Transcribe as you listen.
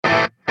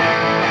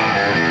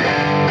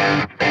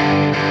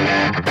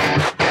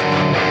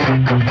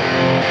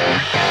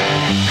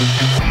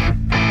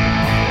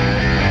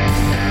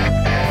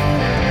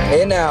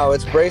now.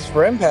 It's Brace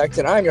for Impact,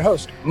 and I'm your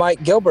host,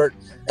 Mike Gilbert.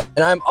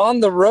 And I'm on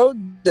the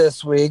road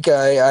this week.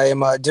 I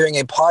am doing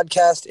a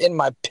podcast in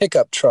my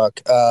pickup truck,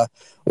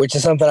 which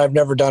is something I've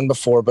never done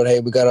before. But hey,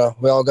 we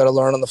all gotta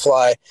learn on the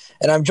fly.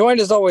 And I'm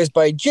joined as always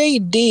by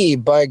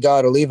JD. By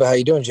God, Oliva, how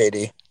you doing,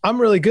 JD? I'm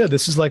really good.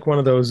 This is like one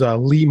of those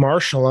Lee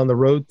Marshall on the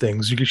road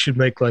things. You should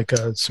make like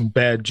some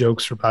bad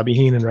jokes for Bobby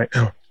Heenan right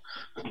now.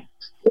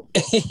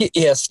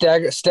 Yeah,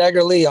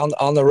 Stagger Lee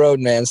on the road,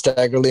 man.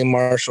 Stagger Lee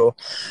Marshall.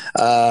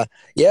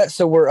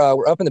 So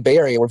we're up in the Bay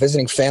Area. We're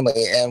visiting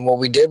family, and what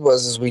we did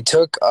was we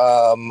took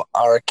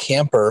our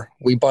camper.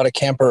 We bought a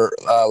camper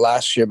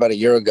last year, about a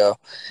year ago,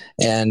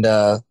 and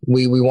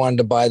we wanted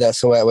to buy that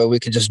so that way we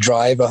could just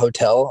drive a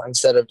hotel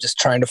instead of just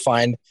trying to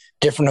find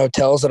different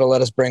hotels that'll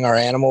let us bring our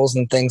animals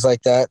and things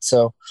like that.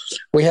 So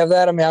we have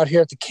that. I'm out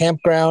here at the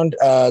campground.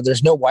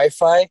 There's no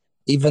Wi-Fi.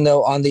 Even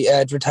though on the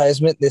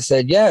advertisement they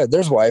said, yeah,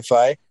 there's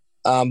Wi-Fi,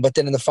 but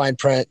then in the fine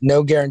print,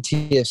 no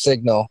guarantee of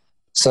signal.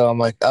 So I'm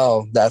like,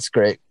 oh, that's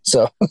great.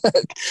 So,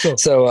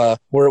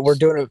 we're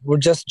doing it. We're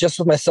just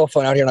with my cell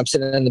phone out here, and I'm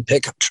sitting in the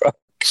pickup truck.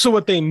 So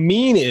what they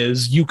mean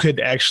is you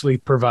could actually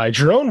provide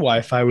your own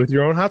Wi-Fi with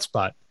your own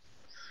hotspot.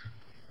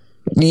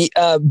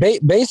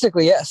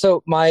 Basically, yeah.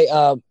 So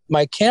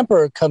my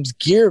camper comes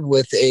geared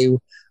with a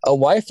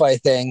Wi-Fi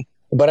thing,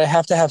 but I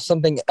have to have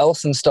something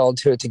else installed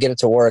to it to get it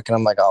to work. And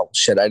I'm like, oh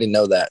shit, I didn't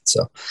know that.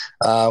 So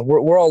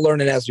we're all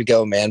learning as we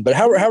go, man. But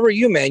how are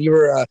you, man?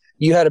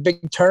 You had a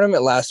big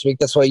tournament last week.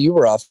 That's why you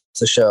were off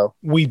the show.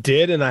 We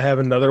did, and I have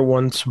another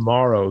one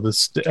tomorrow.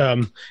 This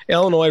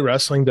Illinois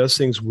wrestling does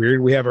things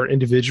weird. We have our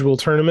individual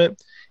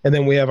tournament, and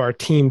then we have our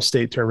team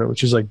state tournament,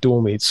 which is like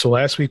dual meets. So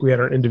last week we had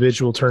our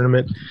individual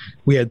tournament.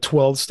 We had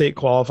 12 state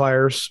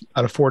qualifiers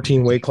out of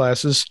 14 weight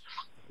classes.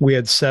 We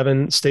had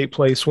 7 state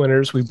place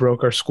winners. We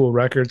broke our school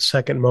record,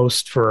 second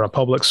most for a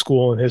public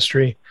school in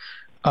history.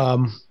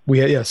 We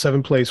had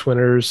 7 place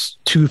winners,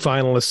 2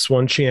 finalists,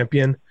 1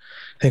 champion.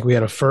 I think we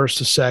had a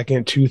first, a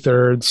second,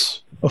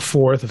 2/3, a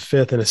fourth, a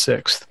fifth, and a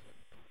sixth.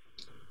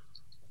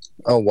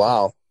 Oh,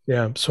 wow.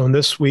 Yeah. So in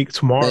this week,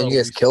 tomorrow, man, you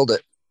guys killed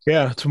it.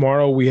 Yeah.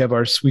 Tomorrow we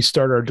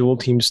start our dual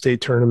team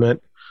state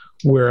tournament.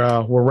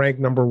 We're ranked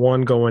number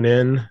 1 going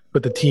in,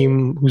 but the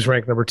team who's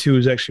ranked number 2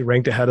 is actually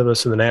ranked ahead of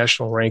us in the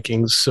national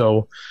rankings.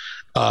 So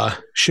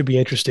should be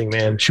interesting,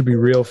 man. Should be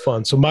real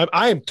fun. So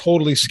I am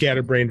totally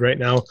scatterbrained right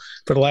now.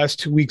 For the last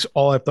 2 weeks,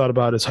 all I've thought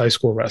about is high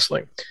school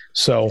wrestling.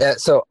 So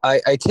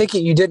I take it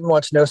you didn't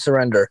watch No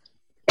Surrender.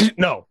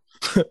 No.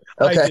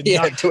 Okay.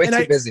 Yeah, too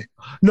busy.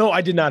 No,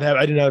 I did not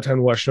have time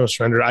to watch No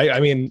Surrender.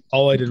 I mean,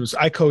 all I did was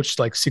I coached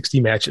like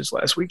 60 matches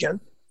last weekend.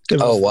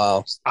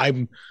 Wow.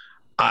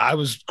 I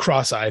was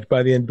cross-eyed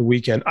by the end of the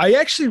weekend. I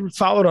actually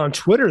followed on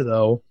Twitter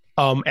though,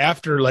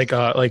 after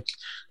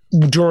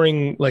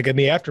during in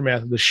the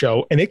aftermath of the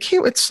show, and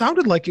it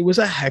sounded like it was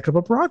a heck of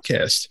a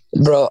broadcast.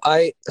 Bro,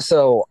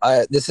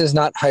 this is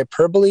not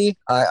hyperbole.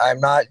 I'm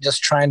not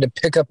just trying to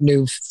pick up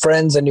new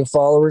friends and new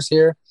followers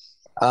here.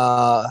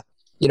 Not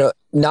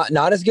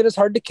as good as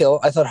Hard to Kill.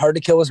 I thought Hard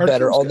to Kill was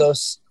better, although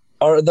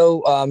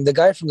the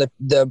guy from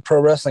the Pro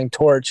Wrestling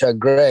Torch,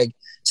 Greg,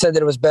 said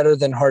that it was better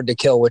than Hard to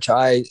Kill, which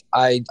I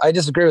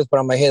disagree with, but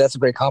I'm like, hey, that's a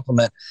great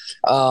compliment.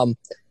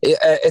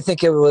 I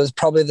think it was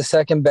probably the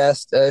second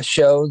best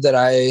show that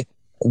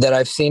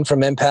I've seen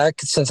from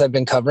Impact since I've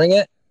been covering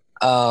it.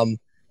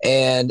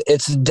 And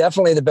it's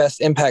definitely the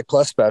best Impact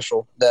Plus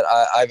special that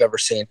I've ever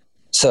seen.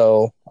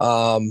 So,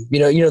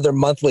 their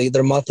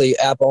monthly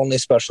app only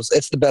specials.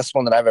 It's the best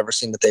one that I've ever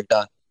seen that they've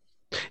done.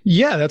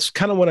 Yeah, that's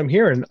kind of what I'm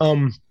hearing.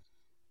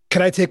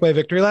 Can I take my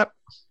victory lap?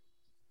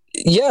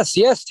 Yes,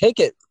 take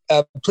it.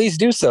 Please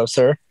do so,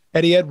 sir.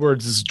 Eddie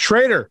Edwards is a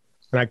traitor,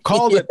 and I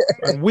called it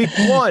on week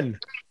 1.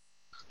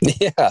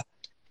 Yeah.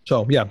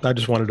 So yeah, I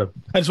just wanted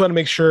to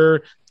make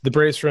sure the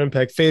Brace for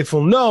Impact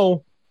faithful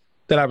know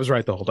that I was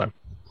right the whole time.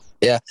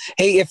 Yeah.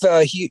 Hey, if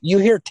you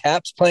hear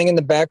taps playing in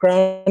the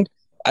background,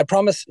 I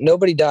promise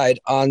nobody died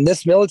on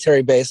this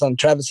military base on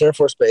Travis Air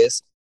Force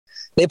Base.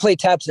 They play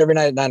taps every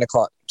night at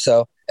 9:00.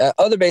 So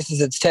other bases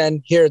it's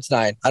 10. Here it's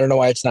 9. I don't know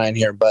why it's 9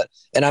 here,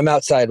 and I'm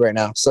outside right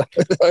now, so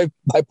I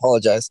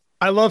apologize.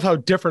 I love how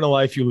different a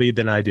life you lead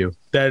than I do.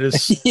 That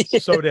is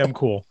so damn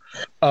cool.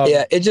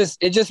 It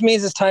just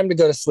means it's time to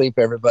go to sleep,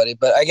 everybody.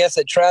 But I guess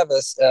at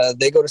Travis,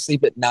 they go to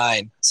sleep at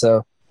 9.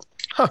 So,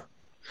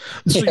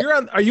 So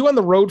are you on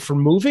the road for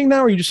moving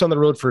now, or are you just on the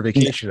road for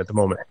vacation at the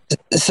moment?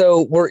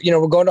 So we're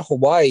going to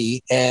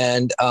Hawaii,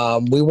 and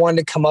we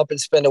wanted to come up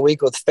and spend a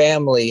week with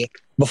family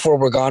before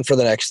we're gone for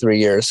the next 3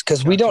 years,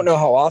 because we don't know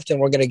how often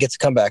we're going to get to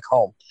come back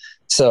home.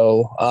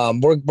 So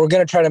we're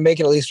going to try to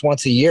make it at least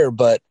once a year,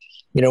 but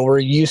we're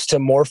used to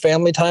more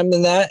family time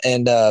than that.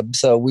 And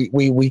so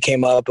we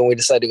came up and we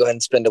decided to go ahead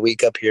and spend a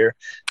week up here.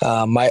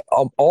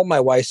 All my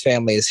wife's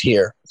family is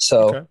here.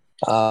 So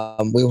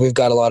we've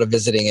got a lot of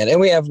visiting and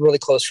we have really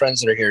close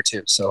friends that are here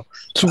too. So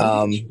what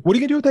are you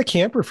going to do with that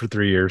camper for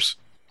 3 years?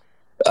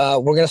 We're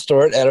going to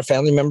store it at a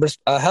family member's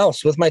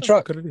house with my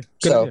truck. Good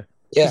idea.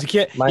 Yeah, you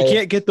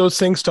can't get those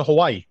things to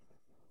Hawaii.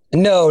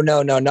 Not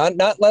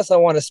unless I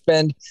want to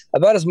spend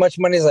about as much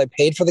money as I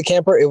paid for the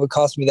camper. It would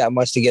cost me that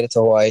much to get it to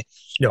Hawaii.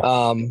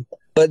 No.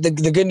 But the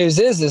good news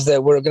is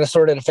that we're going to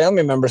store it at a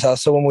family member's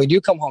house. So when we do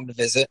come home to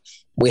visit,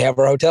 we have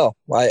our hotel,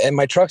 and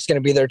my truck's going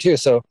to be there too.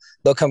 So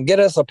they'll come get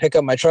us. I'll pick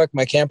up my truck,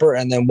 my camper,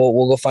 and then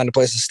we'll go find a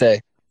place to stay.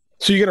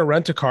 So you're going to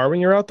rent a car when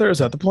you're out there? Is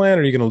that the plan?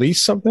 Or are you going to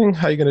lease something?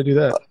 How are you going to do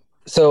that?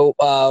 So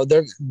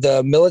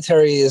the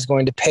military is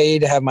going to pay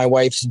to have my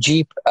wife's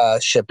Jeep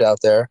shipped out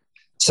there.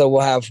 So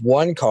we'll have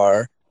one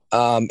car.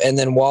 And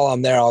then while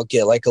I'm there, I'll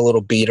get like a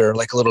little beater,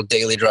 like a little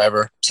daily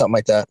driver, something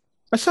like that.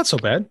 That's not so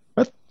bad.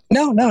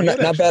 No,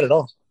 not bad at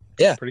all.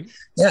 Yeah.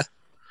 Yeah.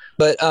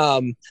 But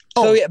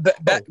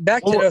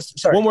back to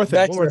those. Sorry. One more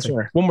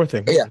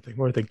thing.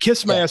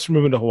 Kiss my ass for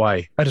moving to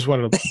Hawaii. I just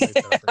wanted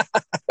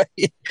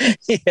to.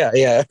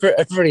 Yeah.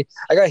 Everybody,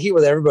 I got heat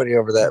with everybody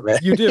over that, man.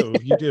 You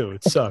do.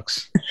 It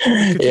sucks.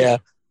 Yeah.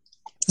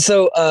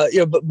 So,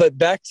 but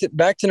back to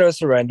No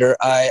Surrender.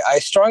 I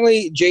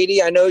strongly,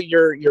 JD, I know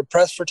you're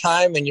pressed for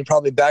time and you're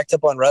probably backed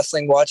up on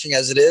wrestling watching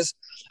as it is.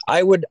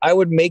 I would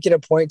make it a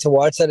point to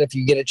watch that if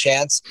you get a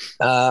chance.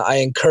 I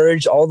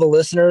encourage all the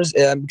listeners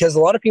because a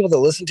lot of people that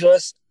listen to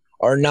us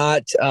are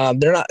not,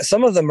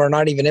 some of them are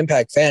not even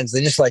Impact fans.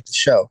 They just like the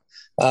show.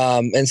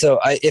 And so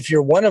if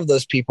you're one of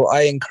those people,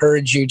 I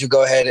encourage you to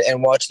go ahead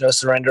and watch No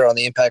Surrender on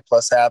the Impact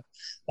Plus app.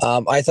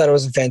 I thought it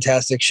was a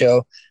fantastic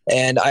show.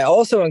 And I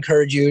also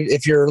encourage you,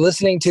 if you're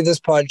listening to this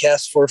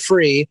podcast for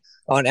free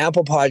on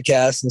Apple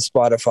Podcasts and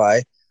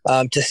Spotify,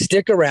 to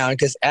stick around,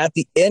 because at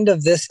the end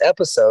of this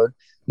episode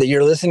that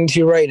you're listening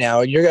to right now,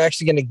 you're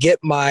actually going to get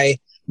my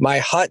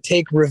hot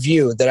take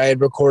review that I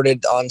had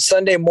recorded on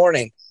Sunday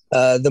morning,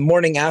 the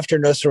morning after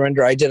No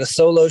Surrender. I did a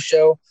solo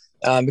show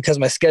because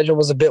my schedule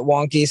was a bit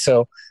wonky.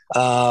 So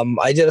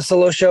I did a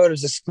solo show. It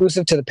was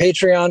exclusive to the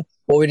Patreon.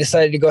 Well, we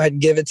decided to go ahead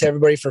and give it to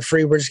everybody for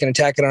free. We're just going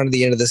to tack it on to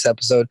the end of this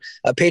episode.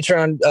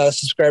 Patreon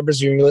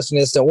subscribers, you're listening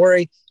to this, don't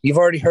worry. You've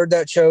already heard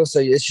that show, so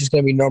it's just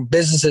going to be normal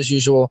business as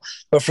usual.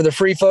 But for the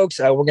free folks,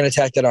 we're going to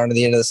tack that on to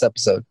the end of this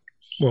episode.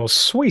 Well,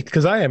 sweet,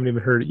 because I haven't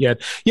even heard it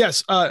yet.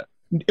 Yes,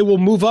 it will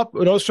move up.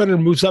 No Surrender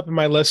moves up in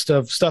my list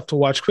of stuff to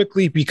watch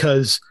quickly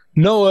because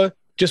Noah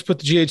just put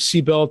the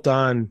GHC belt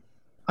on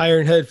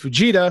Ironhead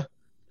Fujita,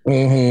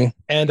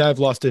 and I've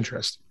lost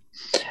interest.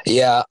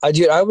 Yeah,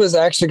 I was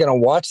actually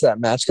going to watch that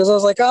match because I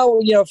was like,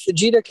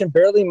 Fujita can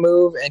barely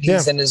move and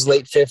he's in his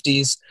late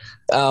 50s.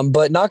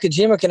 But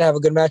Nakajima can have a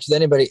good match with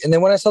anybody. And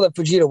then when I saw that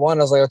Fujita won,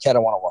 I was like, okay, I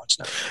don't want to watch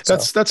now. So.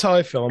 That's how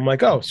I feel. I'm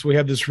like, so we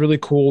have this really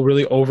cool,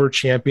 really over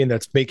champion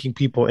that's making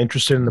people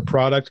interested in the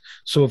product.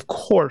 So of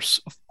course,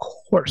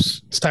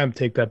 it's time to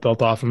take that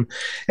belt off him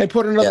and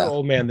put another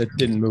old man that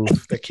didn't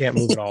move, that can't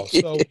move at all.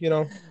 So,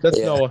 that's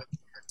Noah.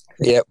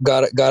 Yeah,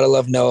 gotta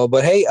love Noah.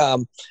 But hey,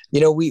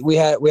 we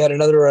had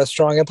another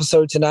strong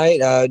episode tonight.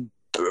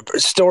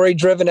 Story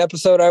driven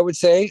episode, I would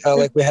say,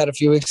 like we had a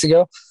few weeks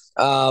ago.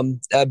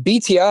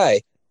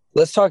 BTI.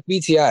 Let's talk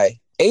BTI.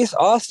 Ace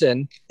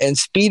Austin and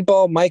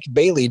Speedball Mike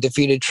Bailey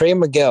defeated Trey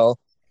Miguel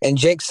and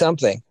Jake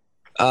something.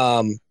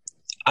 I'm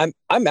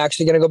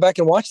actually gonna go back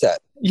and watch that.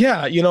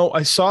 Yeah,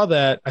 I saw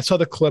that. I saw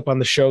the clip on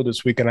the show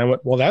this week, and I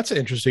went, well, that's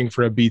interesting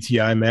for a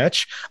BTI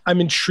match. I'm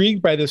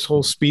intrigued by this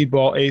whole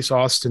Speedball Ace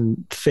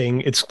Austin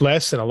thing. It's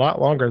lasted a lot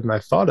longer than I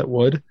thought it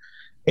would,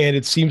 and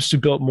it seems to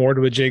build more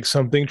to a Jake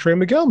something Trey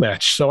Miguel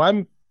match.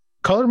 So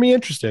color me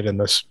interested in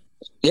this.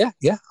 Yeah.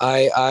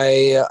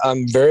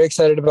 I'm very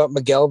excited about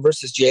Miguel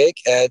versus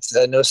Jake at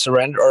No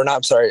Surrender,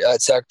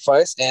 at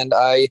Sacrifice. And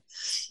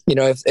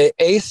if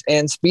Ace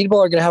and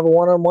Speedball are going to have a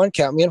one-on-one,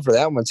 count me in for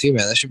that one too,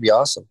 man. That should be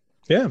awesome.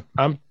 Yeah,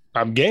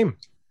 I'm game.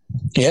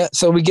 Yeah,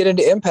 so we get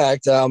into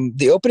Impact.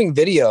 The opening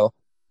video,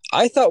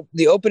 I thought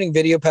the opening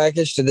video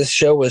package to this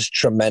show was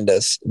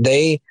tremendous.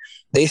 They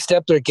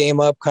stepped their game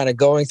up, kind of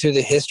going through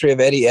the history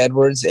of Eddie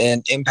Edwards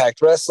and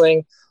Impact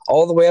Wrestling,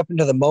 all the way up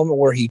into the moment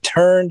where he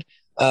turned.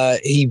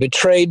 He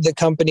betrayed the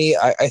company.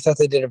 I thought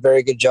they did a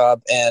very good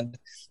job. And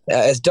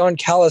as Don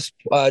Callis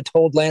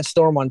told Lance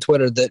Storm on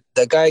Twitter, that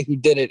the guy who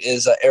did it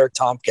is Eric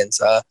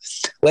Tompkins.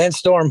 Lance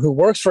Storm, who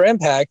works for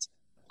Impact,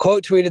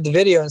 quote tweeted the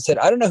video and said,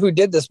 I don't know who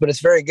did this, but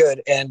it's very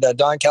good. And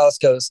Don Callis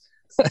goes,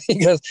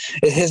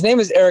 his name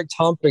is Eric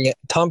Tompkins,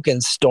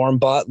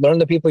 Stormbot. Learn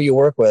the people you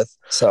work with.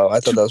 So I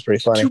thought that was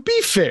pretty funny. To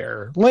be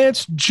fair,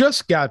 Lance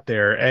just got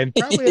there and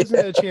probably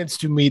hasn't had a chance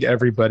to meet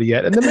everybody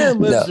yet. And the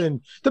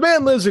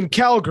man lives in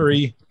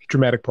Calgary,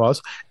 dramatic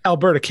pause,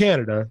 Alberta,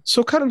 Canada.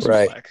 So cut him some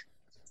slack.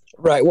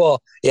 Right.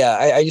 Well, yeah,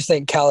 I just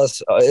think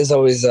Callis is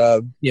always,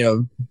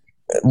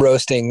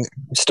 roasting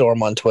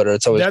Storm on Twitter.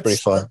 It's always pretty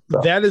fun. So.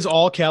 That is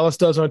all Callis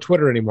does on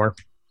Twitter anymore.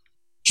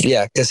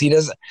 Yeah,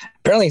 because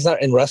apparently he's not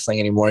in wrestling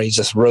anymore. He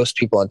just roasts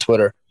people on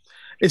Twitter.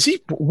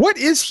 What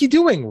is he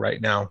doing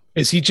right now?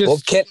 Is he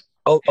just...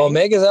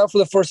 Omega's out for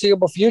the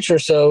foreseeable future,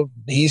 so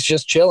he's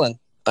just chilling,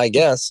 I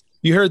guess.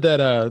 You heard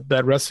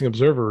that Wrestling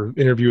Observer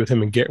interview with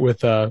him and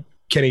with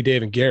Kenny,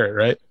 Dave, and Garrett,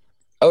 right?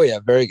 Oh, yeah,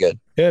 very good.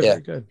 Yeah,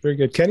 very good. Very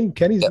good.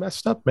 Kenny's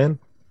messed up, man.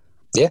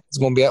 Yeah, he's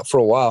going to be out for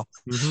a while.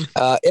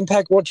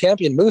 Impact World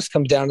Champion Moose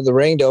comes down to the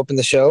ring to open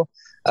the show.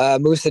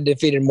 Moose had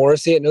defeated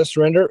Morrissey at No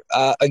Surrender.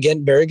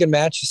 Again, very good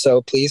match.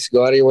 So please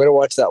go out of your way to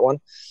watch that one.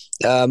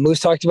 Moose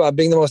talked about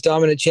being the most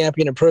dominant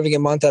champion, improving it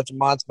month after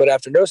month. But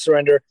after No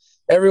Surrender,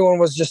 everyone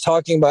was just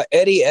talking about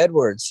Eddie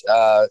Edwards.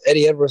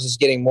 Eddie Edwards is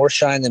getting more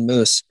shine than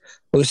Moose.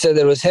 Moose said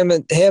that it was him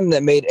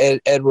that made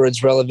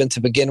Edwards relevant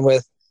to begin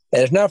with.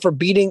 And if not for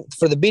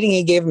the beating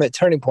he gave him at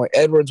Turning Point,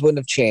 Edwards wouldn't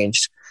have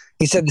changed.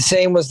 He said the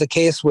same was the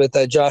case with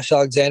Josh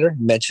Alexander.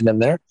 Mentioned him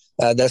there.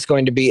 That's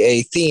going to be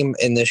a theme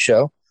in this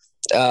show.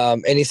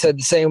 And he said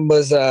the same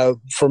was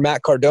for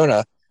Matt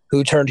Cardona,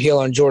 who turned heel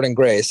on Jordan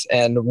Grace.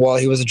 And while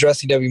he was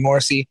addressing W.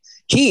 Morrissey,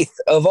 Heath,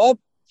 of all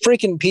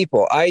freaking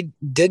people, I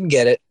didn't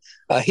get it.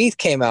 Heath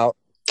came out.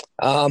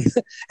 And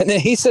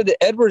then he said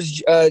that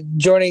Edwards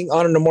joining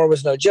Honor No More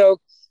was no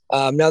joke.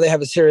 Now they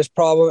have a serious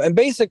problem. And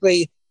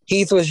basically,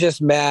 Heath was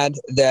just mad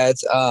that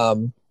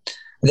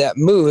that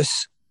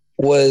Moose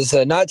was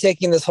not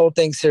taking this whole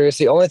thing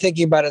seriously, only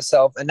thinking about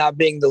himself and not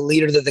being the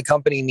leader that the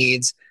company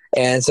needs.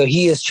 And so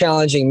he is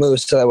challenging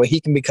Moose so that way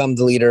he can become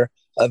the leader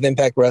of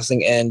Impact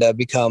Wrestling and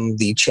become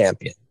the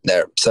champion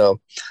there. So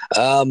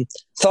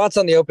thoughts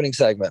on the opening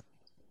segment?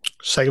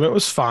 Segment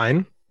was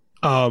fine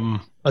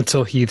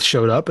until Heath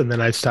showed up, and then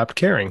I stopped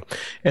caring.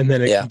 And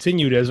then it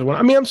continued as it went.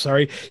 I mean, I'm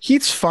sorry.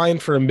 Heath's fine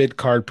for a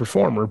mid-card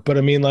performer, but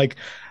I mean, like,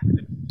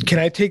 can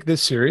I take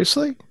this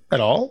seriously at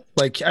all?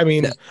 Like, I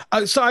mean,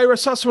 so I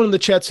saw someone in the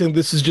chat saying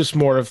this is just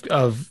more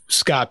of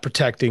Scott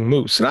protecting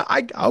Moose. And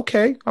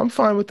okay, I'm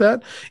fine with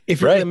that.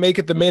 If you're going to make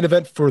it the main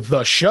event for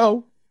the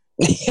show.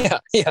 Yeah.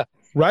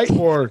 Right?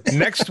 Or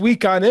next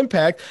week on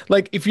Impact.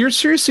 Like, if you're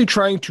seriously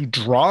trying to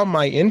draw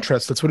my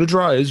interest, that's what a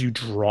draw is. You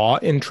draw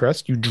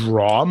interest, you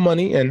draw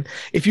money. And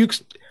if you,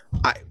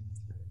 I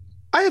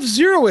have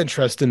zero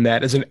interest in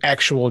that as an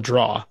actual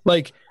draw.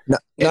 Like,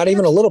 not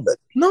even a little bit.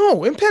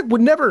 No, Impact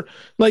would never,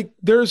 like,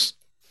 this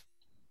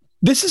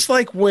is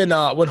like when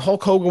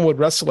Hulk Hogan would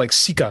wrestle like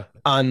Sika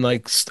on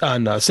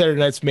Saturday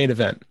Night's Main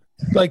Event.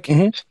 Like,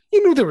 you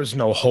knew there was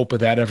no hope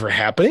of that ever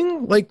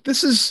happening. Like,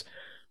 this is.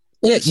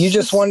 Yeah, you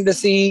just wanted to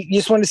see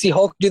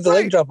Hulk do the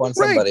leg drop on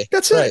somebody. Right,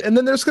 that's it. And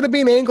then there's going to be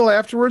an angle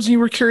afterwards, and you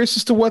were curious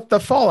as to what the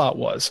fallout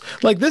was.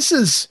 Like, this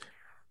is,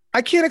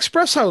 I can't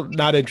express how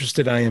not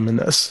interested I am in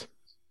this.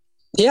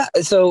 Yeah.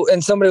 So,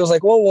 and somebody was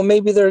like, well,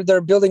 maybe they're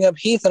building up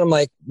Heath, and I'm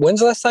like, when's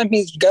the last time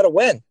he's got a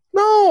win?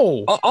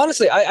 No.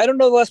 Honestly, I don't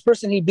know the last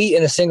person he beat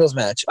in a singles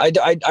match.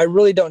 I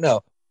really don't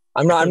know.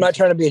 I'm not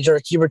trying to be a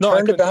jerk. He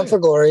returned to Bound for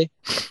Glory.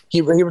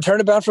 He returned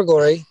to Bound for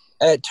Glory.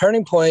 At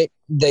Turning Point,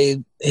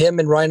 him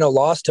and Rhino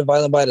lost to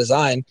Violent by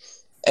Design,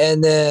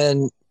 and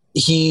then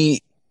I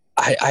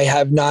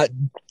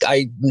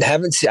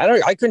haven't seen.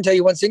 I couldn't tell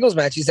you one singles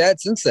match he's had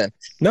since then.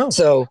 No.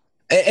 So,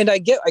 and I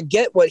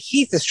get what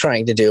Heath is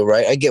trying to do,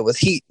 right? I get what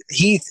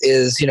Heath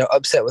is,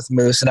 upset with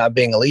Moose and not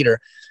being a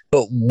leader,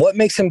 but what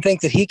makes him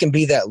think that he can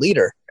be that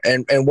leader,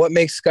 and what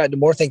makes Scott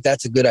D'Amore think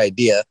that's a good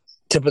idea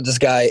to put this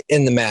guy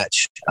in the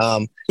match?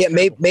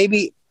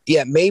 Maybe.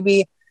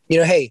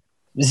 Hey.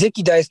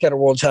 Zicky Dice got a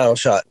world title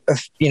shot, a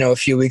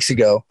few weeks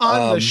ago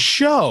on the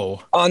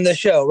show. On the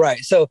show, right?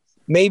 So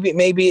maybe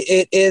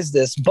it is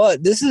this,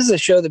 but this is a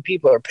show that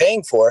people are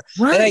paying for,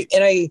 right?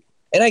 And I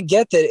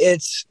get that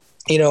it's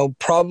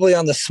probably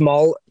on the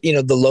small,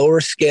 the lower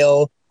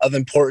scale of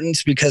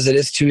importance because it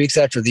is 2 weeks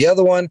after the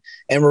other one,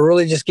 and we're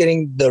really just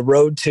getting the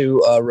road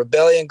to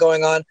Rebellion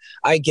going on.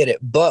 I get it,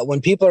 but when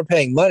people are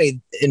paying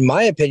money, in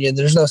my opinion,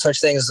 there's no such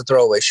thing as a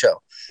throwaway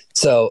show.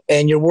 So,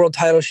 and your world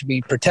title should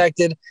be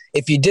protected.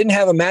 If you didn't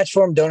have a match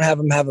for him, don't have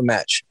him have a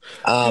match.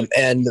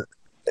 Rhino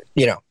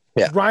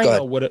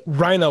would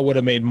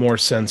have made more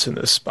sense in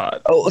this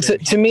spot. Oh,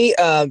 to me,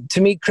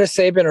 Chris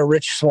Sabin or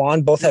Rich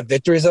Swann both have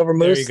victories over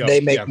Moose. They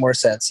make more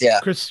sense. Yeah,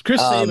 Chris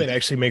Sabin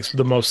actually makes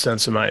the most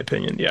sense in my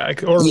opinion. Yeah,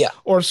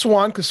 or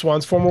Swann, because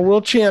Swann's former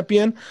world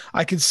champion.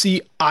 I could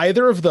see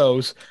either of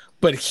those,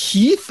 but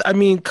Heath. I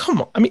mean,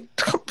 come on.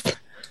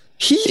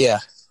 Heath. Yeah.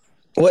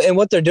 Well, and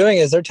what they're doing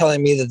is they're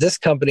telling me that this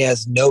company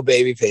has no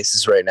baby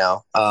faces right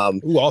now.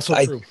 Also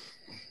true.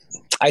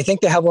 I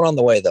think they have one on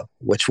the way, though,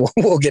 which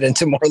we'll get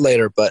into more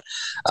later. But,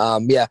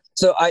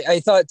 So I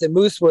thought that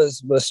Moose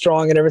was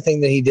strong in everything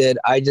that he did.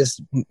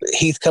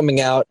 Heath coming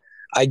out,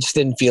 I just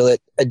didn't feel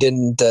it. I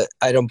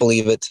don't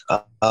believe it.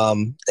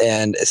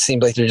 And it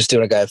seems like they're just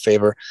doing a guy a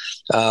favor.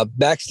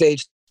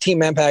 Backstage,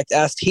 Team Impact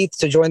asked Heath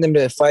to join them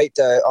to fight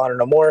Honor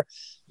No More.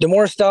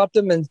 D'Amore stopped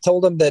him and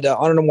told him that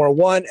Honor No More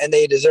won and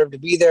they deserve to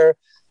be there.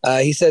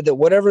 He said that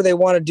whatever they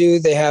want to do,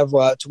 they have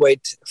to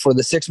wait for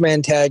the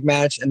 6-man tag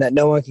match and that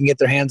no one can get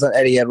their hands on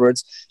Eddie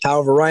Edwards.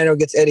 However, Rhino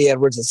gets Eddie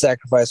Edwards at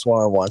Sacrifice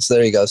 1-on-1. So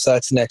there you go. So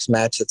that's the next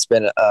match that's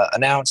been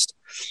announced.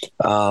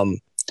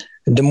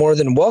 D'Amore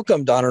then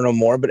welcomed Honor No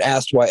More, but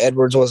asked why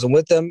Edwards wasn't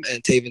with them.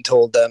 And Taven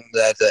told them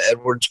that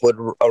Edwards would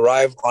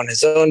arrive on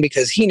his own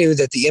because he knew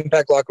that the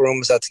Impact locker room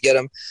was out to get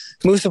him.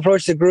 Moose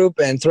approached the group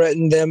and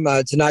threatened them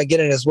to not get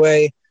in his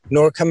way,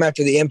 nor come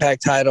after the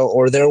Impact title,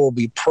 or there will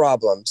be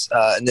problems.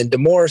 And then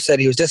D'Amore said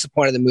he was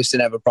disappointed that Moose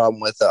didn't have a problem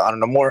with Honor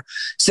No More.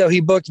 So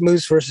he booked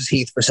Moose versus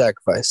Heath for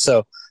Sacrifice.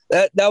 So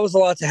that was a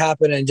lot to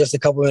happen in just a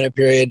couple minute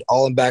period,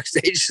 all in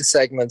backstage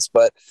segments.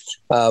 But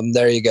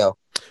there you go.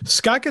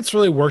 Scott gets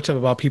really worked up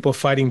about people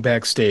fighting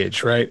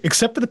backstage, right?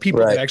 Except for the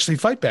people that actually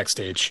fight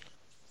backstage.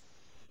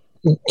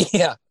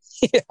 Yeah.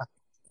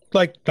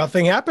 Like,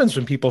 nothing happens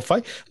when people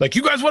fight. Like,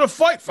 you guys want to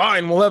fight?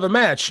 Fine, we'll have a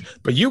match.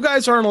 But you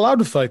guys aren't allowed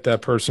to fight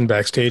that person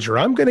backstage, or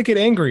I'm going to get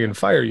angry and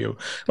fire you.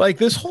 Like,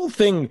 this whole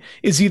thing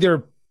is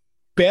either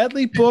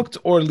badly booked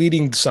or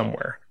leading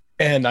somewhere.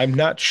 And I'm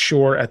not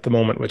sure at the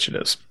moment which it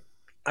is.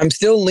 I'm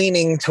still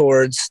leaning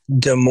towards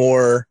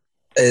D'Amore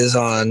is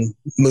on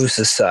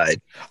Moose's side.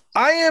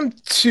 I am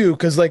too,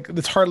 because, like,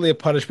 it's hardly a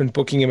punishment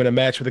booking him in a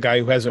match with a guy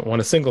who hasn't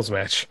won a singles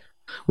match.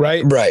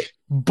 Right? Right.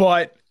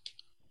 But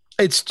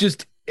it's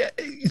just...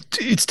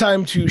 it's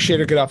time to shit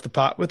or get off the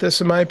pot with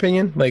this, in my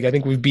opinion. Like, I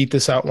think we've beat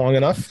this out long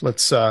enough.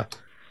 Let's go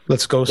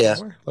somewhere.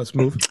 Yeah. Let's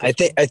move. I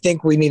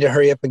think we need to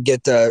hurry up and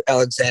get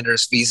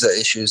Alexander's visa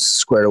issues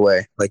squared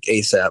away, like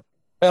ASAP.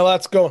 Well,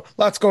 lots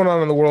going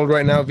on in the world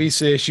right now.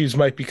 Visa issues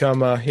might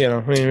become, so.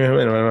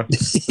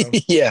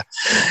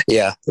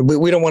 Yeah.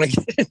 We don't want to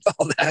get into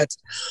all that.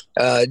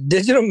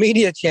 Digital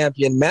media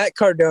champion Matt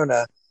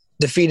Cardona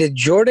defeated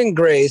Jordan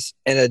Grace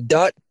in a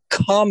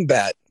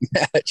combat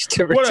match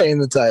to retain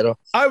the title.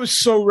 I was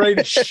so ready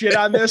to shit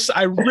on this.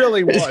 I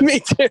really was.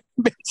 Me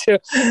too.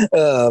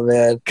 Oh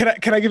man.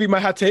 Can I give you my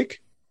hot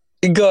take?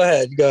 Go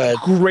ahead.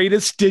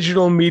 Greatest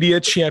digital media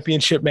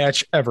championship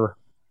match ever.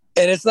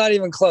 And it's not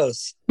even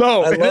close.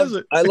 No,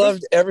 I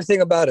loved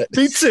everything about it.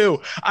 Me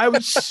too. I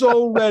was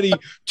so ready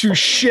to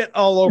shit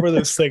all over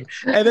this thing.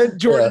 And then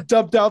Jordan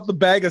dumped out the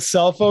bag of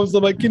cell phones.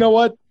 I'm like, you know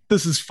what?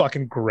 This is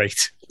fucking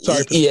great.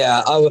 Sorry.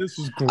 This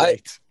was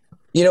great.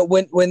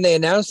 When they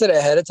announced it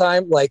ahead of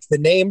time, like the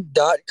name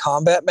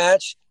 .combat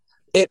match,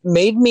 it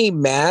made me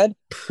mad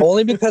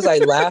only because I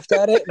laughed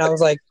at it and I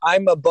was like,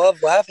 I'm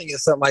above laughing at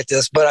something like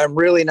this, but I'm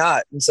really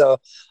not. And so,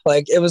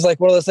 like, it was like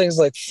one of those things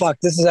like, fuck,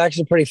 this is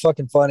actually pretty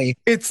fucking funny.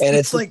 It's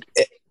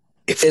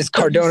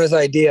Cardona's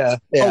idea.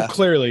 Yeah. Oh,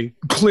 clearly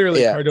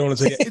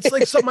Cardona's idea. It's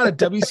like something out of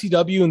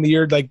WCW in the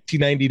year like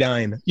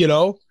 1999, you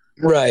know?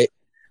 Right.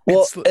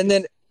 Well, and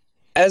then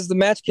as the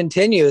match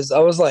continues, I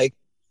was like,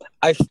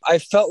 I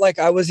felt like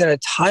I was in a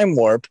time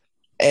warp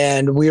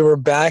and we were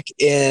back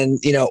in,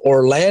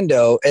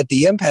 Orlando at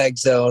the Impact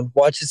Zone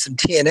watching some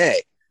TNA.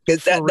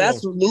 Because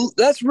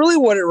that's really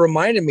what it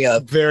reminded me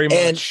of. Very much.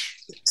 And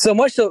so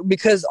much so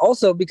because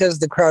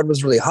the crowd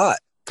was really hot.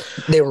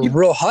 They were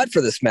real hot for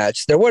this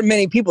match. There weren't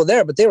many people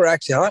there, but they were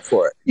actually hot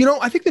for it.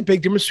 I think the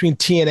big difference between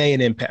TNA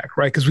and Impact,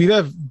 right? Because we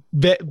have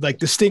like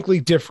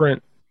distinctly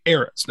different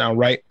eras now,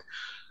 right?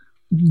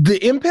 The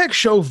Impact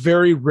show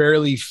very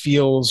rarely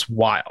feels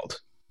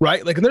wild.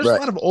 Right? Like, and there's a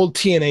lot of old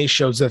TNA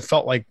shows that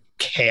felt like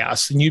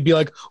chaos, and you'd be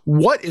like,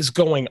 what is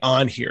going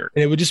on here?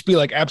 And it would just be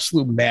like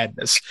absolute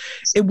madness.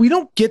 And we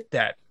don't get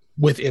that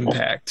with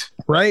Impact,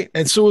 right?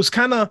 And so it was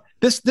kind of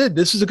that's a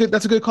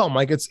good call,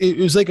 Mike. It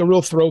was like a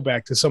real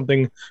throwback to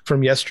something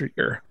from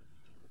yesteryear.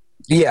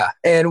 Yeah.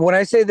 And when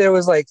I say there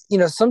was like,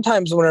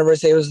 sometimes whenever I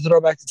say it was a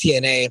throwback to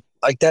TNA,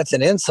 like that's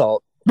an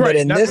insult. Right, but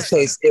in this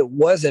case, it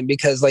wasn't,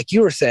 because like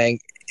you were saying,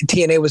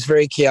 TNA was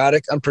very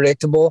chaotic,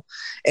 unpredictable,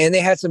 and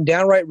they had some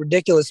downright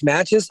ridiculous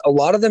matches. A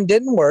lot of them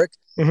didn't work,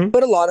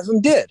 but a lot of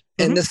them did.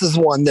 Mm-hmm. And this is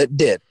one that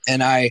did.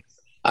 And I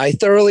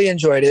thoroughly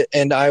enjoyed it.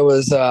 And I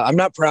was, I'm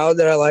not proud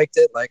that I liked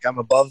it. Like, I'm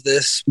above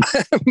this,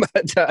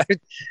 but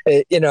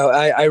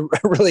I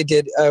really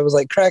did. I was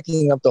like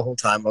cracking up the whole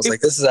time. I was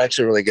like, this is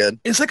actually really good.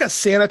 It's like a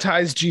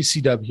sanitized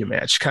GCW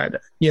match, kind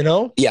of,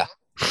 Yeah.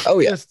 Oh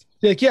yeah.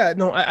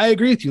 I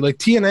agree with you. Like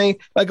TNA,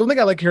 like one thing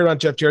I like to hear about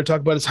Jeff Jarrett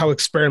talk about is how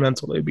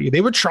experimental they'd be. They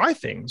would try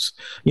things,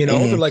 They're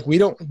like,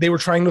 they were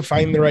trying to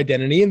find their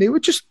identity and they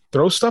would just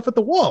throw stuff at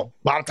the wall.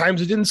 A lot of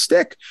times it didn't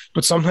stick,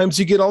 but sometimes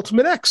you get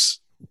Ultimate X.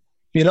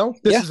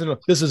 This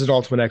isn't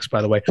Ultimate X,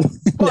 by the way,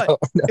 but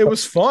no. It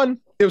was fun.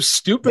 It was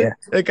stupid. Yeah.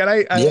 Like, and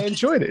I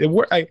enjoyed it.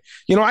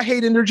 I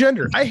hate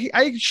intergender.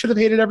 I should have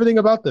hated everything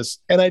about this,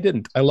 and I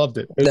didn't. I loved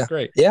it. It was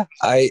great. Yeah,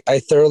 I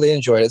thoroughly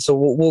enjoyed it. So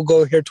we'll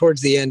go here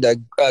towards the end.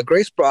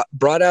 Grace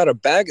brought out a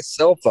bag of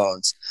cell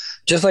phones,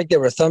 just like they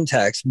were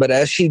thumbtacks. But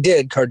as she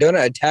did,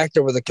 Cardona attacked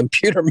her with a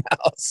computer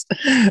mouse.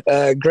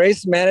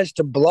 Grace managed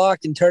to block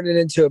and turn it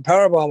into a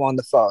powerbomb on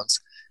the phones.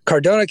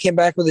 Cardona came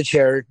back with a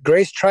chair.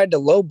 Grace tried to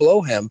low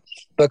blow him,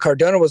 but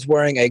Cardona was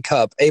wearing a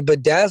cup, a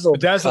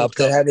bedazzled cup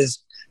that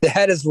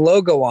had his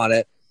logo on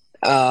it.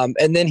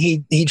 And then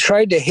he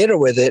tried to hit her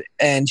with it,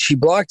 and she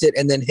blocked it,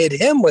 and then hit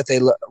him with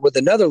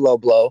another low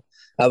blow.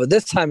 But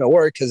this time it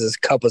worked because his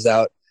cup was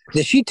out.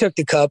 Then she took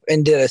the cup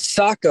and did a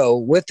Sacco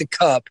with the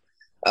cup,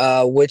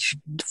 which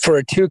for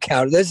a 2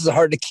 count, this is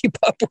hard to keep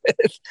up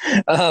with.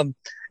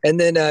 And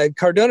then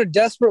Cardona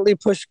desperately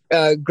pushed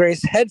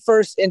Grace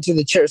headfirst into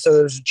the chair. So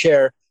there's a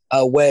chair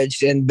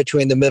wedged in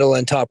between the middle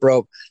and top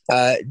rope.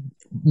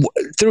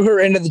 Threw her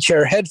into the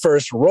chair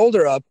headfirst, rolled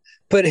her up,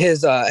 had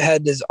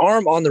his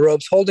arm on the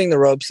ropes, holding the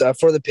ropes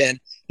for the pin.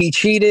 He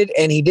cheated,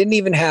 and he didn't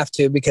even have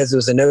to because it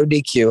was a no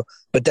DQ.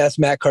 But that's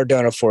Matt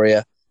Cardona for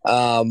you.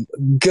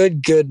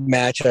 Good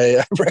match.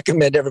 I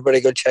recommend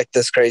everybody go check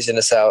this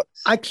craziness out.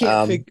 I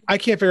can't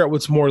figure out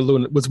what's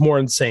more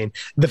insane.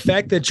 The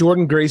fact that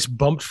Jordynne Grace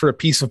bumped for a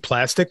piece of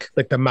plastic,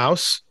 like the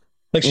mouse,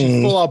 like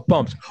she full out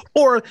bumped,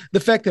 or the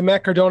fact that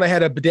Matt Cardona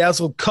had a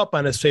bedazzled cup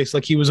on his face,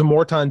 like he was a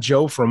Morton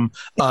Joe from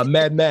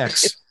Mad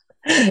Max.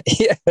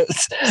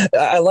 Yes,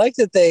 I like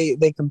that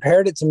they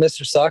compared it to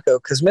Mr. Sacco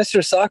because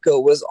Mr. Sacco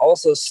was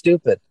also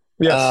stupid.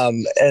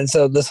 Yes. And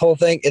so this whole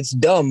thing, it's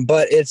dumb,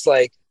 but it's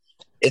like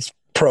it's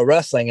pro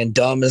wrestling, and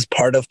dumb is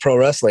part of pro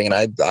wrestling.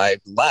 And I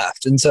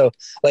laughed. And so,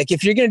 like,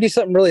 if you're gonna do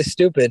something really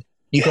stupid,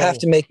 you have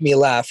to make me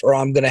laugh, or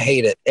I'm gonna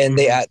hate it. And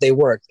they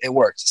worked. It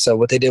worked. So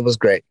what they did was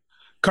great.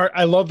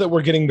 I love that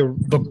we're getting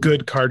the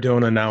good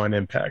Cardona now in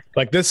Impact.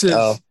 Like this is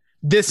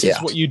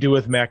what you do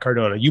with Matt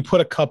Cardona. You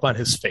put a cup on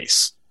his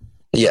face.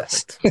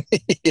 Yes.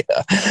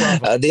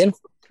 Yeah.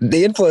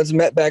 The Influence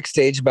met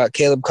backstage about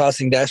Caleb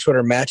costing Dashwood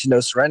her match and No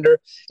Surrender.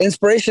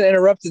 Inspiration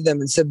interrupted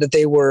them and said that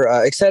they were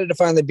excited to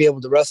finally be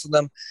able to wrestle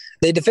them.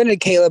 They defended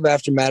Caleb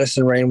after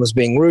Madison Rayne was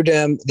being rude to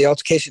him. The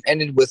altercation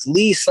ended with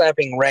Lee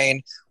slapping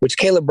Rayne, which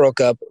Caleb broke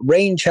up.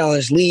 Rayne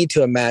challenged Lee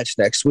to a match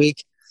next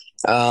week.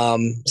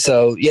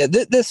 So yeah,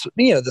 this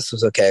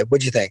was okay.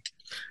 What'd you think?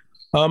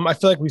 I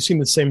feel like we've seen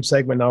the same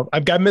segment now.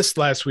 I missed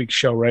last week's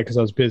show, right? Because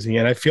I was busy,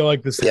 and I feel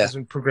like this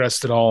hasn't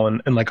progressed at all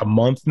in like a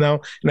month now.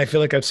 And I feel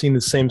like I've seen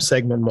the same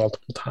segment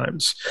multiple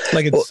times.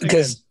 Like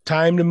it's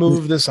time to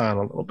move this on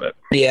a little bit.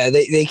 Yeah,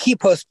 they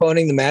keep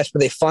postponing the match, but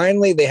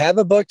they have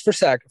a booked for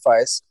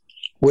Sacrifice,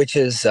 which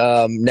is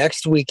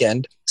next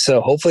weekend. So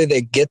hopefully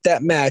they get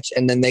that match,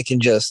 and then they can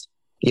just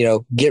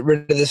get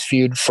rid of this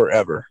feud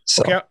forever.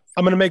 So. Okay,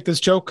 I'm going to make this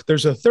joke.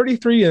 There's a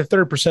 33 and a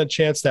 30%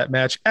 chance that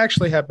match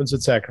actually happens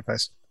at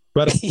Sacrifice.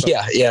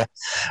 Yeah.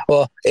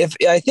 Well,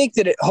 I think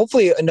that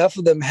hopefully enough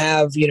of them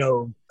have,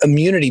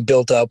 immunity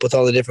built up with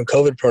all the different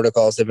COVID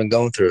protocols they've been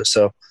going through.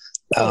 So,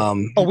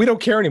 we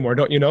don't care anymore.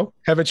 Don't you know?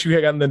 Haven't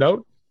you gotten the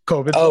note?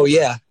 COVID. Oh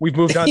yeah. We've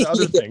moved on to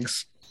other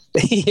things.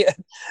 Yeah,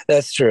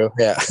 that's true.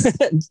 Yeah.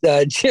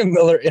 Jim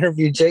Miller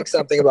interviewed Jake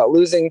something about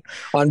losing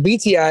on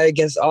BTI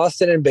against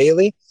Austin and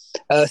Bailey.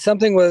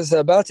 Something was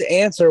about to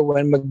answer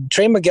when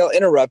Trey Miguel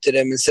interrupted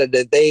him and said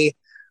that they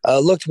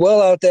looked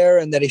well out there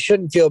and that he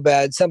shouldn't feel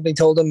bad. Something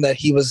told him that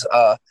he was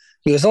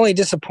only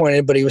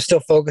disappointed, but he was still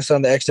focused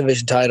on the X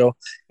Division title,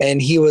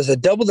 and he was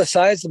double the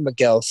size of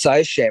Miguel,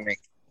 size shaming.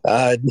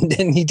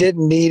 And he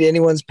didn't need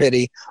anyone's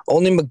pity,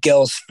 only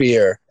Miguel's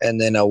fear,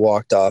 and then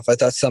walked off. I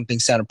thought something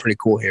sounded pretty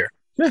cool here.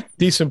 Yeah,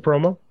 decent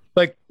promo.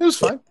 Like, it was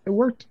fine. Yeah. It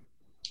worked.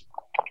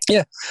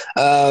 Yeah.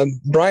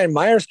 Brian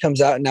Myers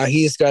comes out, and now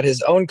he's got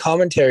his own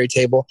commentary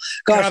table.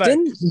 Gosh,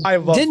 didn't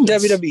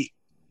WWE...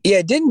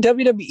 Yeah, didn't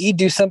WWE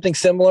do something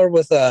similar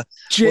with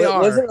JR?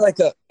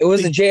 It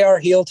was a JR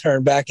heel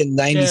turn back in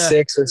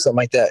 '96 or something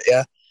like that.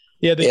 Yeah.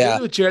 Yeah, they did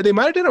it with JR. They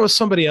might have done it with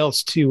somebody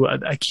else too.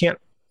 I can't.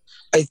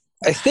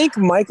 I think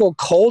Michael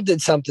Cole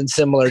did something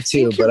similar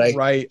too,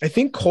 right. I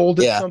think Cole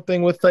did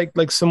something with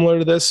like similar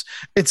to this.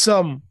 It's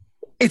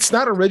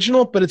not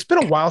original, but it's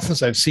been a while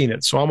since I've seen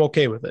it, so I'm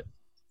okay with it.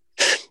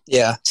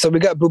 Yeah. So we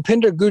got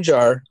Bhupinder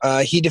Gujar.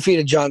 He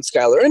defeated John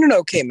Skyler in an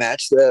okay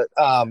match.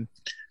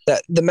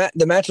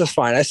 The match was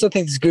fine. I still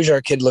think this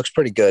Gujar kid looks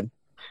pretty good.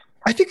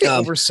 I think they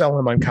oversell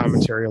him on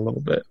commentary a little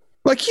bit.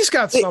 Like he's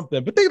got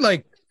something, but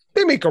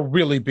they make a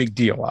really big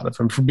deal out of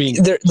him for being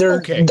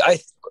okay.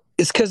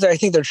 It's because I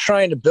think they're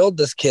trying to build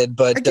this kid,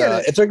 but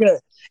if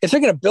they're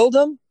gonna build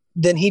him,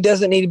 then he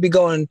doesn't need to be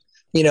going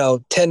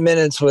 10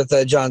 minutes with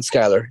John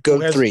Skyler.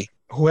 Go 3.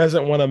 Who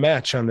hasn't won a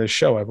match on this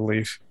show, I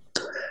believe.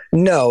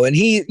 No, and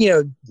he,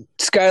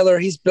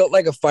 Skyler, he's built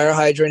like a fire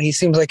hydrant. He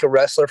seems like a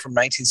wrestler from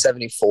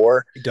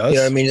 1974. He does. You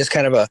know what I mean? Just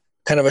kind of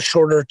a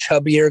shorter,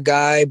 chubbier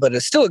guy, but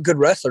it's still a good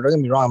wrestler. Don't get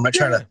me wrong. I'm not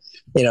trying to,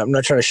 I'm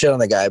not trying to shit on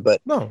the guy,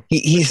 but no,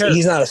 he's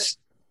not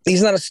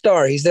a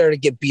star. He's there to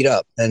get beat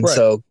up. And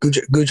so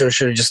Gujar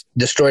should have just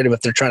destroyed him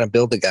if they're trying to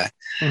build the guy.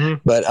 Mm-hmm.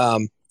 But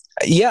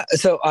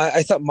so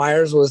I thought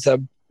Myers was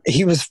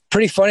he was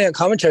pretty funny on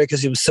commentary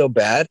because he was so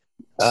bad.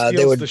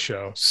 They would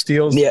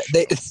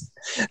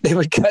they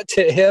would cut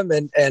to him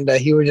and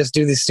he would just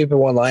do these stupid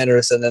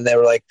one-liners, and then they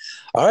were like,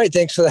 all right,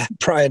 thanks for that,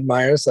 Brian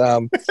Myers.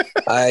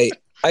 I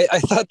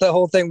thought the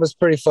whole thing was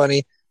pretty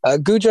funny.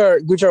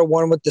 Gujar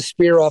won with the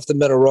spear off the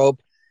middle rope,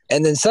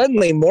 and then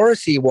suddenly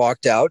Morrissey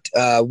walked out,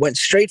 went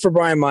straight for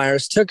Brian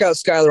Myers, took out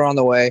Skyler on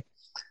the way,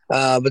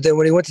 but then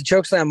when he went to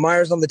chokeslam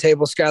Myers on the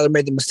table, Skyler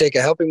made the mistake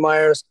of helping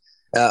Myers,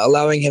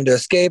 allowing him to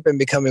escape and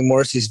becoming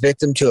Morrissey's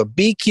victim to a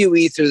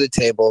BQE through the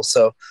table.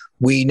 So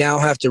we now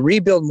have to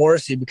rebuild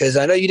Morrissey, because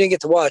I know you didn't get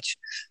to watch.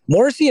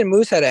 Morrissey and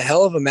Moose had a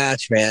hell of a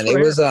match, man. It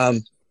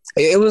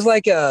was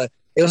like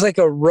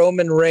a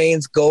Roman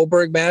Reigns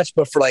Goldberg match,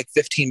 but for like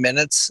 15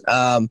 minutes.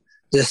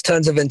 Just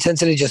tons of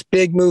intensity, just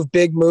big move,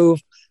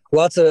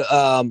 lots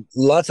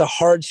of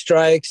hard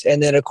strikes,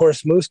 and then of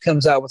course Moose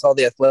comes out with all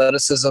the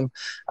athleticism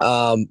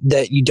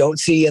that you don't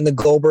see in the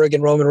Goldberg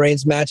and Roman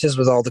Reigns matches,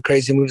 with all the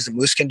crazy moves that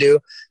Moose can do,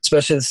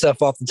 especially the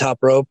stuff off the top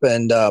rope.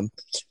 And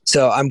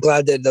so I'm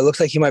glad that it looks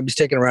like he might be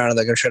sticking around, and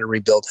they're going to try to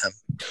rebuild him.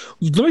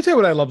 Let me tell you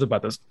what I loved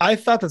about this. I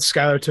thought that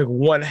Skylar took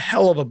one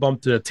hell of a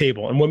bump to the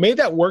table. And what made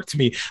that work to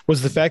me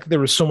was the fact that there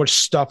was so much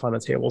stuff on the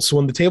table. So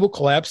when the table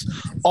collapsed,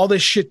 all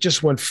this shit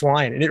just went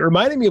flying. And it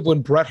reminded me of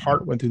when Bret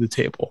Hart went through the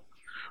table.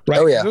 Right?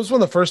 Oh, yeah. It was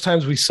one of the first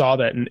times we saw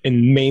that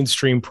in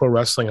mainstream pro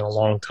wrestling in a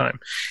long time.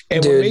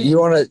 And dude, you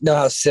want to know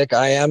how sick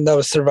I am? That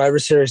was Survivor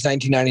Series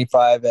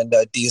 1995, and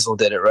Diesel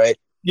did it, right?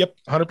 Yep,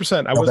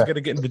 100%. I wasn't going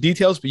to get into the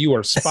details, but you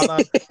are spot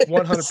on,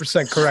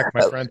 100% correct,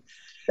 my friend.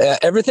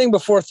 Everything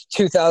before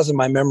 2000,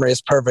 my memory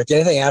is perfect.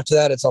 Anything after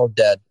that, it's all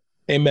dead.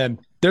 Amen.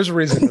 There's a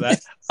reason for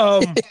that.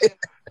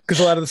 Because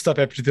a lot of the stuff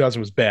after 2000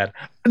 was bad.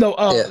 No,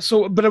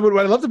 So, but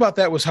what I loved about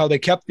that was how they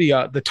kept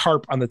the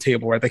tarp on the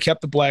table, right? They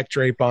kept the black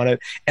drape on it,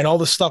 and all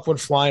the stuff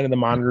went flying in the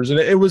monitors, and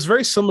it was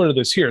very similar to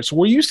this here. So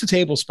we're used to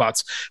table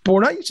spots, but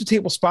we're not used to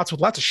table spots with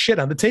lots of shit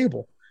on the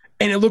table.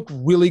 And it looked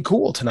really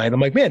cool tonight.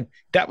 I'm like, man,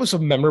 that was a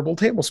memorable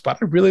table spot.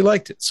 I really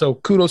liked it. So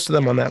kudos to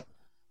them on that.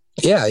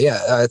 Yeah.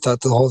 I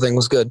thought the whole thing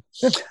was good.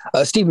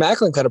 Steve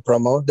Maclin cut a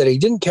promo that he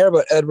didn't care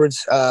about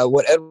Edwards,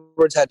 what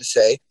Edwards had to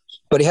say,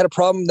 but he had a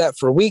problem that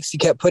for weeks he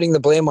kept putting the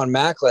blame on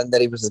Maclin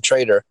that he was the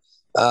traitor.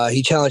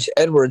 He challenged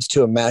Edwards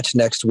to a match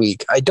next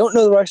week. I don't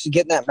know that we're actually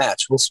getting that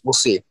match. We'll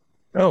see.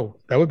 Oh,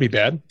 that would be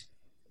bad.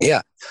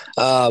 Yeah.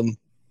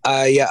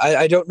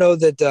 I don't know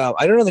that.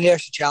 I don't know that he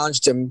actually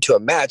challenged him to a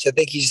match. I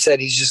think he said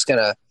he's just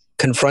gonna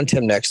confront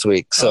him next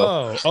week.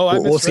 So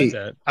we'll see.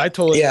 That. I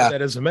totally had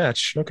that as a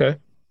match. Okay.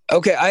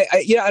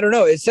 I don't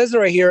know. It says it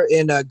right here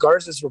in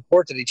Garza's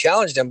report that he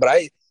challenged him, but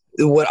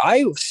what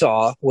I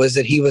saw was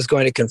that he was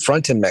going to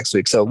confront him next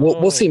week. So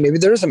we'll see. Maybe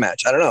there is a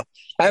match. I don't know.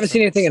 I haven't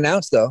seen anything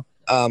announced though.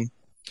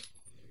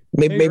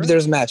 Maybe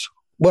there's a match.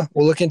 Well,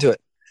 we'll look into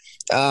it.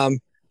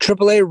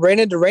 AAA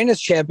Reina de Reinas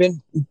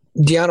champion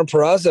Deonna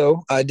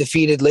Purrazzo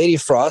defeated Lady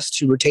Frost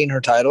to retain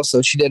her title.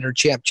 So she did her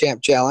champ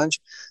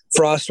challenge.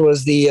 Frost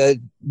was the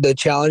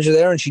challenger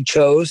there, and she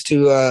chose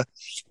to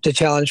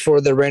challenge for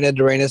the Reina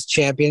de Reinas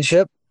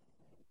championship.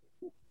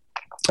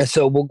 And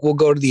so we'll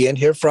go to the end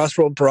here. Frost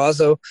rolled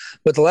Purrazzo,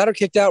 but the ladder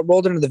kicked out,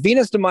 rolled into the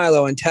Venus de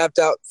Milo, and tapped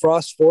out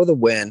Frost for the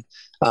win.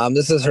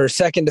 This is her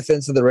second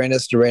defense of the Reina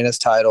de Reinas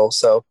title.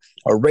 So,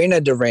 or Reina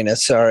de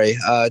Reinas,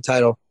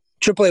 title.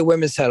 AAA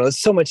women's title. It's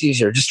so much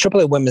easier. Just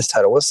AAA women's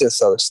title. What's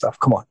this other stuff?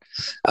 Come on.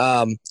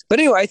 But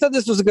anyway, I thought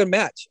this was a good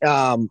match.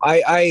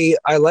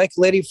 I like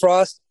Lady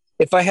Frost.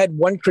 If I had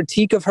one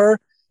critique of her,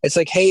 it's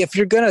like, hey, if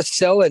you're going to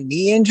sell a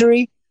knee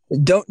injury,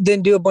 don't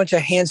then do a bunch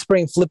of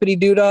handspring flippity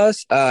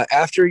doodahs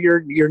after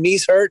your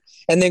knees hurt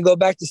and then go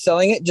back to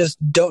selling it. Just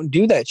don't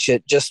do that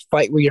shit. Just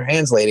fight with your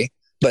hands, lady.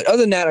 But other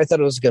than that, I thought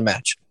it was a good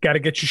match. Got to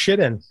get your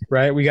shit in,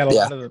 right? We got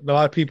a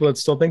lot of people that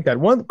still think that.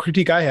 One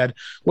critique I had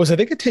was I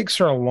think it takes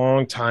her a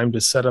long time to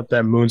set up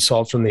that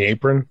moonsault from the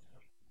apron.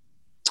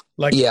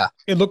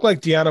 It looked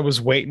like Deonna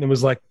was waiting and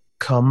was like,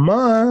 "Come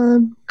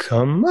on."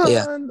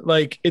 Yeah.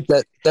 Like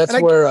that's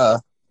where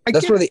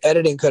the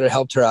editing could have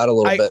helped her out a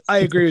little bit. I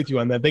agree with you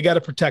on that. They got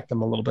to protect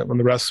them a little bit when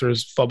the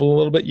wrestlers fumble a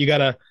little bit. You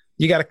gotta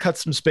cut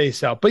some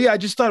space out. But yeah, I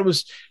just thought it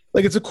was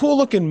like, it's a cool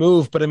looking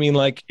move, but I mean,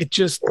 like, it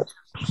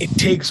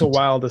takes a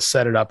while to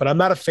set it up. And I'm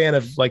not a fan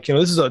of, like,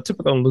 this is a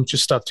typical lucha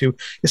stuff too,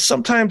 is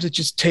sometimes it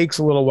just takes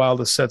a little while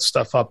to set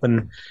stuff up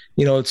and,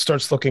 it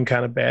starts looking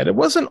kind of bad. It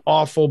wasn't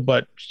awful,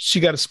 but she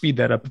got to speed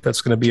that up if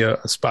that's going to be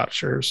a spot of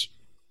hers.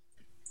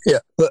 Yeah.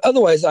 But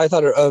otherwise, I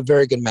thought a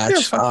very good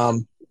match.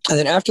 And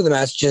then after the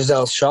match,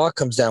 Giselle Shaw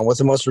comes down with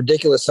the most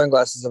ridiculous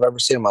sunglasses I've ever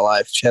seen in my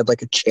life. She had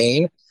like a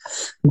chain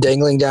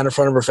dangling down in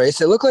front of her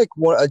face. It looked like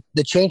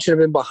the chain should have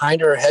been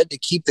behind her head to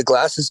keep the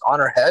glasses on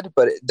her head,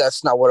 but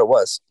that's not what it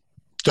was.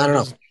 I don't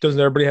know. Doesn't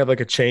everybody have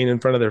like a chain in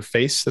front of their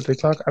face that they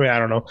talk? I mean, I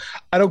don't know.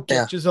 I don't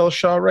get Giselle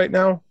Shaw right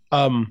now.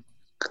 I'm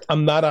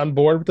not on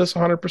board with this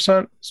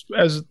 100%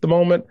 as at the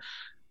moment.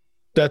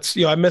 That's,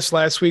 I missed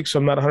last week, so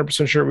I'm not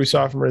 100% sure what we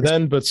saw from her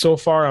then, but so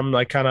far I'm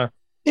like kind of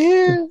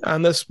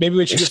on this. Maybe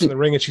when she gets in the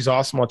ring and she's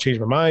awesome, I'll change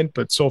my mind.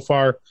 But so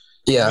far,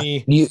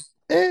 you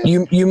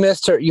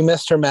missed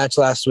her match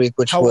last week,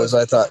 which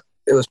I thought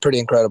it was pretty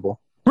incredible.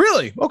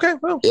 Really? Okay.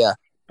 Well, yeah,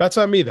 that's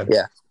on me then.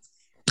 Yeah.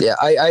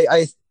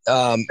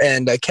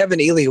 And Kevin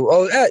Ely.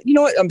 Oh, you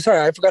know what? I'm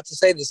sorry, I forgot to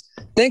say this.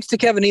 Thanks to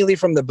Kevin Ely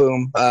from the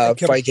Boom,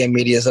 Fight Game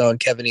Media's own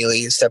Kevin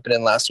Ely stepping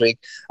in last week.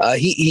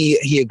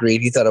 He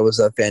agreed. He thought it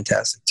was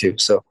fantastic too.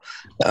 So,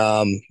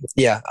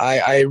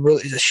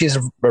 she's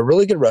a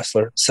really good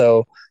wrestler.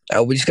 So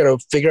we just got to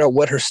figure out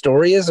what her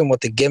story is and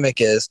what the gimmick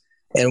is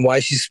and why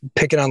she's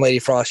picking on Lady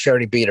Frost. She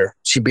already beat her.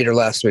 She beat her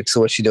last week.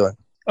 So what's she doing?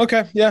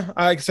 Okay. Yeah.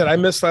 Like I said, I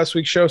missed last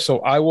week's show, so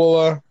I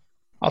will.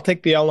 I'll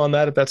take the L on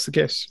that if that's the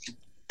case.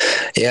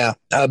 Yeah.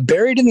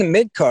 Buried in the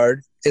mid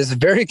card is a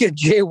very good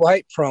Jay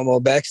White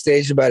promo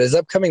backstage about his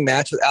upcoming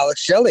match with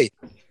Alex Shelley,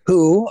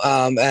 who,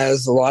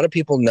 as a lot of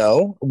people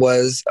know,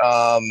 was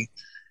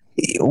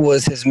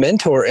was his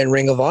mentor in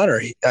Ring of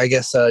Honor. I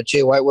guess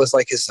Jay White was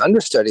like his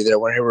understudy there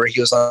whenever he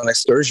was on an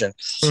excursion.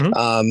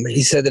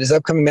 He said that his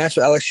upcoming match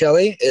with Alex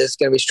Shelley is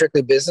going to be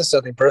strictly business,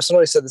 nothing personal.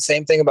 He said the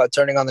same thing about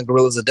turning on the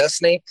Guerrillas of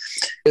Destiny.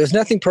 It was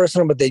nothing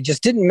personal, but they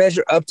just didn't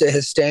measure up to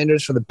his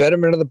standards for the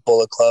betterment of the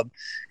Bullet Club.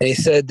 And he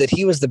said that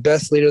he was the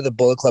best leader the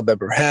Bullet Club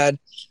ever had.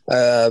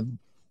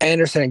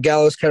 Anderson and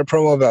Gallows cut a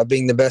promo about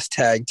being the best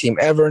tag team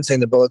ever and saying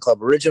the Bullet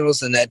Club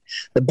originals, and that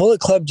the Bullet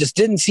Club just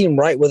didn't seem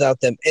right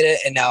without them in it,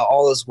 and now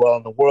all is well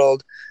in the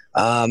world.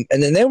 And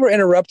then they were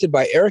interrupted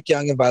by Eric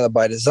Young and Violent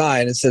by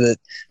Design, and said that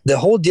the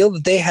whole deal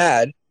that they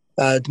had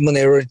when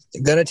they were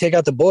going to take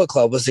out the Bullet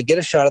Club was to get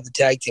a shot at the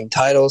tag team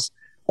titles.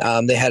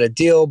 They had a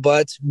deal,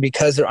 but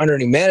because they're under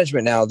new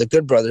management now, the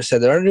Good Brothers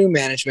said they're under new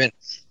management,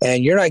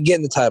 and you're not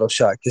getting the title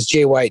shot because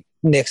Jay White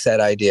nixed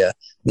that idea.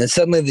 And then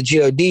suddenly the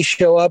GOD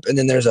show up, and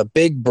then there's a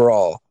big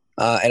brawl.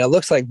 And it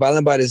looks like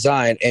Violent by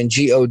Design and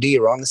GOD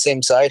are on the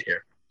same side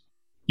here.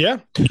 Yeah.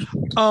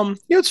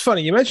 It's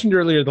funny. You mentioned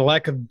earlier the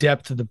lack of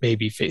depth of the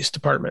babyface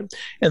department.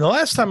 And the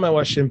last time I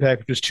watched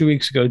Impact, which was 2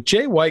 weeks ago,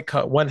 Jay White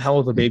cut one hell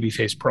of a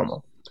babyface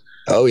promo.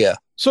 Oh, yeah.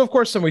 So, of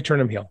course, then we turn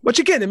him heel, which,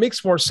 again, it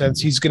makes more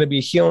sense. He's going to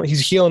be heel.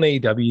 He's heel in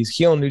AEW. He's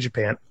heel in New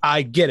Japan.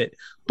 I get it.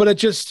 But it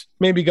just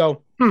made me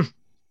go,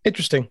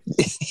 interesting.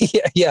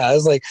 Yeah. I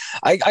was like,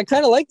 I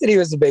kind of like that he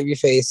was a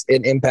babyface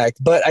in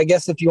Impact, but I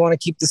guess if you want to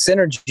keep the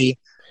synergy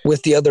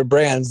with the other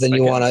brands, then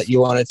you want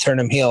to turn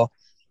him heel,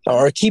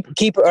 or keep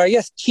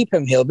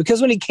him heel,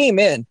 because when he came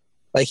in,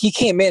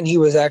 he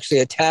was actually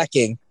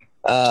attacking.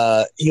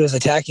 He was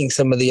attacking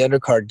some of the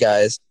undercard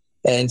guys,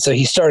 and so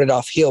he started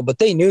off heel, but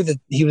they knew that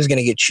he was going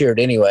to get cheered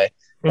anyway,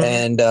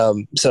 and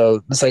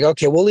so it's like,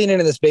 okay, we'll lean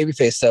into this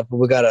babyface stuff, but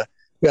we gotta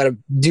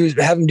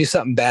have him do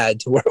something bad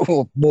to where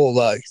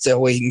we'll so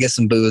we can get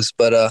some boos.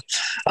 But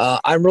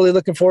I'm really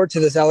looking forward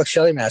to this Alex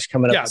Shelley match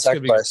coming up at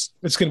Sacrifice.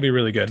 It's going to be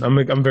really good.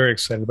 I'm very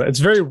excited about it. It's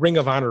very Ring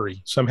of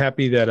Honor-y, so I'm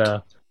happy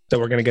that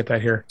we're going to get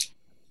that here.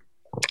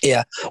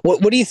 Yeah.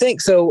 What do you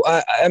think? So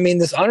I mean,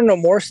 this Honor No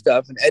More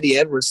stuff and Eddie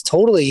Edwards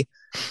totally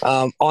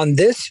on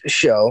this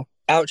show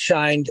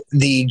outshined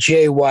the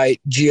Jay White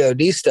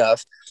GOD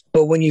stuff.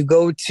 But when you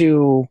go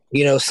to,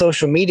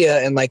 social media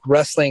and like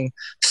wrestling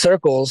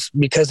circles,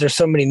 because there's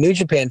so many New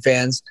Japan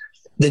fans,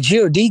 the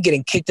GOD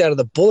getting kicked out of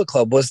the Bullet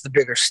Club was the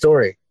bigger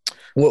story.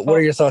 What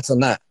are your thoughts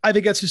on that? I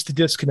think that's just a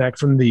disconnect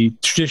from the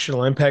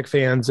traditional Impact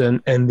fans and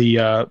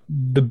the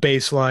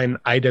baseline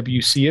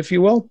IWC, if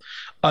you will.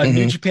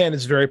 New Japan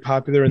is very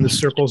popular in the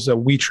circles that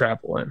we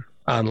travel in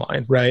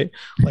online, right?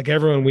 Like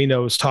everyone we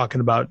know is talking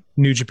about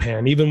New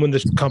Japan. Even when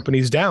the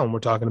company's down, we're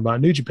talking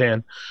about New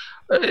Japan.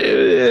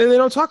 They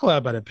don't talk a lot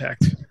about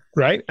Impact,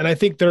 right? And I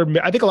think a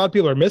lot of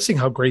people are missing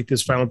how great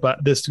this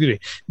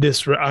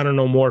Honor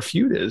No More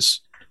feud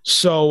is.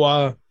 So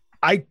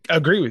I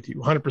agree with you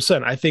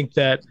 100%. I think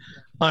that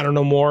Honor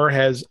No More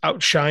has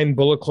outshined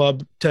Bullet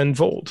Club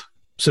tenfold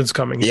since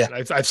coming in.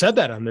 I've said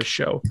that on this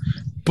show,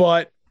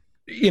 but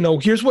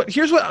here's what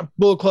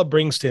Bullet Club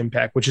brings to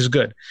Impact, which is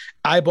good: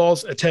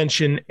 eyeballs,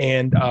 attention,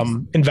 and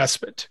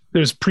investment.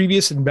 There's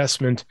previous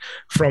investment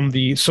from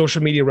the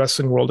social media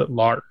wrestling world at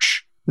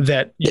large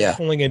that you're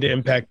pulling into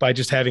Impact by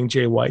just having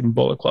Jay White and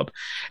Bullet Club.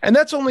 And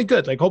that's only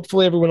good. Like,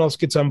 hopefully everyone else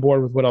gets on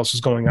board with what else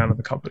is going on in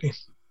the company.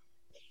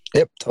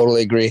 Yep,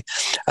 totally agree.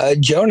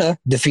 Jonah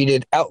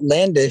defeated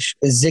outlandish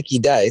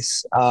Zicky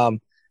Dice.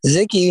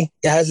 Zicky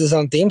has his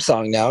own theme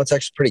song now. It's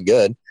actually pretty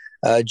good.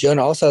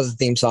 Jonah also has a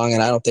theme song,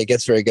 and I don't think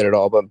it's very good at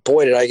all. But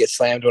boy, did I get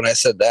slammed when I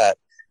said that.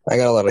 I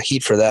got a lot of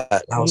heat for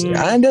that. I was like,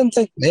 I didn't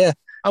think,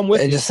 I'm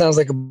with you. It just sounds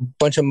like a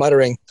bunch of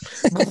muttering.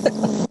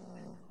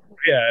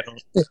 Yeah,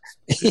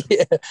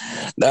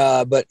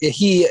 but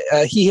he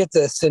hit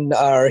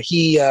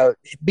he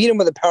beat him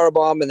with a power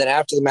bomb, and then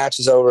after the match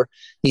was over,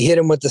 he hit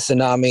him with the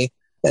tsunami.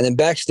 And then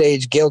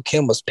backstage, Gail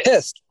Kim was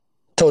pissed,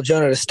 told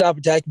Jonah to stop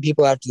attacking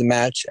people after the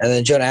match, and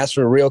then Jonah asked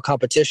for a real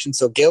competition.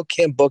 So Gail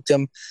Kim booked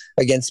him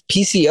against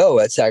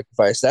PCO at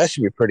Sacrifice. That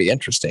should be pretty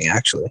interesting,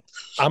 actually.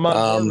 I'm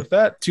on board with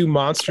that. Two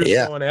monsters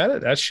going at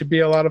it. That should be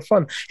a lot of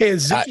fun. Hey,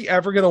 is Zicky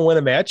ever going to win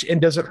a match?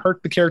 And does it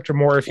hurt the character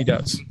more if he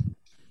does?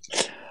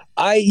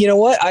 You know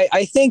what?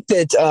 I think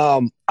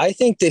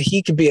that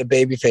he could be a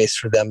babyface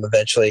for them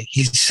eventually.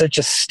 He's such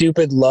a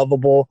stupid,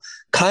 lovable,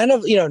 kind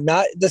of,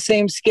 not the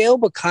same scale,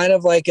 but kind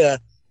of like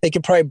they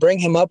could probably bring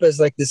him up as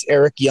like this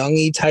Eric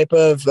Young-y type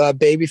of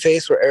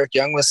babyface, where Eric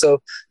Young was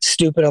so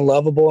stupid and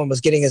lovable and was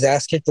getting his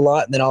ass kicked a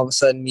lot. And then all of a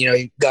sudden,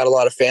 he got a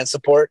lot of fan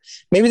support.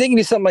 Maybe they can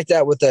do something like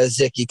that with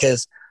Zicky,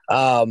 because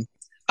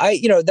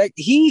that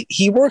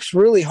he works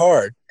really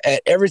hard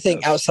at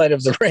everything outside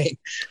of the ring.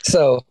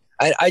 So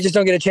I just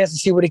don't get a chance to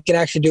see what he can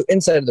actually do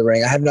inside of the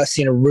ring. I have not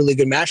seen a really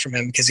good match from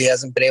him because he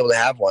hasn't been able to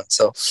have one.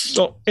 So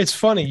it's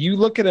funny. You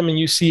look at him and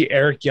you see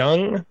Eric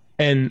Young,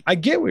 and I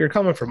get where you're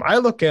coming from. I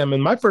look at him,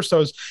 and my first thought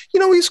was,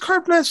 he's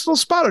carved a nice little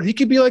spot out. He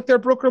could be like their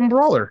Brooklyn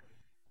Brawler.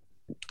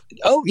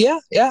 Oh yeah,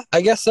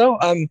 I guess so.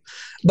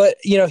 But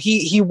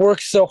he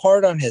works so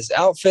hard on his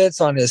outfits,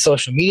 on his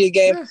social media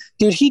game. Yeah.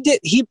 Dude,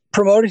 he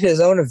promoted his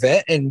own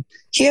event, and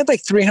he had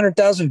like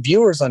 300,000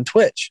 viewers on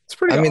Twitch. It's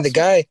pretty awesome. The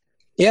guy.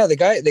 Yeah, the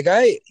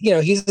guy,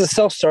 he's a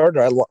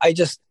self-starter.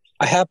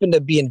 I happen to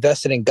be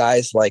invested in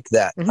guys like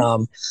that.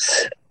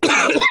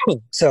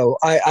 So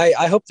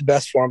I hope the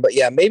best for him. But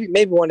yeah,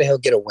 maybe one day he'll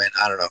get a win.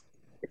 I don't know.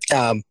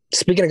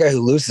 Speaking of a guy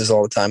who loses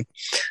all the time,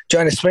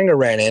 Johnny Swinger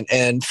ran in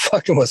and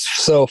fucking was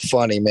so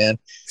funny, man.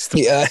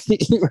 He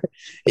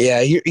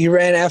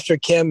ran after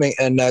Kim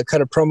and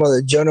cut a promo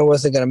that Jonah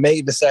wasn't going to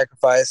make the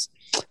sacrifice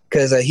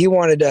because he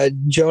wanted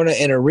Jonah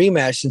in a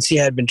rematch since he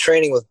had been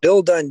training with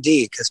Bill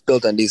Dundee because Bill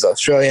Dundee's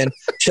Australian.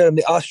 Showed him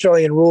the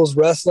Australian rules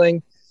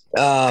wrestling.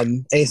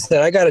 And he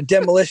said, I got a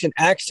demolition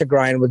axe to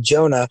grind with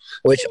Jonah,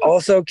 which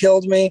also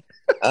killed me.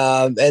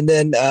 And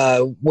then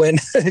when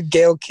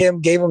Gail Kim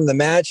gave him the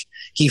match,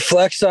 he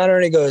flexed on her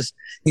and he goes,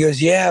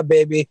 yeah,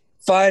 baby,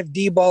 5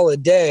 D-ball a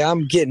day.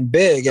 I'm getting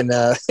big. And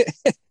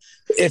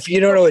if you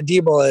don't know what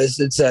D-ball is,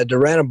 it's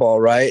Duranabol,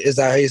 right? Is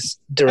that how he's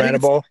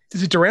Duranabol?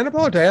 Is it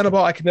Duranabol or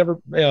Dianabol? I could never.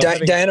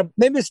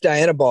 Maybe it's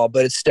Dianabol,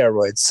 but it's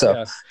steroids.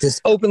 So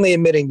just openly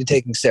admitting to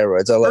taking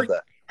steroids. I love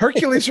that.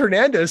 Hercules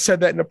Hernandez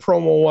said that in a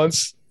promo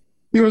once.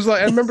 He was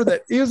like, I remember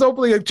that he was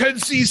openly like 10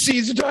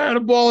 cc's of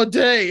Dianabol a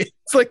day.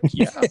 It's like,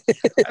 yeah,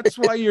 that's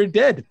why you're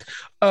dead.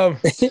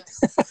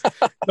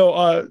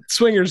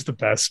 Swinger's the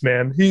best,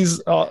 man.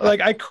 He's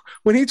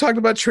when he talked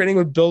about training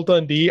with Bill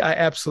Dundee, I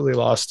absolutely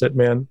lost it,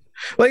 man.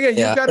 Like,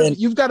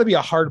 you've got to be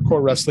a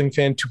hardcore wrestling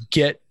fan to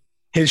get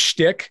his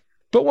shtick.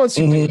 But once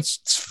you do,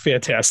 it's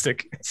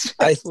fantastic.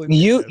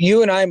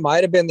 You and I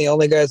might have been the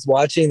only guys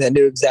watching that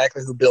knew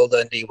exactly who Bill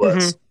Dundee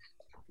was.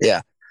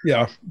 Yeah.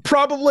 Yeah,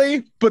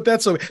 probably, but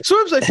that's okay.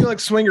 Sometimes I feel like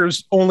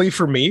Swinger's only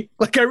for me.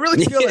 Like, I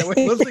really feel like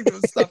when listening to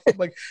this stuff, I'm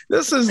like,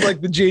 this is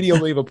like the JD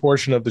Oliva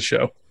portion of the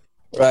show.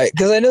 Right,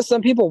 because I know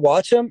some people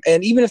watch him,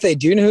 and even if they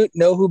do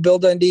know who Bill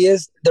Dundee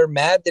is, they're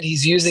mad that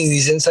he's using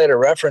these insider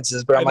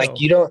references. But I'm like,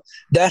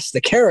 that's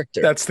the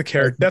character. That's the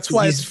character. That's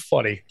why it's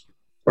funny.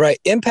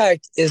 Right.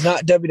 Impact is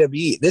not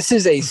WWE. This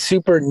is a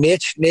super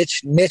niche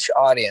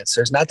audience.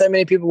 There's not that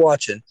many people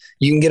watching.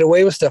 You can get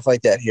away with stuff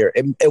like that here.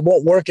 It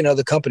won't work in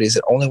other companies.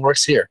 It only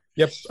works here.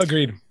 Yep.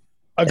 Agreed.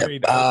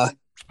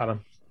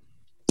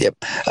 Yep.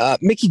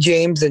 Mickie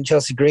James and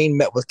Chelsea Green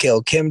met with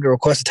Gail Kim to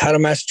request a title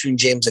match between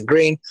James and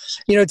Green.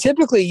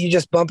 Typically you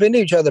just bump into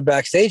each other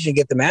backstage and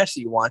get the match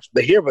that you want.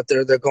 But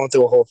they're going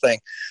through a whole thing.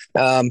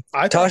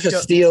 Tasha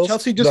Steelz.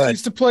 Chelsea just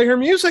needs to play her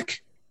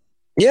music.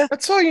 Yeah.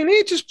 That's all you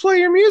need. Just play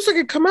your music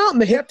and come out,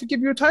 and they have to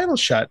give you a title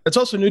shot. That's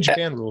also New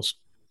Japan rules.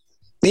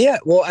 Yeah,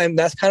 well,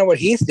 that's kind of what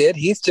Heath did.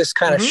 Heath just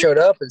kind of showed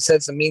up and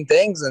said some mean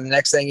things, and the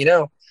next thing you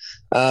know,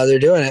 they're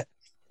doing it.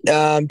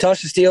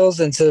 Tasha Steelz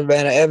and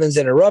Savannah Evans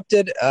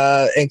interrupted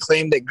and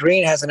claimed that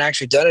Green hasn't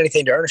actually done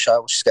anything to earn a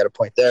shot, which she's got a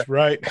point there.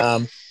 Right.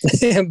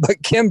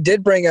 But Kim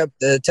did bring up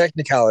the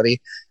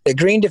technicality that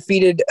Green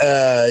defeated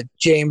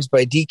James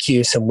by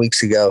DQ some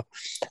weeks ago.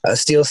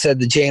 Steele said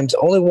that James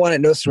only won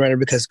at No Surrender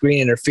because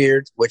Green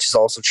interfered, which is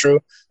also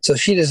true. So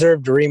she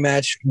deserved a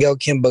rematch. Gail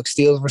Kim booked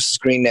Steele versus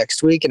Green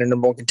next week in a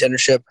number 1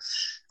 contendership.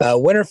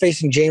 Winner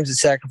facing James at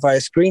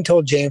Sacrifice. Green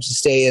told James to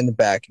stay in the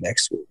back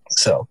next week.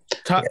 So,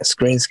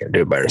 Green's going to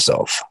do it by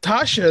herself.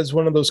 Tasha is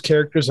one of those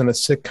characters in a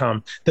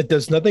sitcom that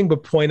does nothing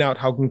but point out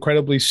how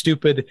incredibly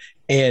stupid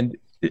and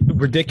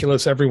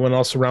ridiculous everyone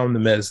else around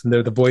them is, and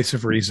they're the voice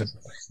of reason.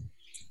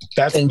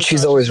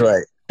 She's always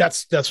right.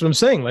 That's what I'm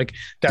saying. Like,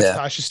 that's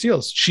Tasha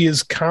Steelz. She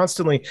is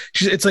constantly,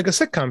 it's like a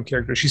sitcom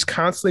character. She's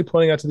constantly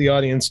pointing out to the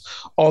audience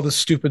all the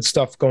stupid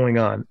stuff going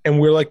on.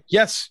 And we're like,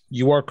 yes,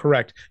 you are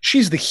correct.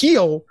 She's the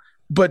heel,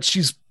 but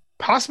she's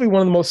possibly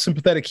one of the most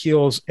sympathetic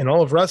heels in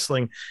all of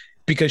wrestling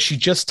because she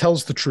just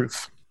tells the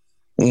truth.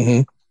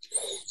 Mm-hmm.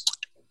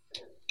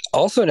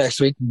 Also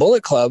next week,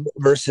 Bullet Club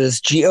versus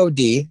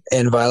GOD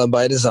and Violent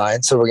by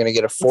Design. So we're going to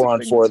get a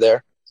 4-on-4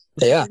 there.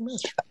 Yeah.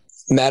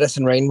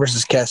 Madison Rayne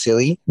versus Cassie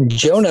Lee.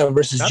 Jonah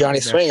versus Johnny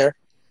Swinger.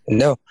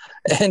 No.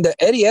 And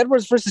Eddie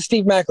Edwards versus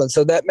Steve Macklin.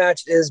 So that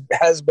match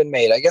has been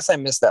made. I guess I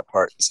missed that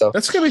part. So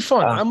that's going to be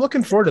fun. I'm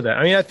looking forward to that.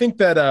 I mean, I think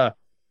that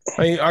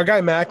our guy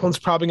Macklin's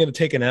probably going to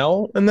take an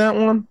L in that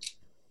one.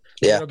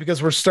 Yeah.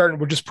 Because we're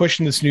just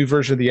pushing this new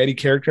version of the Eddie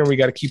character and we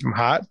got to keep him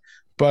hot.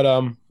 But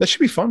that should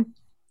be fun.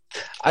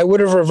 I would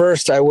have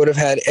reversed. I would have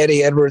had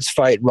Eddie Edwards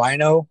fight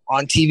Rhino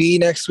on TV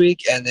next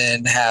week and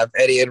then have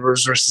Eddie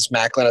Edwards versus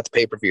Macklin at the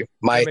pay-per-view.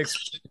 My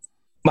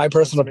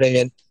personal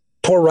opinion.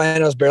 Poor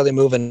Rhino's barely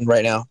moving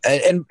right now.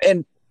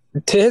 And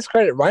to his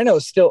credit, Rhino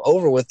is still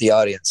over with the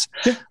audience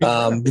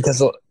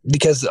because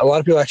a lot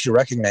of people actually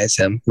recognize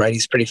him, right?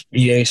 He's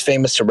he's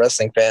famous to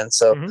wrestling fans.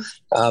 So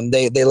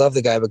they love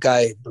the guy, but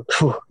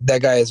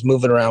that guy is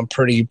moving around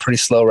pretty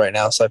slow right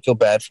now. So I feel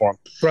bad for him.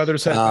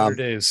 Brothers have better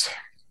days.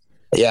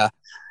 Yeah.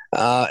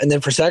 And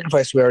then for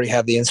Sacrifice, we already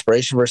have the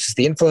Inspiration versus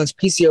the Influence,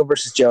 PCO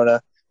versus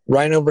Jonah,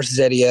 Rhino versus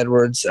Eddie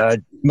Edwards,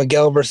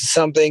 Miguel versus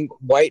something,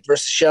 White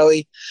versus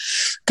Shelley,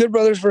 Good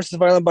Brothers versus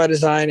Violent by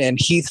Design, and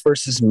Heath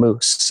versus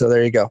Moose. So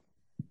there you go.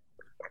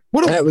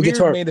 What a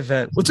weird main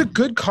event. It's a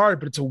good card,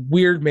 but it's a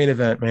weird main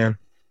event, man.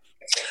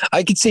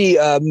 I could see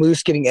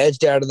Moose getting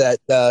edged out of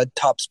that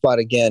top spot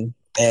again,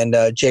 and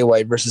Jay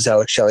White versus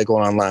Alex Shelley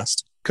going on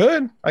last.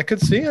 I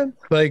could see it.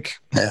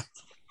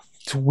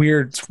 It's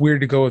weird. It's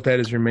weird to go with that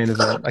as your main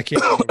event. I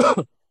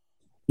can't.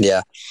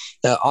 Yeah.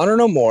 Honor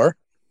No More.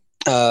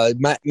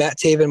 Matt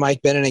Taven,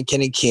 Mike Bennett, and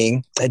Kenny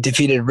King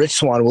defeated Rich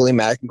Swann, Willie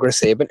Mack, and Chris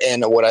Sabin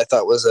in what I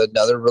thought was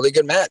another really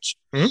good match.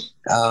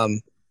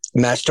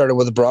 Match started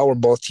with a brawl where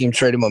both teams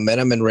traded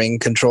momentum and ring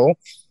control.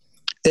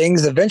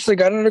 Things eventually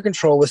got under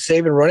control with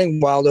Sabin running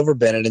wild over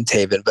Bennett and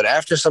Taven, but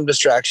after some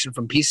distraction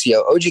from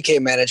PCO, OGK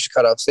managed to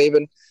cut off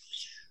Sabin.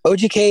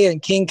 OGK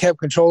and King kept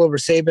control over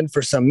Sabin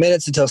for some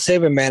minutes until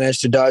Sabin managed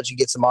to dodge and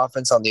get some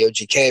offense on the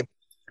OGK,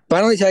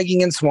 finally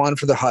tagging in Swann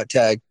for the hot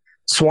tag.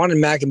 Swann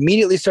and Mack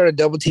immediately started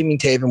double-teaming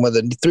Taven with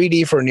a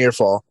 3D for a near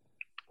fall.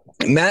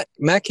 Mack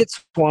hit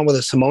Swann with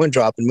a Samoan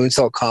drop and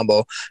moonsault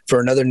combo for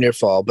another near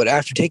fall, but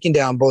after taking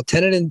down both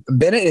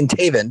Bennett and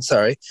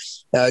Taven,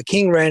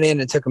 King ran in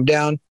and took him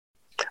down.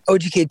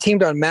 OGK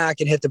teamed on Mack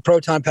and hit the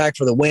Proton Pack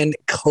for the win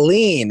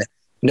clean.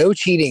 No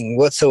cheating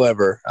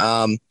whatsoever.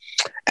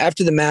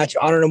 After the match,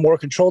 Honor No More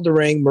controlled the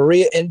ring.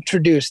 Maria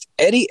introduced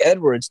Eddie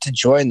Edwards to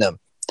join them.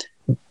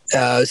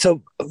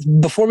 So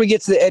before we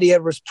get to the Eddie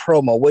Edwards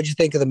promo, what'd you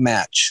think of the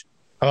match?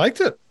 I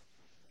liked it.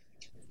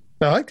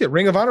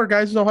 Ring of Honor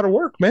guys know how to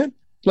work, man.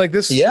 Like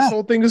this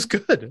whole thing is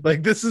good.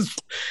 Like this is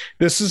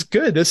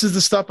good. This is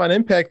the stuff on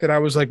Impact that I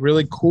was like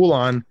really cool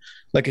on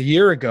like a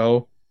year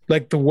ago.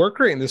 Like the work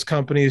rate in this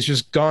company has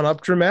just gone up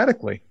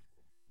dramatically.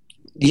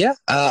 Yeah,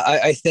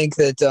 I think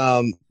that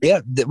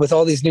with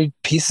all these new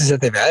pieces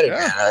that they've added,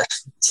 man,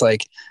 it's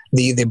like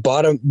the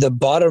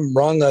bottom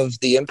rung of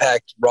the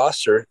Impact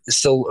roster is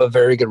still a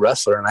very good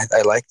wrestler, and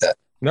I like that.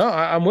 No,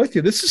 I'm with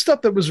you. This is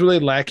stuff that was really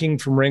lacking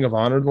from Ring of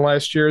Honor the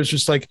last year. Is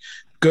just like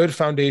good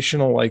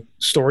foundational like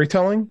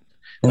storytelling.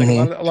 Like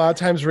a lot of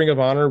times Ring of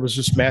Honor was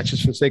just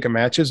matches for the sake of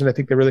matches, and I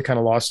think they really kind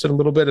of lost it a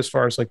little bit as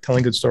far as like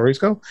telling good stories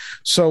go.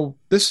 So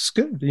this is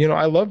good. You know,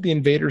 I love the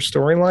Invader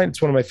storyline.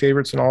 It's one of my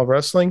favorites in all of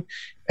wrestling,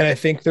 and I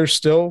think they're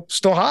still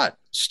hot,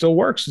 still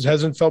works. It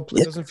doesn't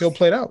feel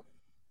played out.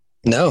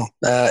 No,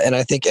 and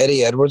I think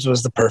Eddie Edwards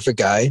was the perfect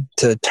guy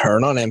to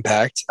turn on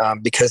Impact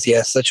because he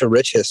has such a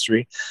rich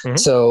history.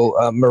 So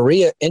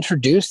Maria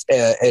introduced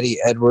Eddie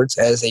Edwards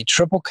as a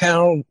triple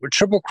crown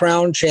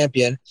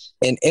champion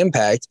in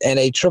Impact and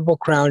a triple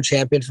crown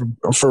champion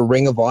for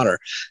Ring of Honor.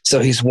 So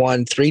he's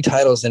won 3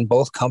 titles in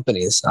both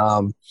companies.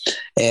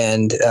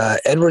 And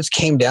Edwards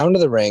came down to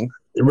the ring.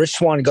 Rich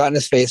Swann got in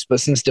his face, but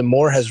since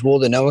D'Amore has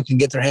ruled that no one can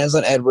get their hands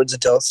on Edwards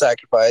until it's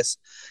sacrifice,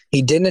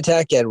 he didn't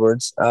attack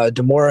Edwards.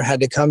 D'Amore had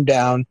to come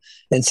down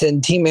and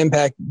send Team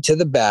Impact to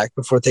the back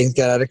before things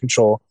got out of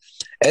control.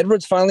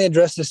 Edwards finally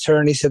addressed his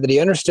turn. He said that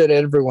he understood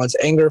everyone's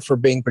anger for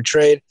being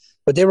portrayed,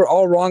 but they were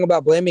all wrong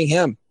about blaming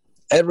him.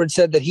 Edwards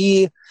said that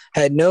he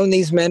had known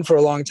these men for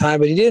a long time,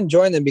 but he didn't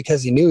join them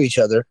because he knew each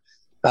other.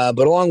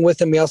 But along with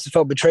them, he also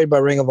felt betrayed by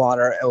Ring of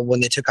Honor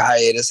when they took a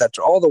hiatus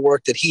after all the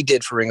work that he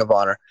did for Ring of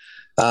Honor.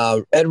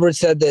 Edwards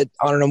said that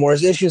Honor No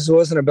More's issues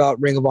wasn't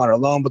about Ring of Honor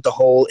alone, but the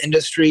whole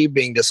industry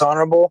being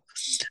dishonorable.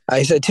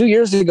 He said 2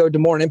 years ago,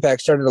 D'Amore and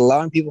Impact started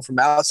allowing people from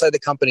outside the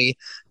company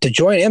to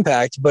join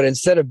Impact, but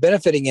instead of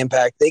benefiting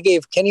Impact, they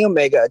gave Kenny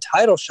Omega a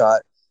title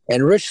shot,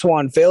 and Rich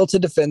Swann failed to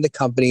defend the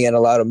company and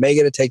allowed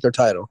Omega to take their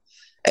title.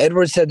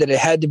 Edwards said that it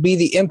had to be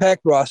the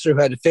Impact roster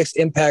who had to fix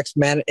Impact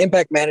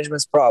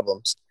management's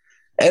problems.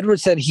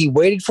 Edwards said he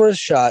waited for his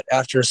shot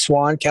after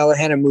Swann,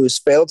 Callahan, and Moose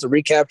failed to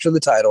recapture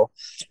the title,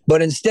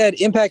 but instead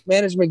Impact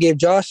Management gave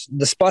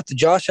the spot to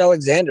Josh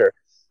Alexander.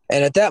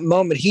 And at that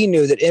moment, he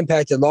knew that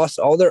Impact had lost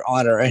all their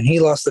honor, and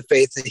he lost the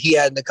faith that he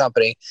had in the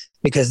company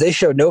because they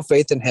showed no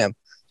faith in him.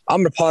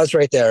 I'm going to pause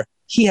right there.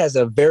 He has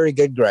a very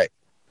good gripe.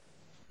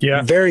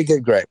 Yeah. Very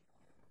good gripe.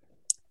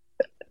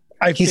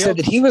 He said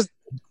that he was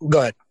 –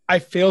 go ahead. I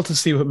fail to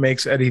see what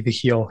makes Eddie the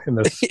heel in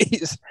this.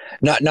 He's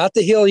not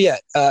the heel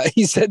yet.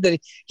 He said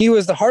that he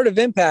was the heart of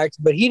Impact,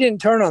 but he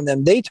didn't turn on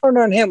them. They turned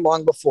on him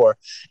long before.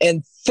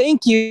 And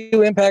thank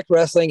you, Impact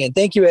Wrestling, and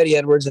thank you, Eddie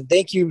Edwards, and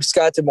thank you,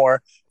 Scott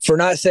D'Amore, for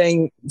not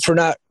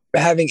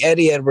having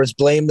Eddie Edwards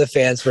blame the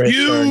fans for his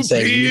turn,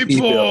 saying you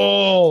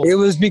people. It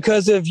was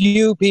because of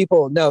you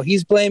people. No,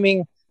 he's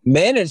blaming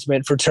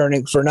management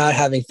for not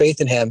having faith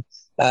in him.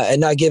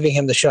 And not giving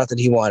him the shot that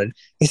he wanted.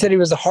 He said he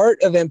was the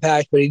heart of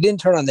Impact, but he didn't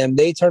turn on them.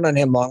 They turned on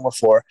him long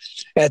before.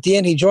 At the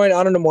end, he joined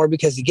Honor No More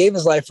because he gave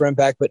his life for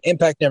Impact, but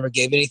Impact never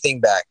gave anything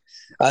back.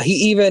 He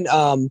even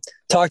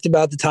talked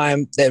about the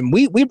time, and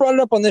we brought it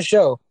up on this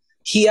show.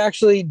 He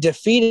actually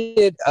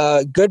defeated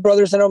Good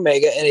Brothers and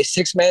Omega in a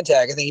 6-man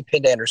tag. I think he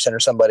pinned Anderson or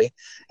somebody.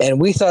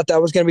 And we thought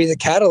that was going to be the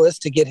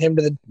catalyst to get him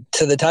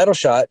to the title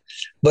shot.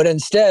 But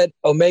instead,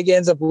 Omega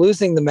ends up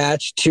losing the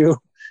match to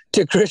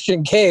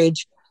Christian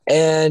Cage.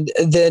 And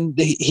then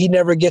he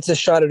never gets a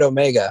shot at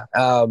Omega.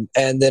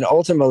 And then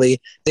ultimately,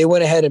 they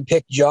went ahead and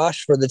picked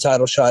Josh for the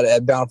title shot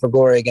at Bound for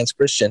Glory against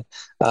Christian,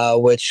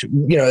 which,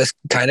 is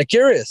kind of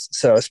curious.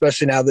 So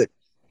especially now that,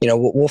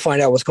 we'll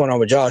find out what's going on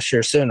with Josh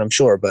here soon, I'm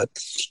sure. But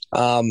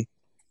and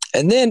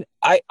then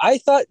I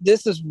thought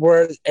this is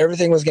where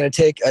everything was going to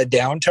take a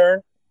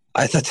downturn.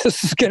 I thought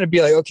this was going to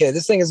be like, okay,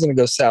 this thing is going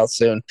to go south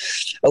soon.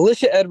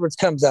 Alicia Edwards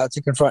comes out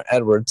to confront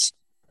Edwards.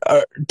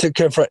 to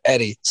confront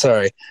Eddie.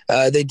 Sorry.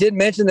 They did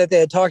mention that they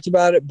had talked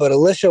about it, but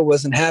Alicia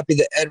wasn't happy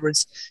that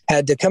Edwards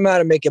had to come out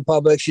and make it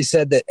public. She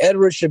said that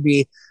Edwards should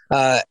be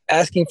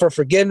asking for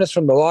forgiveness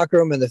from the locker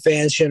room and the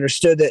fans. She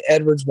understood that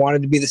Edwards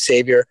wanted to be the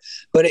savior,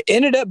 but it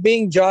ended up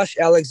being Josh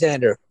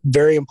Alexander.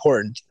 Very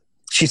important.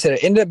 She said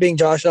it ended up being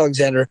Josh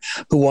Alexander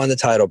who won the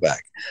title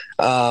back.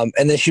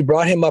 And then she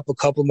brought him up a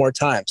couple more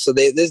times. So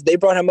they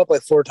brought him up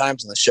like 4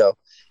 times on the show.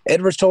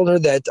 Edwards told her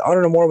that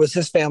Honor No More was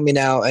his family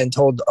now and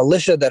told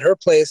Alicia that her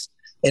place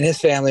in his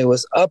family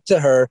was up to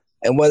her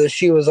and whether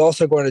she was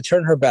also going to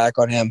turn her back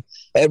on him.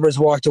 Edwards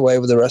walked away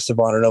with the rest of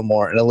Honor No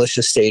More, and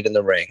Alicia stayed in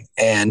the ring.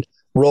 And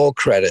roll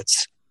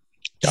credits.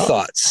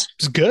 Thoughts?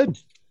 It was good.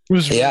 It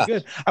was really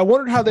good. I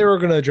wondered how they were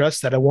going to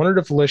address that. I wondered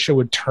if Alicia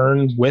would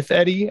turn with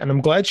Eddie, and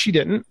I'm glad she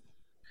didn't.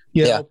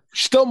 You know,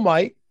 still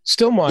might.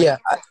 Yeah,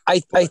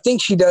 I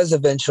think she does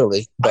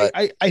eventually. But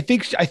I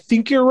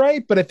think you're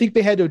right, but I think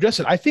they had to address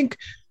it. I think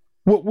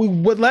what we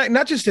would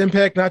not just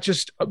Impact,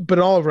 but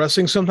all of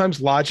wrestling,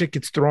 sometimes logic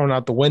gets thrown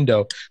out the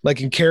window.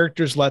 Like in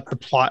characters, let the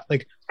plot.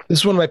 Like this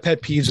is one of my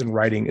pet peeves in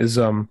writing is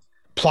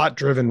plot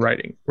driven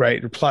writing,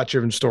 right? Or plot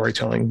driven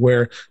storytelling,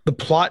 where the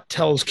plot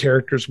tells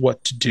characters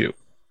what to do.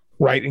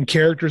 Right. And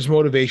characters'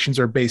 motivations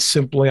are based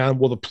simply on,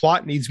 well, the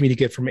plot needs me to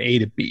get from A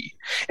to B.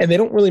 And they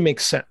don't really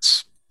make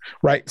sense.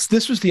 Right. So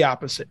this was the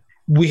opposite.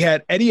 We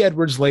had Eddie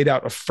Edwards laid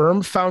out a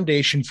firm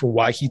foundation for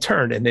why he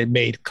turned, and it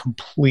made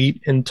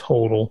complete and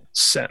total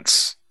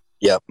sense.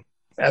 Yep.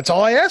 That's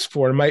all I ask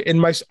for in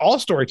my all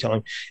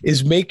storytelling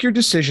is make your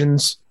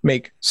decisions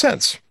make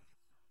sense.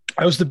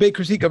 That was the big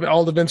critique of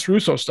all the Vince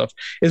Russo stuff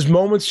is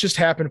moments just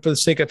happen for the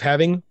sake of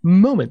having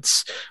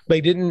moments.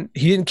 He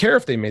didn't care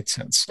if they made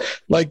sense.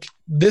 Like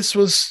this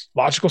was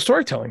logical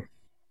storytelling.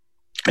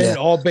 And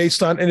all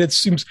based on, and it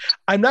seems,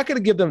 I'm not going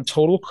to give them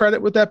total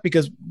credit with that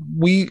because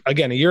we,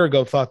 again, a year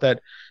ago thought that,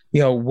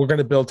 we're going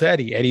to build to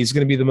Eddie. Eddie's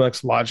going to be the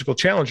next logical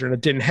challenger, and it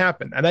didn't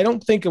happen. And I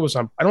don't think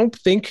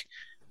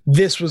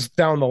this was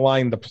down the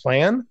line the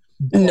plan.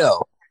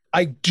 No.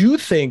 I do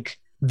think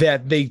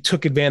that they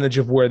took advantage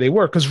of where they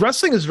were because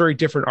wrestling is a very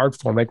different art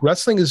form. Like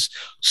wrestling is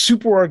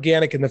super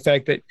organic in the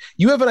fact that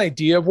you have an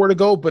idea of where to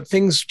go, but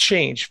things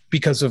change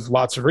because of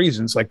lots of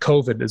reasons. Like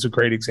COVID is a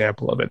great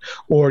example of it,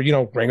 or,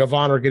 Ring of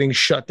Honor getting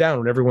shut down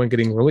and everyone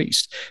getting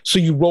released. So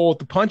you roll with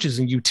the punches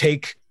and you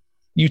take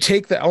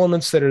the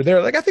elements that are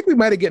there. Like, I think we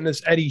might've gotten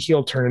this Eddie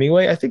heel turn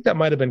anyway. I think that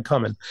might've been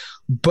coming,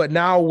 but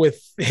now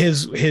with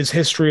his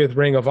history with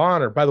Ring of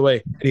Honor, by the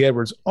way, Eddie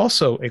Edwards,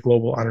 also a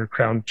Global Honor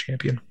Crown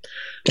champion.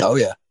 Oh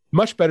yeah.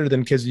 Much better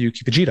than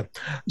Kazuyuki Fujita.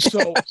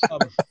 So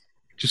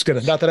just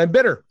gonna, not that I'm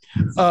bitter.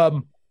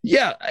 I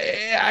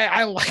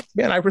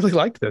really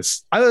liked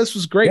this. I thought this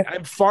was great. Yeah.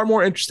 I'm far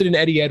more interested in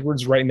Eddie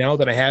Edwards right now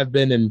than I have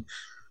been in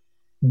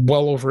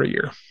well over a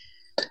year.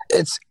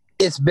 It's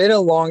been a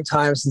long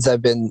time since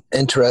I've been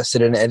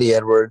interested in Eddie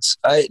Edwards.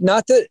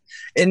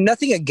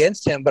 Nothing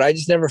against him, but I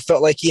just never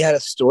felt like he had a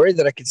story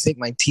that I could sink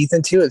my teeth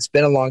into. It's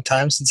been a long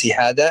time since he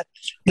had that.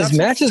 His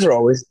matches are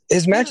always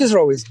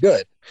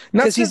good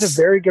because he's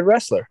a very good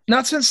wrestler.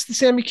 Not since the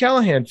Sami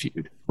Callihan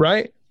feud,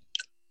 right?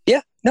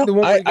 Yeah, no, the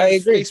one where I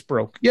agree. Face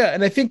broke. Yeah,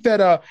 and I think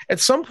that at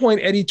some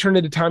point Eddie turned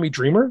into Tommy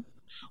Dreamer,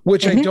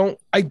 which I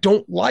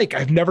don't like.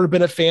 I've never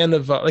been a fan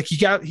of when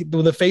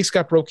the face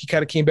got broke, he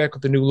kind of came back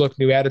with a new look,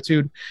 new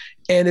attitude,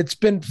 and it's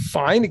been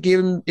fine.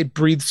 It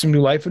breathed some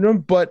new life into him,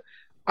 but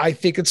I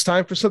think it's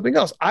time for something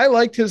else. I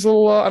liked his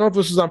little, I don't know if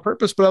this was on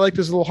purpose, but I liked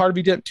his little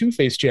Harvey Dent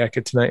Two-Face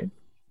jacket tonight.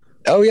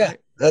 Oh yeah.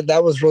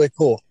 That was really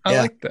cool. I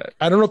like that.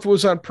 I don't know if it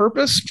was on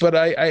purpose, but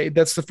I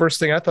that's the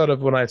first thing I thought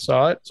of when I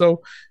saw it.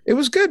 So it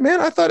was good,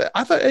 man. I thought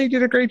Eddie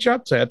did a great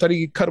job today. I thought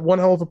he cut one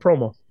hell of a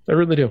promo. I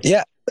really do.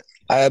 Yeah.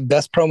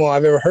 Best promo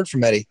I've ever heard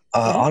from Eddie,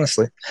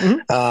 honestly.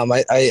 Mm-hmm.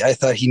 I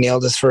thought he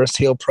nailed his first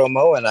heel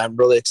promo, and I'm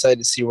really excited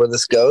to see where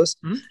this goes.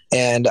 Mm-hmm.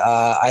 And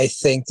I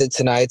think that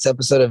tonight's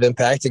episode of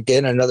Impact,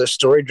 again, another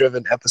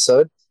story-driven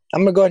episode,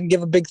 I'm going to go ahead and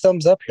give a big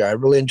thumbs up here. I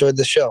really enjoyed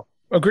the show.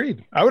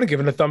 Agreed. I would have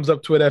given a thumbs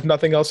up to it if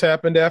nothing else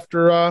happened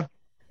after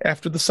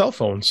the cell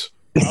phones.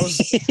 I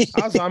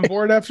was on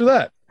board after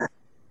that.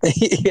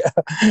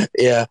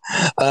 Yeah.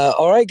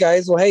 All right,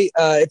 guys. Well, hey,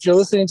 if you're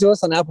listening to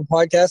us on Apple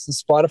Podcasts and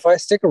Spotify,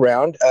 stick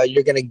around.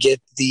 You're going to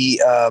get the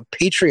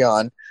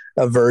Patreon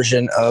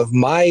version of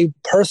my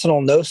personal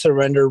No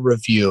Surrender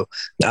review.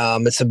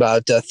 It's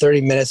about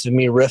 30 minutes of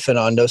me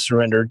riffing on No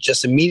Surrender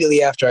just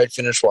immediately after I'd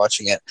finished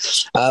watching it.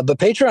 But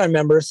Patreon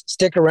members,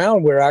 stick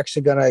around. We're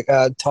actually going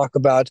to talk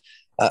about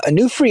a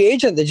new free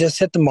agent that just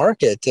hit the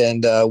market,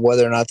 and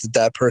whether or not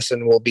that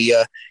person will be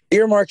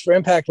earmarked for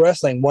Impact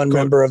Wrestling. One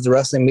member of the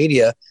wrestling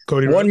media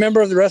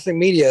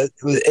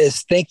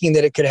is thinking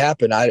that it could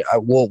happen.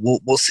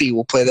 We'll see.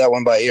 We'll play that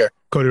one by ear.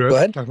 Cody Rhodes. Go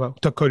ahead. We're talking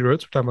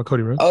about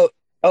Cody Rhodes.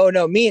 Oh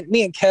no, me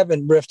and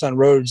Kevin riffed on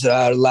Rhodes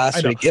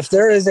last week. If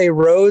there is a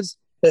Rhodes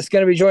that's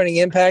going to be joining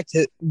Impact,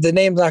 the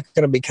name's not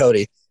going to be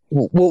Cody.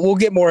 We'll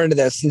get more into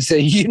that since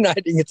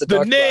uniting it to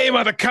the name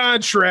of the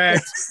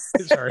contract.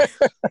 Sorry.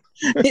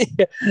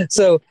 Yeah.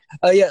 So,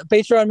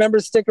 Patreon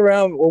members, stick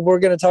around. We're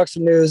going to talk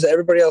some news.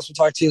 Everybody else will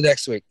talk to you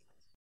next week.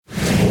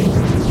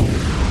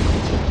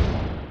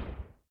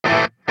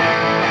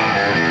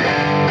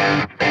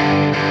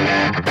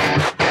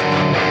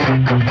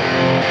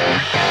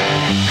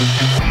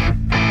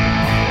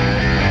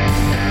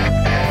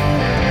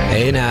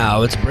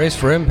 Now it's Brace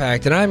for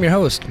Impact, and I'm your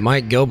host,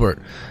 Mike Gilbert.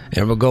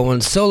 And we're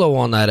going solo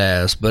on that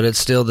ass, but it's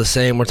still the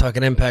same. We're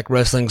talking Impact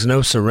Wrestling's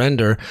No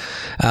Surrender.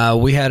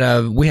 We had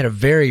a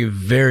very,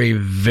 very,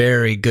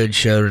 very good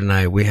show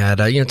tonight. We had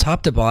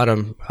top to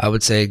bottom, I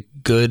would say,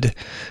 good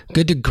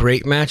to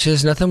great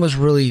matches. Nothing was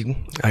really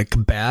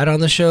bad on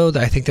the show.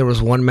 I think there was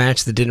one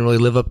match that didn't really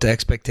live up to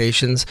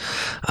expectations.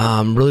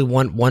 Really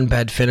one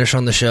bad finish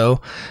on the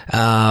show.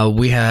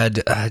 We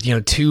had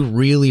two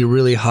really,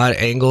 really hot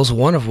angles,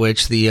 one of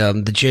which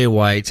the Jay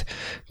White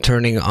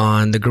turning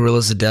on the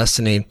Gorillas of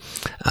Destiny.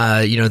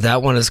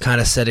 That one is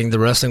kind of setting the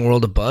wrestling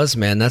world abuzz,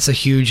 man. That's a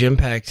huge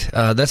Impact.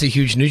 That's a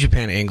huge New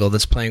Japan angle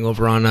that's playing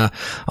over on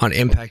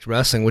Impact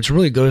Wrestling, which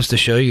really goes to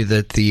show you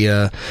that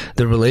the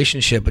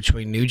relationship between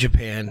New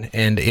Japan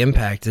and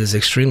Impact is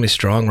extremely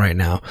strong right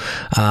now.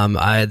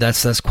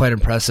 That's quite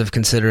impressive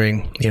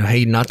considering,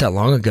 hey, not that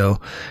long ago,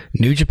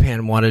 New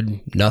Japan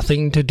wanted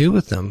nothing to do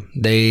with them.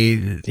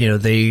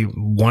 They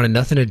wanted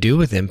nothing to do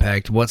with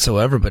Impact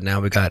whatsoever, but now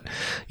we got,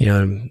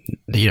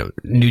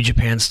 New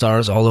Japan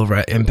stars all over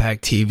at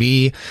Impact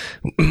TV.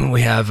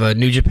 We have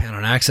New Japan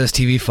on Access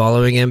TV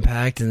following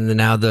Impact, and then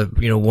now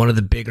one of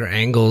the bigger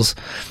angles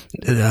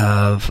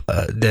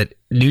that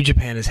New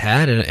Japan has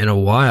had in a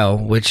while,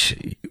 which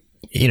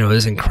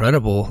is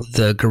incredible.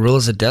 The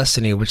Gorillas of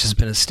Destiny, which has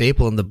been a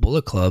staple in the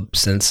Bullet Club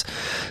since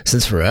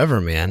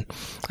forever, man.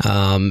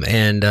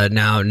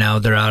 Now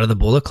they're out of the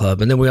Bullet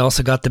Club. And then we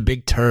also got the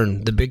big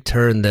turn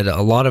that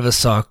a lot of us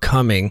saw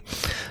coming,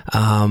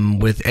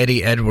 with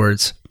Eddie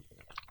Edwards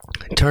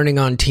turning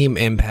on Team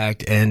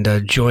Impact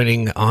and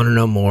joining Honor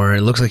No More.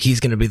 It looks like he's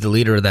going to be the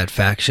leader of that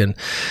faction.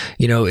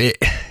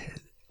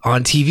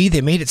 On TV,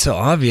 they made it so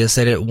obvious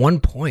that at one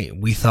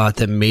point we thought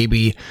that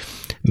maybe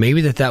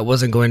that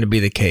wasn't going to be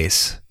the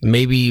case.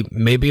 Maybe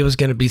it was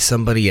going to be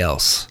somebody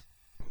else.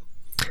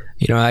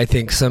 I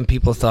think some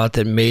people thought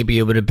that maybe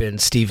it would have been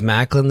Steve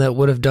Macklin that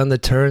would have done the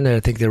turn. I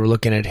think they were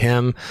looking at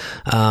him.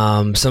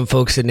 Some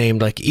folks had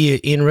named like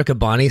Ian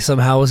Riccaboni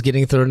somehow was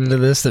getting thrown into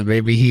this, that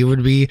maybe he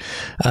would be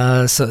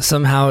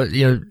somehow,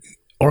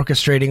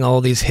 orchestrating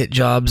all these hit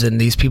jobs and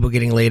these people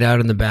getting laid out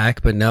in the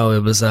back. But no,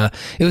 it was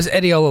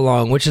Eddie all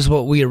along, which is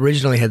what we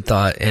originally had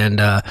thought. And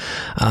I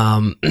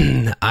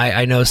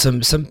know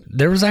some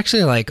there was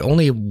actually like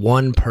only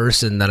one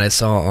person that I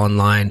saw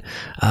online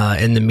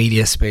in the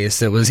media space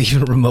that was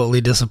even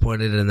remotely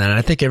disappointed in that.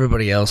 I think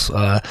everybody else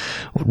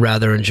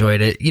rather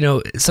enjoyed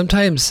it.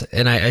 Sometimes,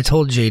 and I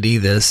told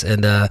JD this,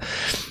 and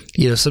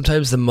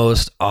sometimes the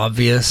most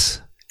obvious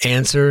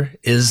answer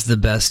is the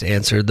best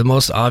answer. The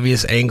most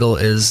obvious angle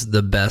is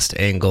the best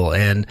angle,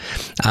 and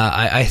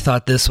I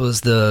thought this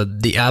was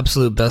the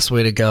absolute best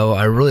way to go.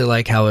 I really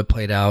like how it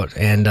played out,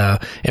 and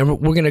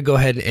we're gonna go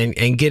ahead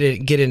and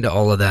get into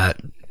all of that.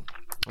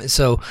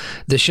 So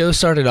the show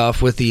started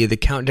off with the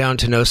countdown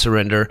to No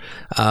Surrender.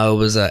 It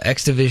was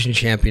X Division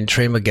champion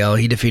Trey Miguel.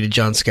 He defeated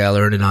John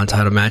Skyler in a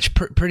non-title match.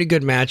 Pretty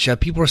good match.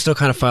 People were still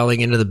kind of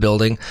filing into the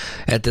building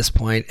at this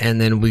point.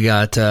 And then we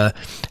got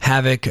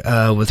Havoc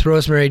with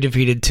Rosemary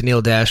defeated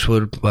Tenille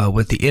Dashwood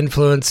with the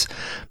Influence.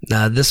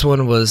 This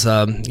one was,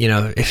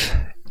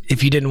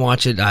 if you didn't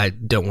watch it,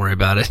 don't worry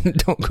about it.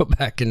 Don't go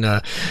back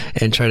and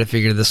try to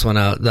figure this one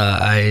out.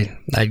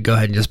 I'd go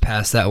ahead and just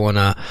pass that one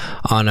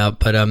on up.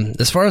 But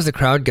as far as the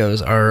crowd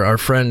goes, our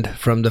friend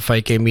from the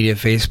Fight Game Media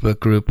Facebook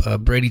group,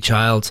 Brady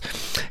Childs,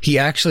 he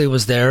actually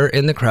was there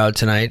in the crowd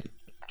tonight.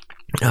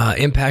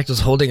 Impact was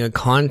holding a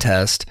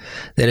contest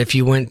that if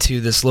you went to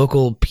this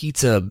local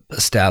pizza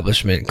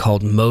establishment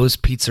called Moe's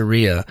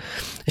Pizzeria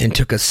and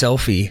took a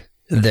selfie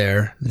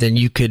there, then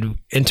you could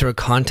enter a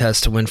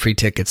contest to win free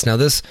tickets. Now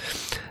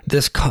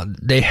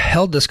they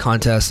held this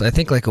contest, I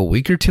think like a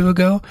week or two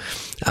ago,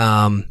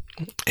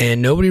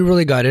 and nobody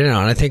really got in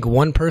on it. I think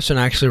one person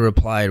actually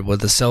replied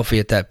with a selfie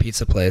at that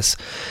pizza place,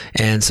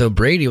 and so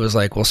Brady was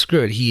like, well,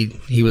 screw it.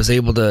 He was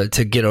able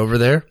to get over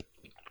there.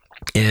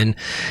 And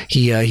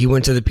he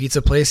went to the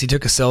pizza place, he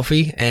took a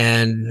selfie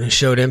and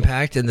showed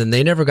Impact, and then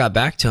they never got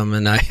back to him.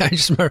 And I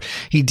just remember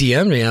he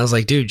DM'd me, and I was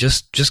like, dude,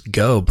 just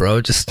go,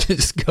 bro.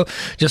 Just go,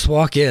 just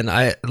walk in.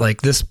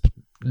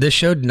 This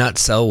show did not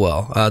sell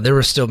well. There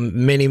were still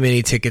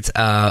many tickets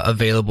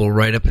available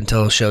right up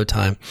until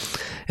showtime.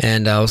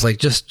 And I was like,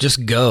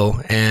 just go,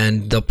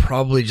 and they'll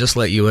probably just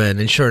let you in.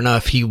 And sure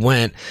enough, he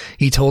went.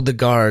 He told the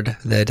guard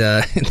that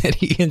that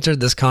he entered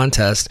this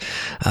contest.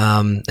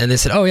 And they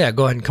said, oh yeah,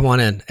 go ahead and come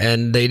on in.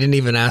 And they didn't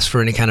even ask for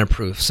any kind of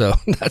proof. So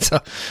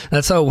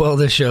that's how well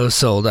this show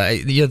sold.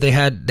 They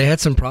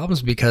had some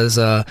problems because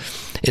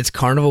it's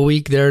Carnival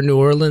Week there in New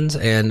Orleans,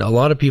 and a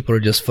lot of people are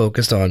just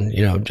focused on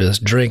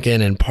just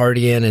drinking and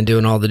partying playing and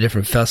doing all the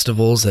different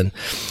festivals. And,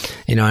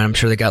 I'm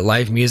sure they got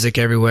live music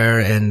everywhere.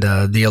 And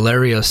the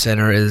Hilario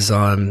Center is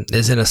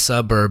in a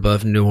suburb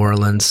of New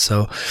Orleans.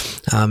 So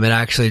it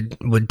actually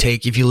would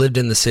take, if you lived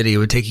in the city, it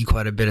would take you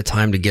quite a bit of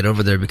time to get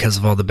over there because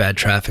of all the bad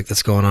traffic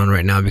that's going on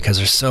right now, because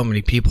there's so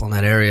many people in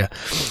that area.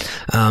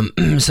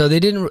 So they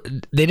didn't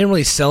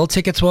really sell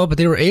tickets well, but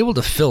they were able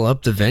to fill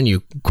up the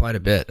venue quite a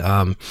bit.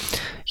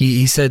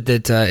 He said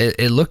that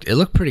it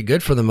looked pretty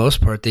good for the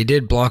most part. They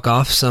did block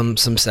off some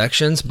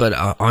sections, but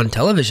on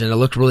television it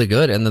looked really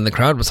good, and then the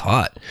crowd was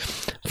hot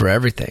for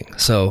everything.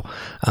 So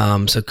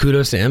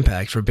kudos to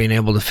Impact for being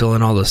able to fill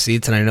in all those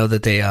seats. And I know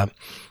that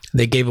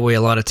they gave away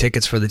a lot of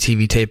tickets for the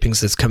TV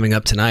tapings that's coming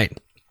up tonight.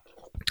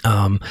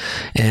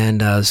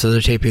 So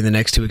they're taping the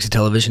next 2 weeks of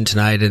television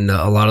tonight, and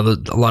a lot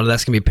of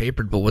that's gonna be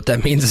papered. But what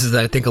that means is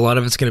that I think a lot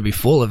of it's gonna be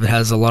full. If it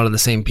has a lot of the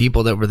same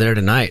people that were there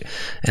tonight,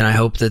 and I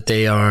hope that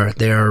they are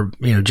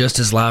just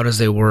as loud as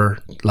they were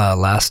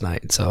last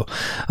night. So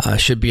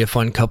should be a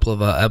fun couple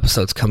of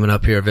episodes coming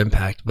up here of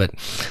Impact. But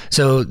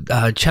so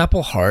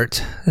Chapel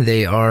Hart,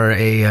 they are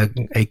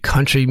a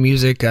country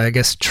music, I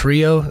guess,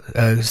 trio,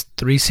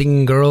 3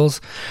 singing girls.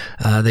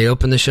 They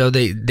opened the show.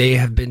 They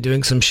have been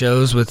doing some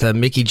shows with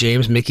Mickey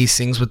James. Mickey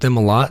sings with them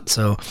a lot,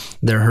 so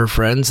they're her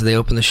friends. They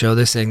opened the show.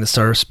 They sang the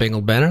Star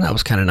Spangled Banner. That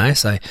was kind of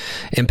nice.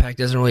 Impact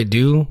doesn't really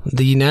do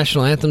the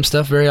national anthem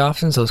stuff very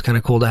often, so it's kind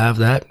of cool to have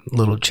that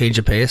little change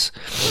of pace.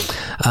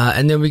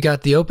 And then we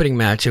got the opening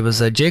match. It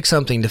was Jake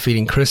Something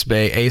defeating Chris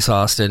Bay, Ace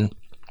Austin,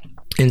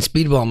 and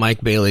Speedball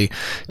Mike Bailey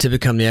to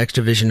become the X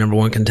Division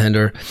 #1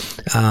 contender.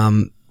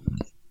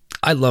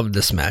 I loved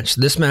this match.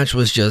 This match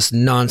was just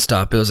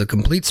nonstop. It was a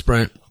complete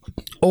sprint,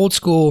 old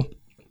school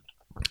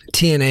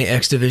TNA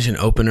X Division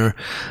opener.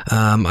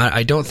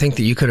 I don't think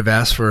that you could have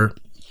asked for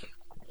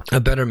a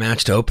better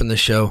match to open the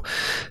show.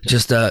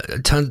 Just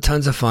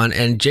tons of fun,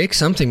 and Jake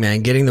Something,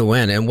 man, getting the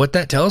win. And what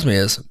that tells me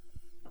is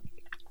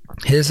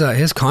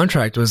his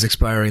contract was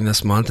expiring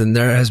this month, and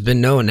there has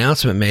been no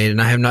announcement made,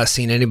 and I have not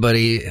seen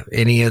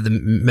any of the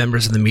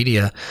members of the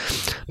media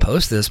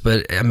post this.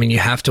 But I mean, you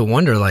have to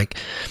wonder,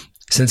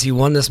 since he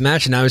won this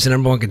match and now he's the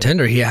 #1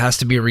 contender, he has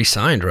to be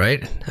re-signed,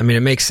 right? I mean,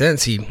 it makes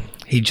sense.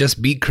 He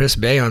just beat Chris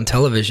Bay on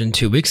television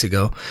 2 weeks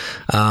ago,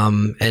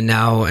 and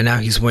now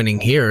he's winning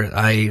here.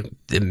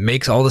 It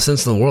makes all the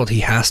sense in the world.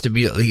 He has to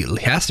be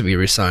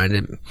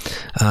re-signed.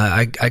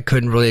 I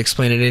couldn't really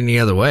explain it any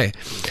other way.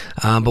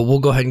 But we'll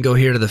go ahead and go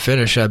here to the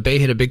finish. Bay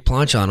hit a big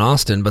plancha on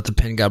Austin, but the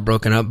pin got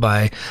broken up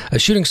by a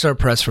shooting star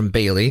press from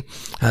Bailey.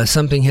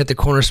 Something hit the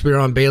corner spear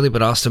on Bailey,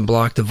 but Austin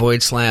blocked the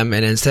void slam,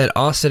 and instead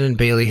Austin and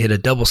Bailey hit a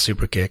double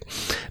super kick.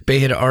 Bay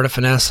hit an art of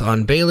finesse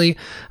on Bailey,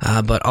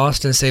 but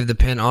Austin saved the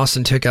pin.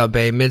 Austin took out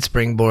Bay mid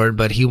springboard,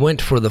 but he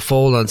went for the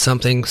fold on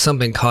something.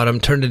 Something caught him,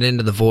 turned it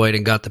into the void,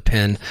 and got the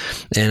pin.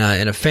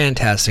 And a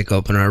fantastic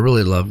opener. I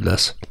really loved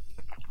this.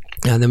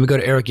 And then we go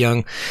to Eric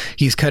Young.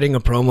 He's cutting a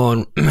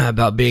promo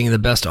about being the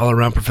best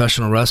all-around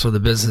professional wrestler the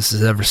business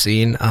has ever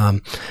seen.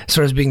 As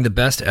far as being the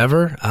best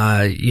ever,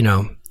 I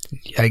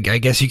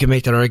guess you can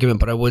make that argument,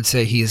 but I would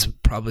say he's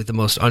probably the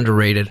most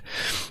underrated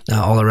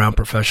all-around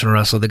professional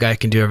wrestler. The guy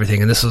can do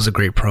everything, and this was a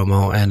great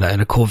promo and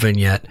a cool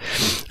vignette.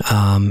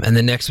 And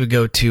then next we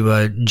go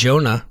to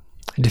Jonah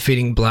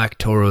defeating Black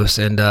Taurus,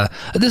 and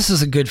this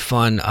is a good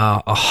fun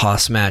a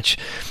Haas match.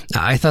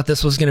 I thought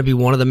this was going to be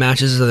one of the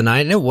matches of the night,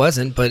 and it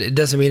wasn't, but it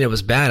doesn't mean it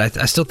was bad.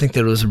 I still think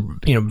that it was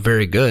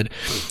very good.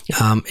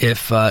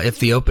 If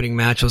the opening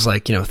match was 3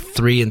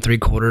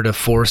 3/4 to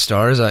 4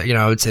 stars,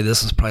 I would say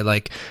this was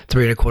probably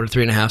 3 1/4,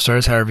 3.5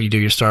 stars, however you do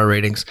your star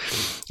ratings.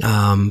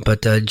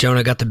 But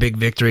Jonah got the big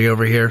victory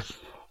over here.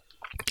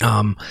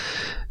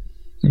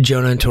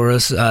 Jonah and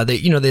Taurus,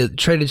 they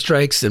traded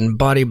strikes and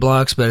body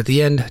blocks, but at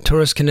the end,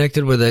 Taurus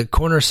connected with a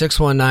corner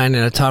 619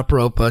 and a top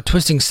rope,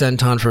 twisting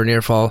senton for a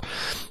near fall.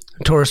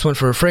 Taurus went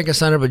for a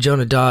Frankensteiner, but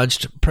Jonah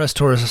dodged, pressed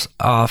Taurus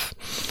off,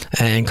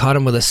 and caught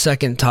him with a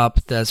second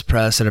top Thesz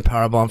press and a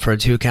powerbomb for a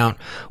 2 count.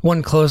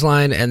 One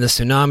clothesline and the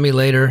tsunami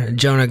later.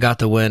 Jonah got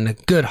the win.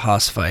 Good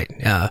Haas fight.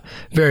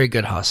 Very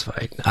good Haas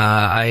fight.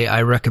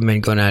 I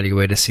recommend going out of your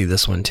way to see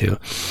this one too.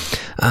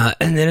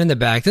 And then in the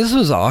back, this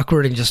was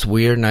awkward and just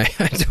weird, and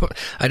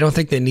I don't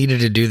think they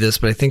needed to do this,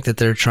 but I think that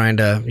they're trying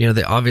to,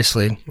 they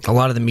obviously, a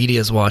lot of the media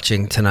is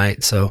watching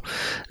tonight, so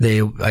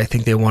I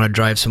think they want to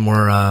drive some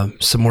more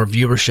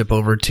viewership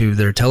over to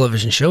their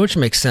television show, which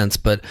makes sense,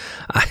 but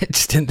I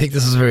just didn't think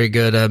this was very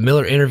good.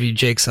 Miller interviewed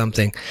Jake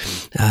Something,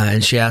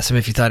 and she asked him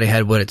if he thought he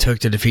had what it took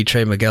to defeat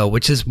Trey Miguel,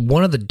 which is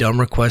one of the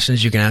dumber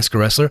questions you can ask a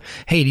wrestler.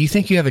 Hey, do you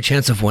think you have a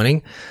chance of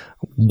winning?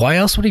 Why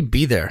else would he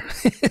be there?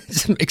 It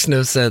just makes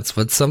no sense.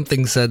 But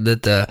Something said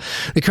that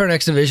the current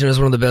X Division is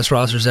one of the best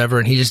rosters ever,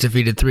 and he just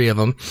defeated 3 of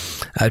them.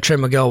 Trey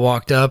Miguel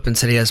walked up and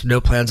said he has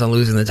no plans on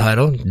losing the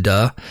title.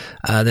 Duh.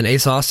 Then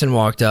Ace Austin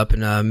walked up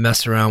and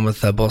messed around with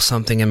both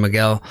Something and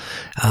Miguel.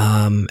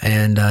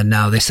 And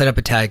now they set up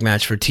a tag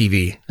match for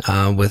TV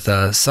with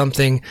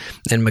Something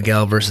and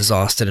Miguel versus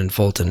Austin and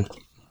Fulton.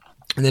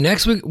 And the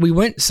next week we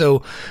went,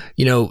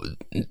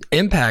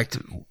 Impact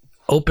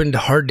opened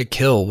Hard to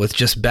Kill with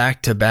just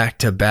back to back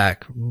to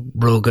back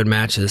real good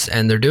matches,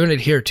 and they're doing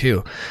it here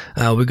too.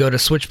 We go to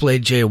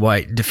Switchblade Jay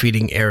White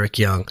defeating Eric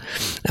Young,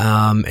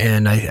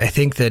 and I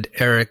think that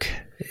Eric,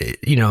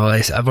 you know,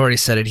 I've already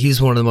said it, he's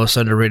one of the most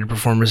underrated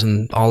performers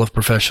in all of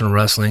professional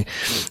wrestling,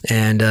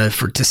 and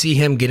to see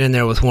him get in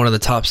there with one of the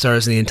top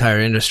stars in the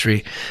entire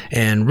industry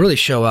and really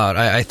show out,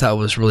 I thought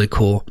was really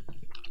cool.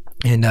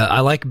 And I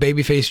like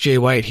babyface Jay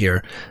White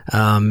here.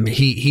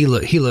 He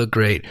looked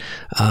great.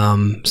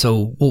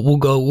 So we'll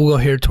go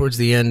here towards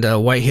the end.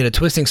 White hit a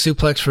twisting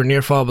suplex for a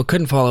near fall, but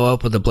couldn't follow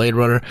up with the Blade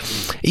Runner.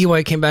 E.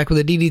 White came back with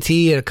a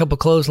DDT and a couple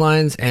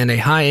clotheslines and a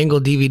high angle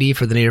DVD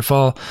for the near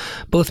fall.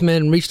 Both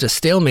men reached a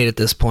stalemate at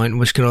this point,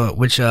 which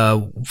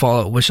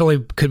only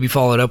could be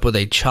followed up with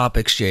a chop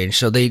exchange.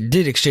 So they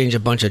did exchange a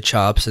bunch of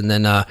chops, and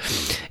then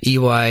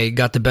EY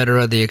got the better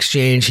of the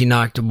exchange. He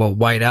knocked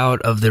White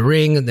out of the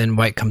ring, and then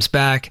White comes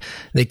back.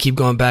 They keep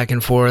going back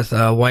and forth.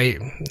 White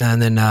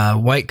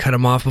cut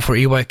him off before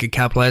EY could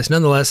capitalize.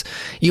 Nonetheless,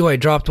 EY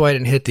dropped White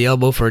and hit the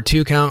elbow for a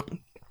 2 count.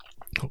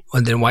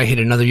 And then White hit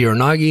another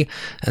Uranagi,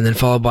 and then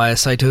followed by a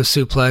Saito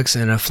suplex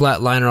and a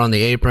flatliner on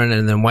the apron.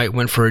 And then White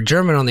went for a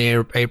German on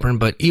the apron,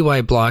 but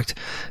EY blocked.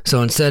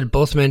 So instead,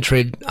 both men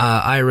trade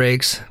eye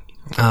rakes.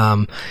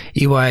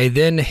 EY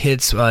then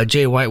hits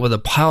Jay White with a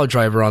pile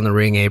driver on the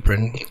ring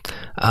apron.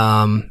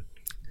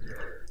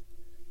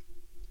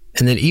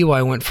 And then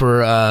EY went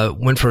for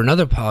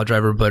another pile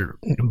driver,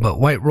 but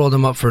White rolled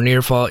him up for a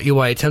near fall.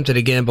 EY attempted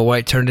again, but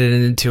White turned it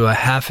into a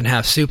half and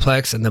half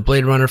suplex and the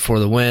Blade Runner for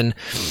the win.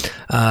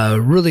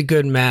 Really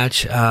good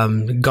match.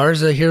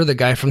 Garza here, the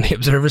guy from the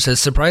Observer, says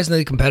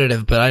surprisingly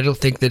competitive, but I don't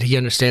think that he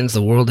understands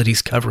the world that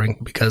he's covering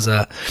because,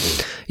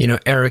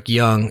 Eric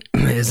Young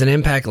is an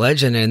Impact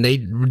legend and they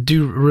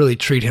do really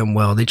treat him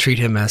well. They treat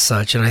him as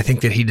such, and I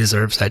think that he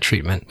deserves that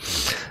treatment.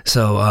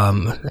 So,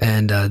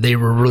 they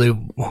were really,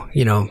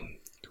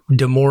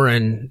 D'Amore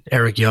and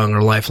Eric Young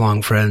are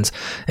lifelong friends,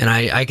 and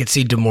I could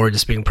see D'Amore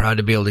just being proud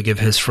to be able to give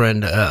his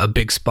friend a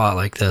big spot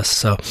like this.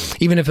 So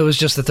even if it was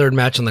just the third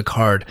match on the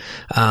card,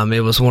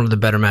 it was one of the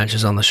better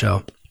matches on the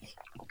show.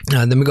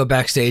 Then we go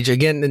backstage.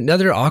 Again,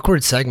 another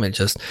awkward segment,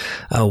 just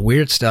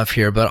weird stuff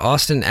here. But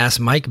Austin asked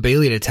Mike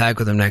Bailey to tag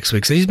with him next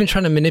week. So he's been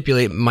trying to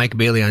manipulate Mike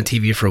Bailey on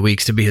TV for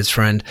weeks to be his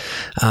friend.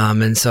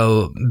 And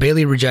so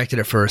Bailey rejected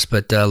it first,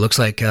 but looks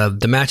like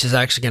the match is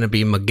actually going to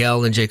be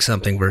Miguel and Jake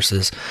Something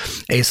versus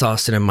Ace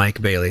Austin and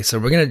Mike Bailey. So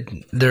we're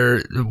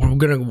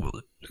gonna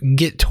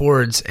get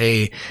towards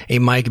a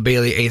Mike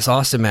Bailey Ace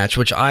Austin match,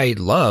 which I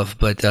love,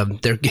 but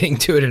they're getting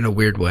to it in a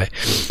weird way.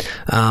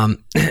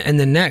 And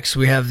then next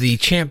we have the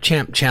Champ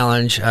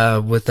Challenge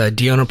with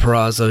Deonna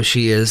Purrazzo.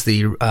 She is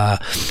the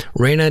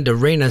Reina de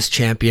Reinas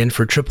champion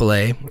for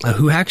AAA,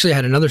 who actually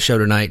had another show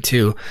tonight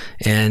too.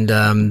 And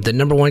the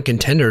number one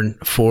contender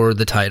for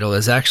the title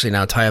is actually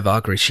now Taya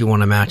Valkyrie. She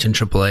won a match in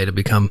AAA to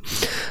become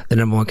the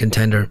number one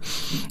contender.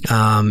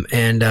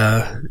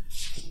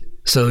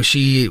 So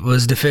she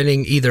was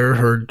defending either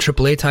her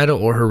AAA title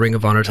or her Ring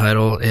of Honor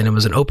title, and it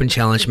was an open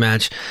challenge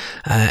match.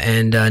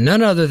 And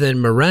none other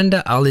than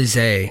Miranda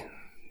Alizé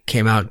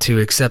came out to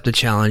accept the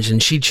challenge,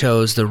 and she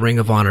chose the Ring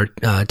of Honor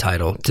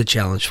title to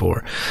challenge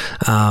for.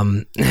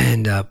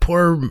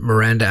 Poor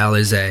Miranda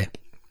Alizé.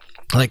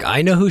 Like,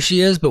 I know who she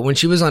is, but when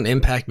she was on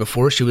Impact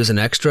before, she was an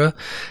extra,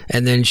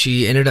 and then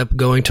she ended up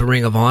going to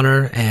Ring of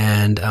Honor,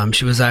 and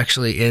she was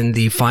actually in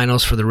the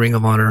finals for the Ring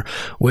of Honor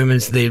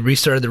women's. They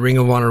restarted the Ring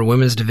of Honor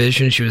women's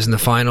division. She was in the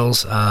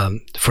finals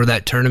for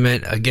that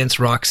tournament against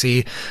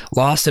Roxy,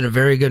 lost in a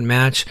very good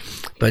match,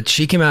 but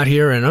she came out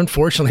here, and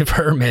unfortunately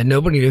for her, man,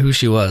 nobody knew who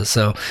she was.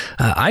 So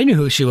I knew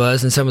who she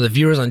was, and some of the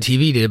viewers on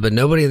TV did, but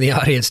nobody in the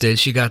audience did.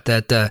 She got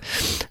that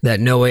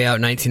No Way Out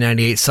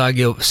 1998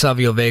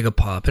 Savio Vega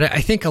pop, and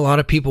I think a lot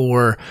of people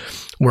were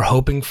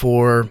hoping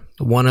for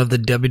one of the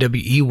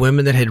WWE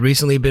women that had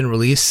recently been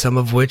released, some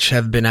of which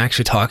have been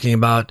actually talking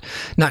about,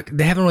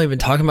 they haven't really been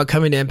talking about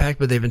coming to Impact,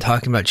 but they've been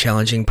talking about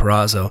challenging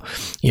Purrazzo.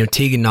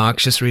 Tegan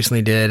Knox just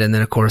recently did, and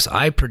then of course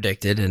I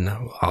predicted, and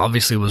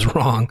obviously was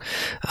wrong,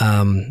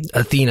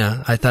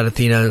 Athena. I thought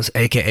Athena,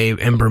 aka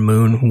Ember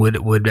Moon,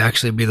 would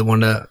actually be the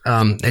one to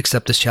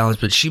accept this challenge,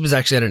 but she was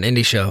actually at an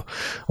indie show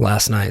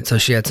last night, so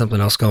she had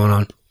something else going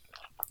on.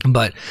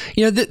 But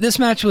this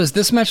match was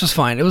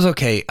fine. It was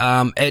okay.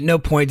 At no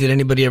point did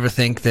anybody ever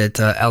think that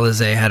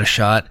Alizé had a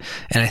shot,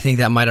 and I think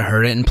that might have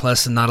hurt it. And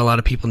plus, not a lot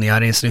of people in the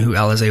audience knew who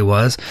Alizé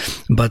was.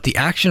 But the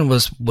action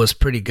was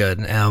pretty good.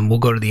 We'll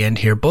go to the end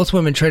here. Both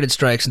women traded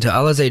strikes until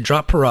Alizé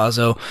dropped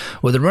Purrazzo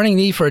with a running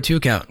knee for a 2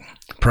 count.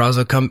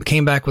 Purrazzo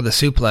came back with a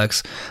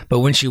suplex, but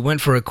when she went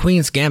for a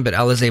Queen's Gambit,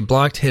 Alizé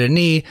blocked, hit a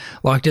knee,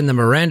 locked in the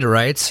Miranda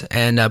rights,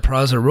 and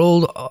Purrazzo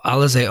rolled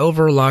Alizé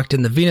over, locked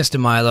in the Venus de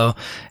Milo,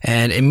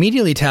 and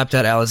immediately tapped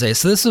out Alizé.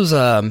 So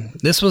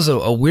this was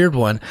a weird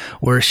one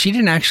where she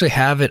didn't actually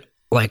have it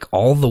like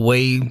all the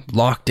way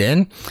locked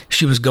in.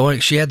 She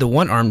had the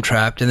one arm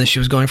trapped, and then she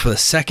was going for the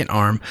second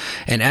arm,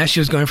 and as she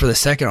was going for the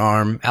second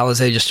arm,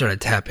 Alizé just started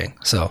tapping.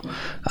 So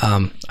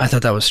I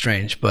thought that was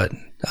strange, but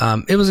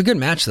it was a good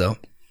match though.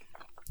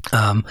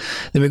 Then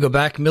we go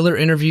back. Miller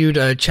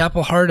interviewed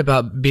Chapel Hart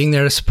about being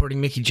there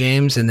supporting Mickie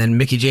James, and then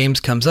Mickie James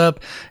comes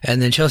up,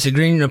 and then Chelsea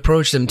Green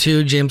approached them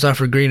too. James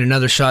offered Green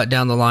another shot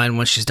down the line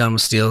once she's done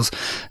with Steels.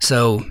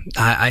 So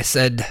I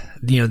said,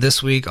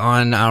 this week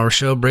on our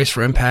show, Brace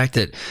for Impact,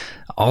 that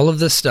all of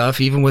this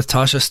stuff, even with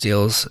Tasha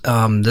Steels,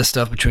 this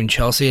stuff between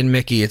Chelsea and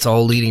Mickie, it's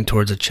all leading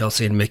towards a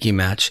Chelsea and Mickie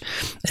match,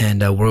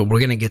 and we're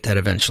going to get that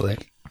eventually.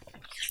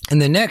 And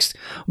then next,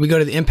 we go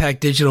to the Impact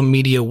Digital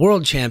Media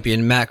World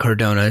Champion, Matt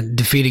Cardona,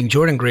 defeating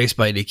Jordynne Grace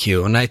by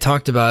DQ. And I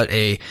talked about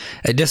a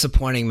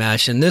disappointing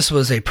match, and this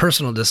was a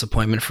personal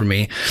disappointment for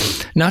me.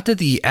 Not that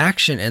the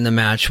action in the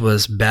match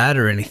was bad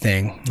or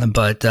anything,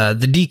 but the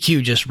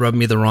DQ just rubbed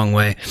me the wrong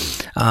way.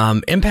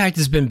 Impact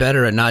has been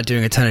better at not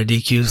doing a ton of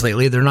DQs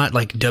lately. They're not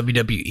like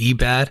WWE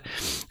bad,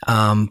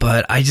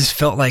 but I just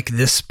felt like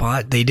this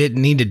spot, they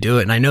didn't need to do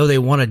it. And I know they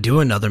want to do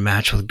another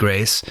match with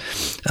Grace,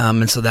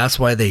 and so that's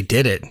why they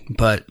did it.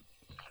 But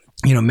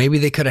maybe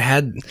they could have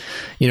had,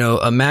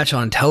 a match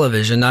on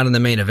television, not in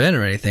the main event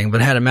or anything,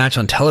 but had a match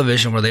on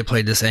television where they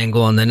played this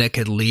angle, and then it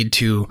could lead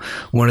to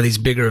one of these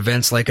bigger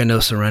events like a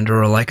No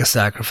Surrender or like a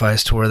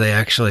Sacrifice, to where they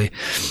actually,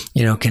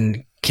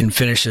 can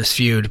finish this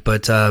feud.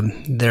 But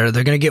they're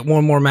going to get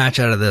one more match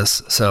out of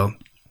this. So.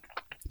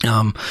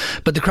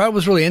 But the crowd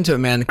was really into it,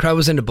 man. The crowd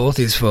was into both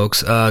these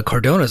folks.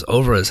 Cardona's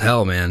over as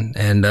hell, man.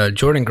 And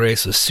Jordynne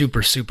Grace was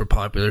super, super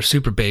popular,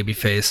 super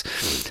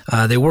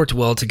babyface. They worked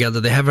well together.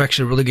 They have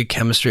actually really good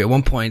chemistry. At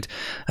one point,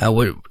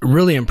 what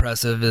really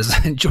impressive is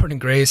Jordynne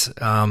Grace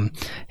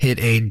hit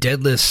a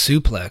deadlift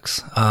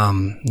suplex.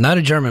 Not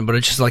a German, but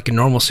it's just like a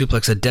normal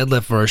suplex, a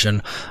deadlift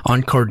version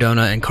on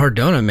Cardona. And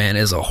Cardona, man,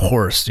 is a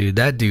horse, dude.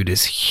 That dude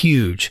is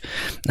huge.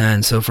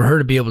 And so for her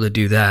to be able to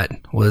do that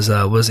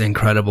was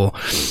incredible.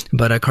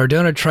 But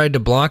Cardona tried to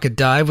block a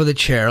dive with a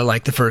chair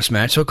like the first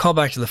match, so call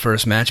back to the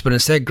first match, but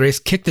instead Grace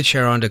kicked the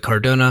chair onto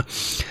Cardona.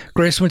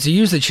 Grace went to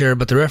use the chair,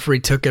 but the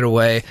referee took it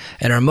away,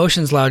 and her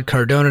emotions allowed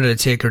Cardona to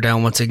take her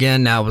down once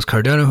again. Now it was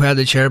Cardona who had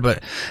the chair,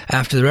 but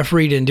after the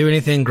referee didn't do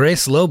anything,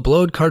 Grace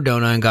low-blowed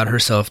Cardona and got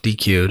herself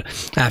DQ'd.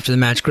 After the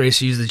match,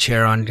 Grace used the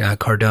chair on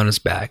Cardona's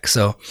back.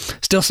 So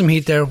still some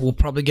heat there. We'll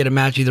probably get a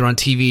match either on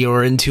TV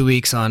or in 2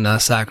 weeks on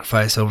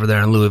Sacrifice over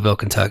there in Louisville,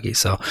 Kentucky.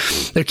 So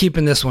they're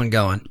keeping this one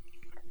going.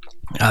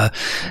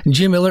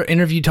 Jim Miller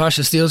interviewed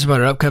Tasha Steelz about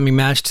her upcoming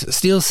match.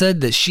 Steelz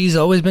said that she's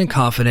always been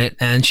confident,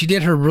 and she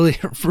did her really,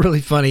 really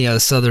funny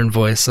Southern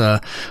voice.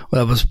 That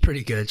was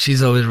pretty good.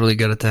 She's always really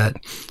good at that.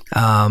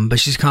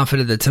 But she's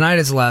confident that tonight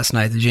is the last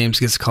night that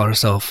James gets to call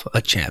herself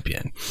a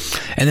champion.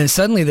 And then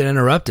suddenly they're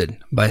interrupted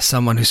by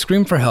someone who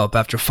screamed for help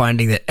after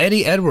finding that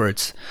Eddie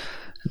Edwards,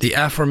 the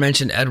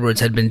aforementioned Edwards,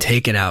 had been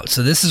taken out.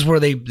 So this is where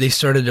they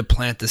started to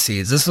plant the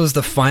seeds. This was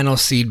the final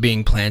seed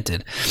being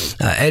planted.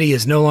 Eddie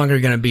is no longer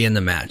going to be in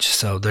the match,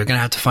 so they're going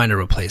to have to find a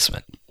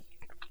replacement.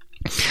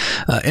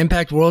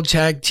 Impact World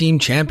Tag Team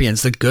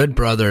Champions, the Good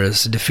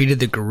Brothers, defeated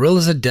the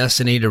Gorillas of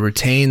Destiny to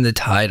retain the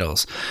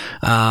titles.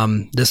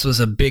 This was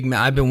a big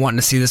I've been wanting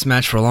to see this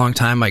match for a long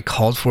time. I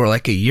called for it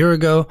like a year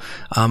ago.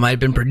 I'd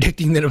been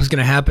predicting that it was going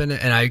to happen,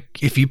 and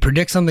if you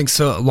predict something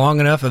so long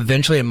enough,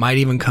 eventually it might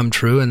even come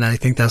true, and I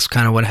think that's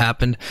kind of what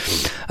happened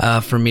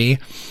for me.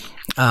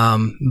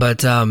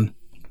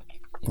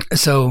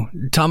 So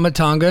Tama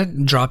Tonga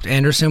dropped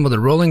Anderson with a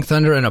Rolling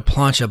Thunder and a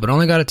plancha, but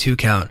only got a 2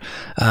 count.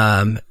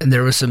 And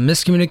there was some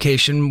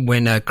miscommunication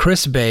when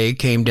Chris Bay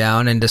came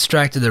down and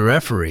distracted the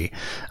referee.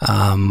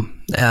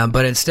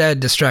 But instead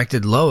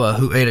distracted Loa,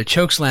 who ate a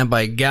chokeslam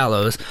by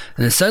Gallows.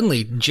 And then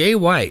suddenly Jay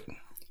White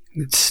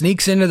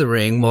sneaks into the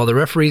ring while the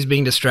referee's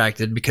being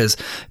distracted because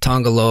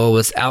Tonga Loa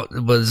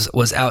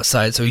was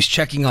outside, so he's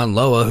checking on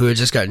Loa, who had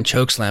just gotten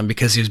chokeslammed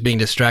because he was being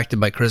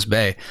distracted by Chris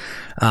Bay.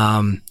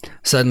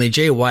 Suddenly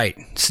Jay White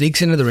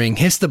sneaks into the ring,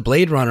 hits the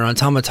Blade Runner on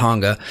Tama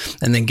Tonga,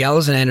 and then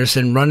Gallows and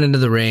Anderson run into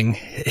the ring,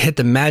 hit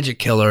the Magic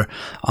Killer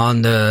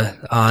on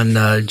GOD,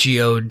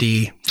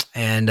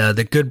 and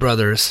the Good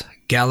Brothers,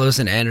 Gallows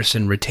and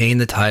Anderson, retain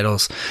the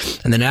titles.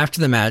 And then after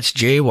the match,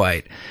 Jay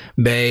White,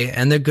 Bay,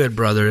 and the Good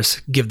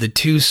Brothers give the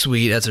 2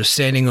 sweet as they're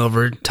standing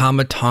over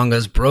Tama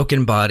Tonga's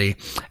broken body.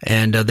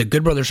 And the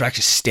Good Brothers are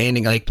actually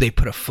standing, like they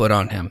put a foot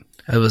on him.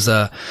 It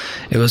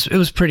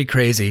was pretty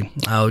crazy.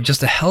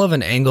 Just a hell of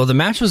an angle. The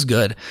match was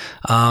good.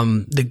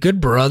 The Good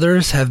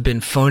Brothers have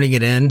been phoning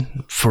it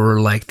in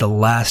for like the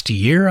last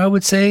year, I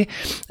would say.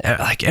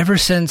 Like ever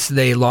since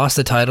they lost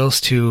the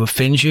titles to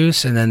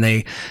Finjuice and then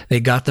they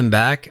got them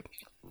back,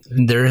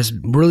 there has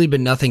really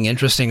been nothing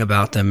interesting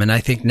about them. And I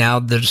think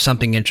now there's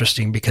something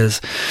interesting because,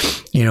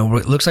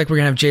 it looks like we're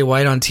going to have Jay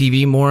White on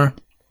TV more.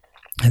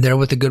 And they're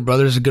with the Good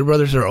Brothers. The Good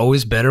Brothers are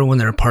always better when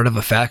they're a part of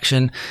a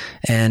faction,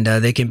 and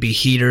they can be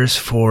heaters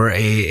for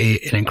an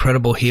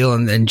incredible heel,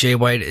 and Jay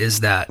White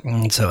is that.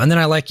 And then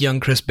I like young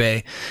Chris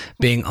Bay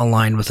being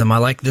aligned with him. I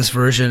like this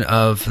version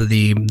of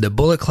the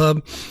Bullet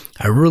Club.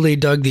 I really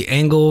dug the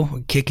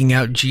angle, kicking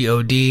out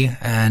God,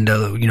 and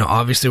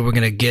obviously we're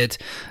gonna get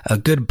a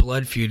good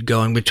blood feud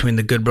going between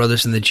the Good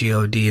Brothers and the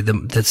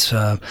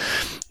God.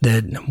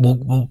 That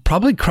will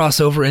probably cross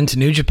over into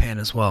New Japan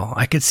as well.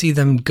 I could see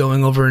them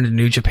going over into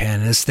New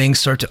Japan as things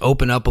start to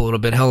open up a little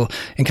bit. Hell,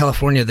 in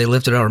California, they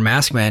lifted our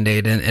mask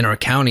mandate in our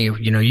county.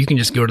 You can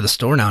just go to the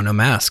store now, no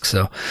mask.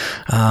 So,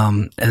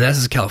 and this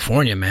is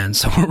California, man.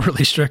 So we're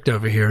really strict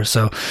over here.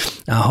 So,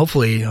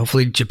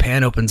 hopefully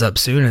Japan opens up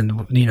soon,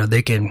 and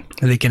they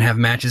can have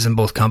matches in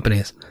both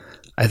companies.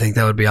 I think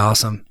that would be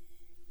awesome.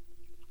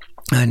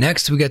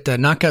 Next, we got the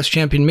Knockouts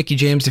champion Mickie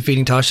James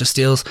defeating Tasha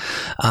Steelz.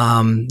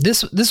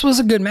 This was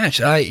a good match.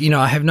 I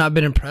have not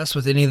been impressed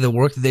with any of the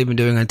work that they've been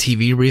doing on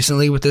TV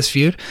recently with this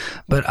feud,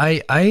 but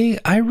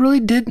I really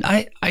did.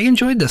 I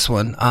enjoyed this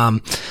one.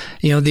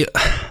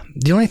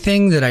 The only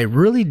thing that I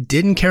really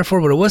didn't care for,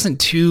 but it wasn't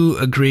too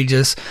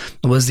egregious,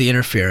 was the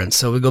interference.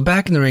 So we go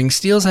back in the ring.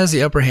 Steelz has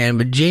the upper hand,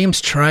 but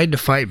James tried to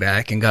fight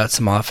back and got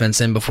some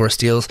offense in before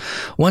Steelz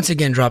once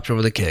again dropped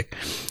over the kick.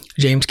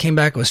 James came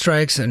back with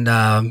strikes and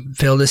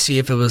failed to see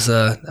if it was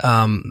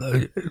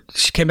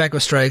she came back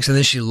with strikes, and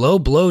then she low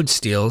blowed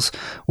Steelz,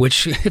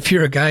 which if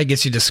you're a guy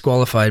gets you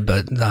disqualified,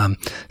 but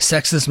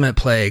sexism at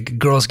play.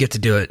 Girls get to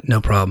do it, no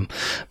problem.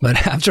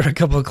 But after a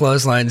couple of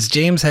clotheslines,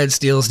 James had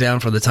Steelz down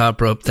for the top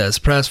rope Thesz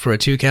press for a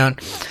 2 count.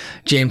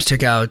 James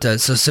took out,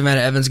 so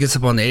Savannah Evans gets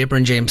up on the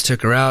apron. James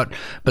took her out,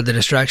 but the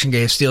distraction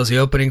gave Steelz the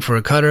opening for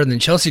a cutter. And then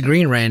Chelsea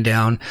Green ran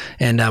down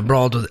and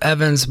brawled with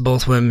Evans.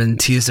 Both women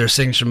teased their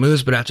signature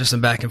moves, but after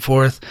some back and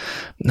forth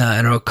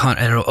and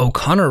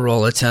O'Connor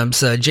roll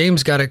attempts,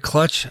 James got a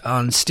clutch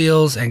on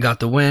Steelz and got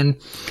the win.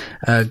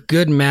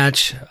 Good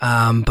match,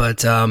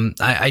 but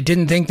I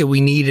didn't think that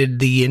we needed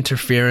the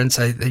interference.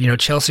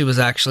 Chelsea was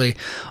actually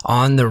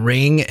on the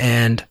ring,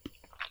 and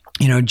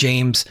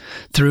James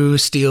threw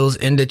Steelz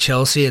into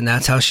Chelsea, and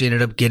that's how she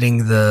ended up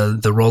getting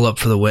the roll up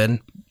for the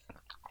win.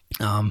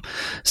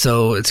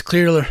 So it's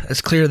clear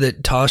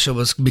that Tasha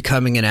was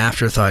becoming an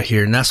afterthought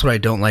here, and that's what I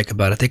don't like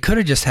about it. They could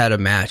have just had a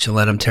match and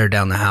let him tear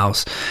down the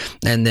house,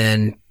 and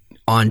then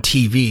on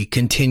TV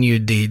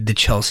continued the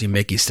Chelsea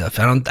Mickie stuff.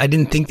 I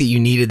didn't think that you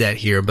needed that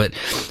here, but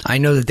I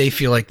know that they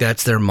feel like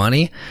that's their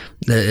money.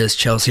 That is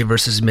Chelsea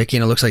versus Mickie,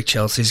 and it looks like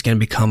Chelsea's going to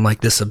become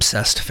like this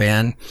obsessed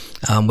fan,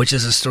 which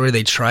is a story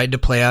they tried to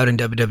play out in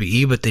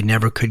WWE, but they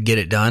never could get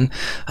it done.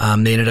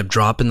 They ended up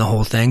dropping the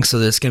whole thing, so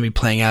that's going to be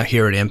playing out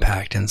here at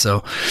Impact, and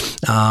so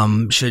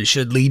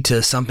should lead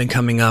to something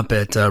coming up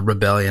at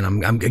Rebellion.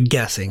 I'm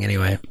guessing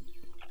anyway.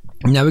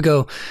 Now we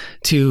go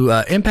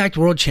to Impact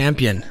World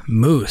Champion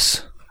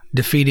Moose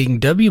defeating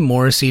W.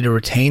 Morrissey to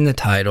retain the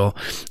title.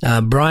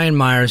 Brian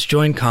Myers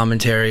joined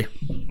commentary.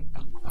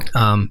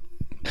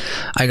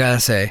 I gotta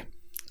say,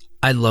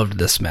 I loved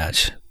this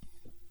match.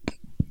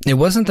 It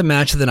wasn't the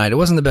match of the night. It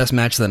wasn't the best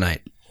match of the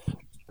night.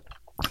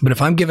 But if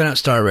I'm giving out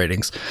star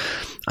ratings,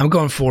 I'm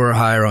going 4 or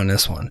higher on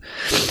this one.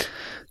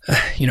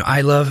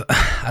 I love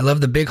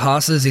the big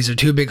hosses. These are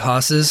 2 big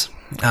hosses.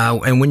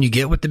 And when you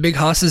get with the big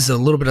hosses, a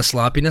little bit of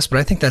sloppiness, but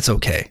I think that's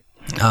okay.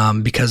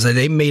 Because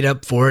they made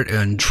up for it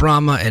in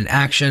drama and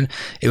action.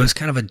 It was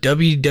kind of a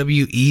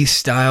WWE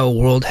style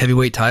world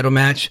heavyweight title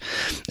match.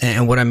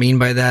 And what I mean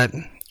by that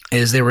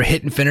is they were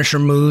hitting finisher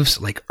moves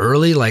like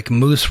early, like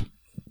Moose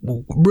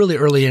really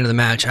early into the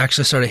match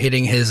actually started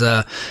hitting his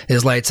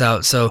lights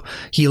out. So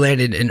he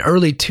landed an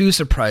early 2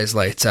 surprise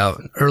lights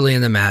out early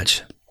in the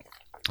match.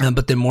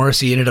 But then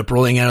Morrissey ended up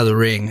rolling out of the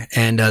ring,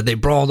 and they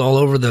brawled all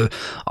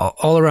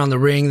around the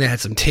ring. They had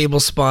some table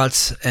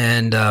spots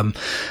and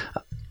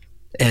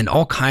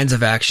all kinds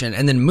of action.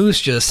 And then Moose,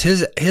 just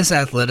his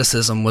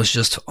athleticism was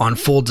just on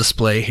full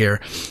display here.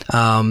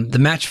 The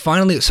match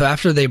finally, so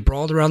after they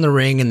brawled around the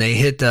ring and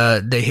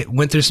they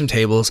went through some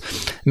tables,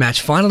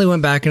 match finally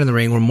went back into the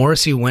ring where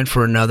Morrissey went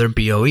for another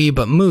BOE,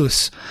 but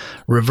Moose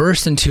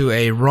reversed into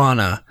a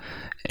Rana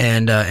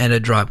and a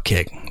drop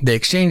kick. They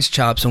exchanged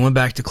chops and went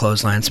back to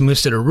clotheslines.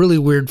 Moose did a really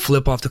weird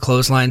flip off the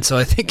clothesline.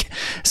 So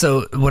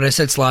when I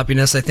said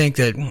sloppiness, I think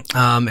that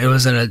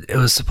it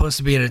was supposed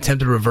to be an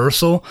attempted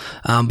reversal,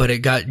 but it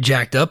got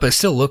jacked up. It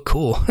still looked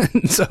cool.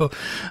 So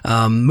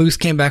Moose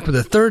came back with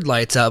a 3rd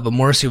lights out, but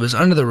Morrissey was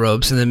under the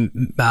ropes, and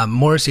then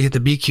Morrissey hit the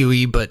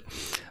BQE,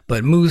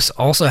 but Moose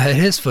also had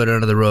his foot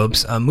under the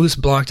ropes. Moose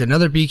blocked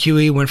another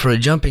BQE, went for a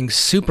jumping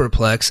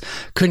superplex,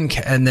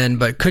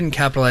 couldn't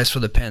capitalize for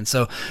the pin.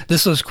 So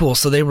this was cool.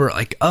 So they were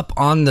like up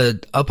on the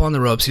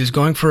ropes. He was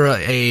going for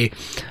he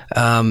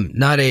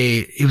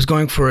was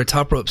going for a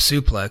top rope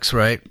suplex,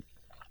 right?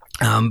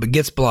 But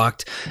gets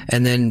blocked,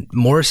 and then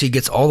Morrissey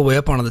gets all the way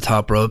up onto the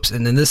top ropes,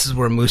 and then this is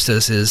where Moose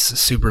does his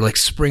super like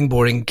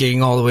springboarding,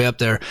 getting all the way up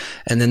there,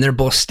 and then they're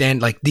both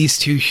like these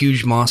 2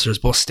 huge monsters,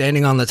 both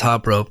standing on the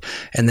top rope,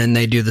 and then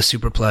they do the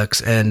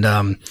superplex and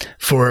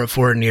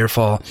for a near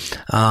fall.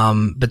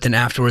 But then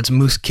afterwards,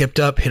 Moose kipped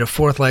up, hit a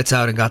 4th lights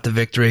out, and got the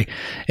victory.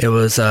 It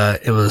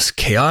was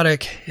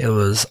chaotic. It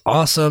was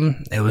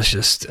awesome. It was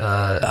just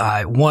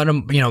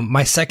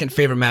my second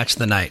favorite match of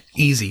the night.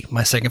 Easy,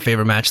 my second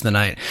favorite match of the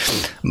night.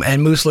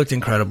 and Moose looked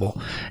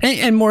incredible,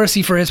 and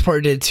Morrissey for his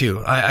part did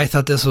too. I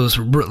thought this was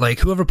like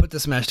whoever put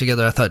this match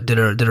together, I thought did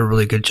a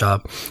really good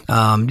job.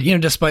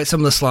 Despite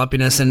some of the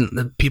sloppiness,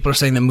 and people are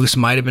saying that Moose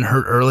might have been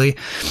hurt early,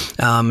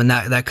 and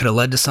that could have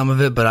led to some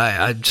of it, but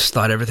I just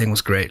thought everything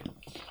was great.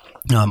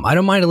 I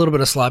don't mind a little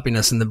bit of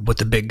sloppiness with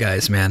the big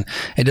guys, man.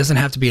 It doesn't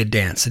have to be a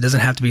dance. It doesn't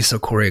have to be so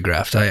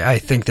choreographed. I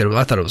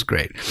thought it was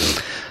great.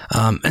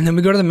 And then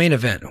we go to the main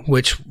event,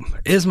 which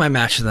is my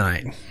match of the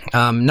night.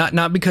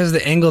 Not because of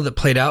the angle that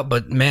played out,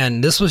 but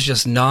man, this was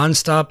just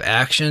nonstop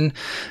action.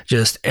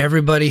 Just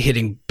everybody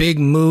hitting big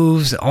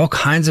moves, all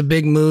kinds of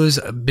big moves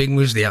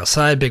to the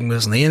outside, big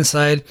moves on the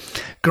inside.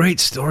 Great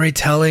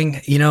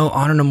storytelling.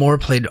 Honor No More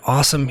played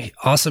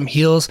awesome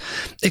heels,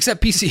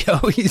 except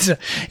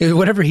PCO.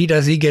 Whatever he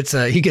does, he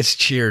gets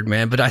cheered,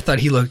 man. But I thought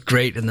he looked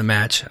great in the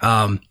match.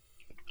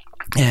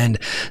 And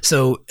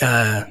so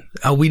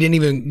we didn't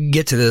even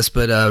get to this,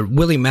 but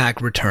Willie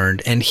Mack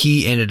returned, and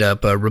he ended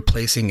up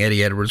replacing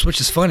Eddie Edwards,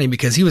 which is funny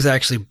because he was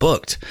actually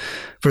booked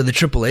for the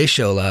AAA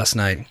show last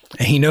night,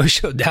 and he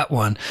no-showed that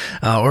one.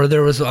 Or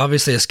there was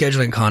obviously a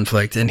scheduling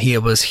conflict, and he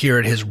was here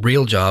at his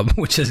real job,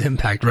 which is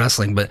Impact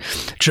Wrestling, but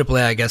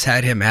AAA, I guess,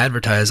 had him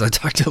advertised. I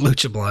talked to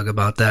Lucha Blog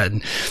about that,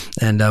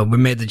 and we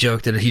made the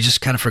joke that he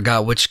just kind of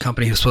forgot which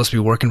company he was supposed to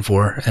be working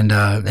for,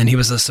 and he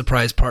was a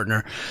surprise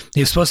partner.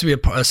 He was supposed to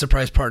be a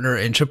surprise partner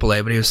in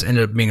AAA, but he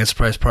ended up being a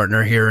surprise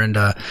partner here in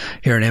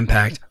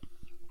Impact.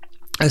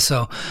 And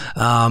so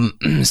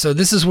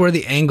this is where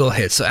the angle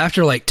hits. So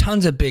after like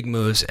tons of big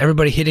moves,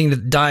 everybody hitting the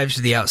dives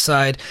to the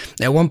outside.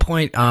 At one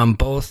point,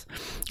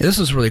 this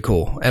was really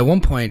cool. At one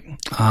point,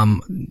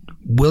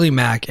 Willie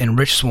Mack and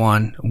Rich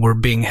Swann were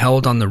being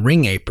held on the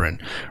ring apron,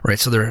 right?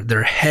 So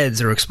their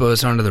heads are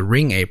exposed onto the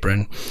ring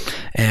apron,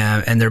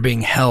 and they're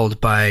being held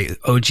by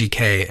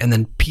OGK, and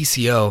then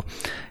PCO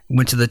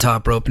went to the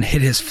top rope and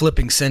hit his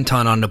flipping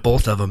senton onto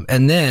both of them.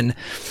 And then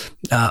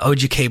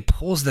OGK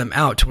pulls them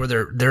out to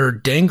where they're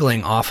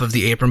dangling off of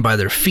the apron by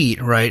their feet,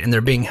 right? And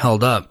they're being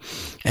held up.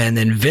 And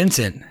then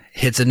Vincent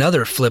hits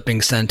another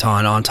flipping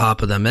senton on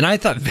top of them. And I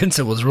thought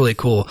Vincent was really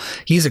cool.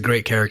 He's a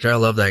great character. I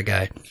love that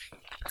guy.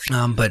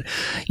 But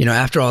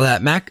after all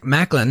that,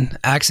 Macklin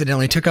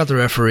accidentally took out the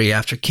referee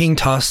after King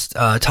tossed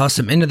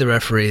him into the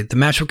referee. The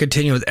match will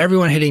continue with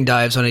everyone hitting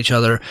dives on each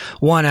other,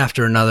 one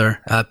after another.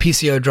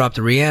 PCO dropped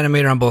the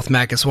reanimator on both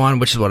Mack and Swann,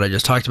 which is what I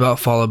just talked about,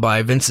 followed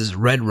by Vince's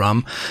Red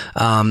Rum.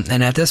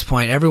 And at this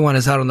point, everyone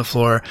is out on the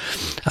floor.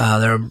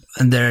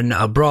 Then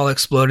a brawl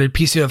exploded.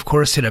 PCO, of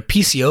course, hit a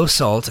PCO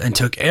salt and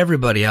took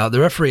everybody out. The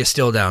referee is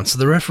still down. So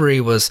the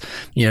referee was,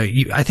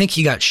 I think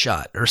he got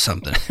shot or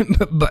something.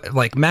 but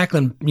like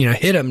Macklin,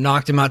 hit him,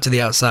 knocked him out to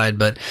the outside,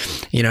 but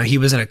he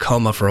was in a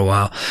coma for a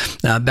while.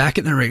 Back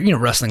in the ring,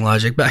 wrestling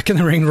logic, back in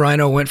the ring,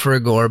 Rhino went for a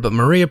gore, but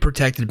Maria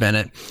protected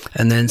Bennett,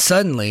 and then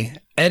suddenly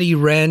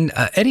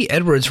Eddie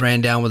Edwards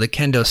ran down with a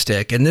kendo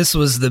stick, and this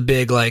was the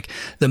big,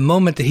 the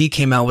moment that he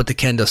came out with the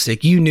kendo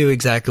stick, you knew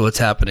exactly what's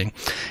happening.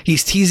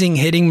 He's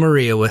hitting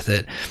Maria with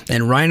it,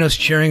 and Rhino's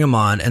cheering him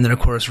on, and then of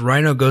course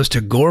Rhino goes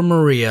to gore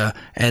Maria,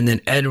 and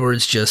then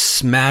Edwards just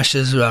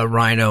smashes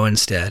Rhino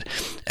instead.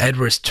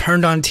 Edwards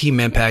turned on Team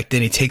Impact,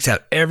 then he takes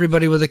out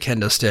everybody with a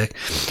kendo stick,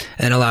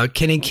 and allowed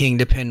Kenny King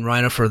to pin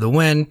Rhino for the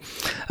win.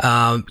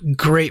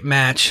 Great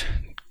match.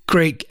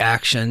 Great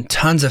action,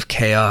 tons of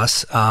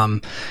chaos,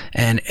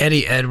 and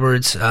Eddie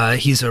Edwards,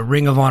 he's a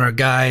Ring of Honor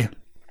guy.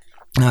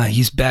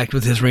 He's backed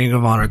with his Ring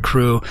of Honor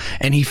crew,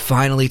 and he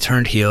finally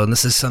turned heel, and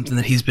this is something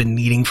that he's been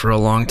needing for a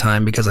long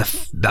time, because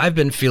I've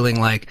been feeling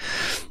like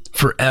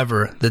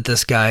forever that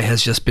this guy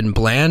has just been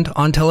bland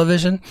on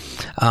television,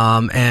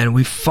 and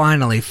we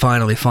finally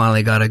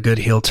got a good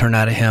heel turn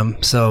out of him.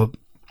 So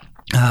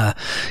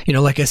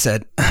like I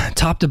said,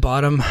 top to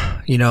bottom,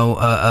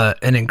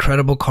 an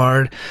incredible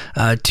card,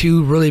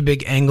 two really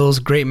big angles,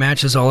 great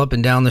matches all up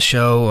and down the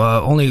show,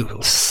 only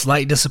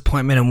slight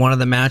disappointment in one of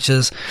the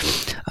matches.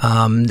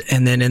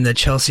 And then in the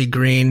Chelsea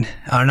Green,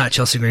 not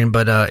Chelsea Green,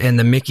 but in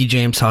the Mickie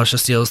James, Tasha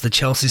Steelz, the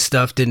Chelsea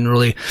stuff didn't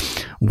really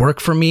work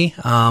for me.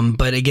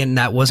 But again,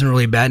 that wasn't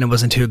really bad and it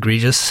wasn't too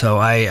egregious. So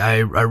I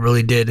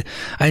really did.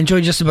 I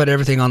enjoyed just about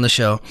everything on the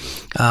show.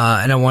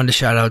 And I wanted to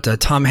shout out to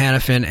Tom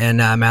Hannafin and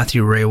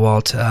Matthew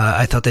Raywalt.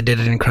 I thought they did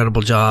an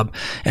incredible job,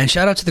 and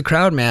shout out to the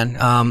crowd, man.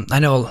 I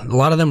know a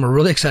lot of them were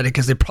really excited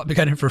because they probably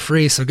got in for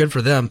free, so good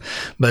for them.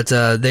 But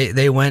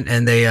they went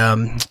and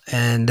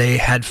they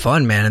had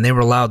fun, man, and they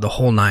were loud the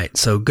whole night.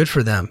 So good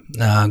for them.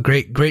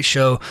 Great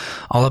show,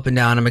 all up and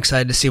down. I'm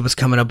excited to see what's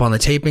coming up on the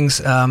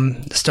tapings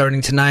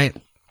starting tonight.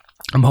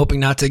 I'm hoping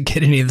not to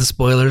get any of the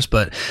spoilers,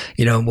 but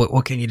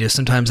what can you do?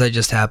 Sometimes that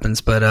just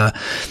happens. But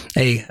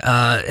hey,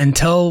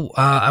 until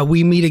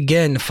we meet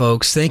again,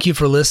 folks, thank you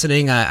for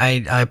listening.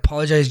 I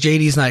apologize.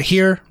 JD's not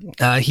here.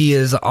 He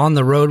is on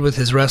the road with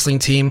his wrestling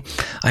team.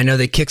 I know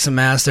they kicked some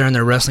ass there in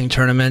their wrestling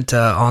tournament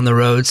on the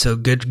road, so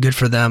good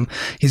for them.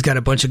 He's got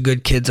a bunch of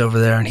good kids over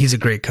there, and he's a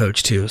great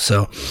coach too.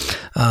 So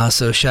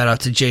shout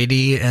out to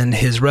JD and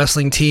his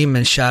wrestling team,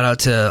 and shout out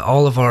to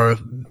all of our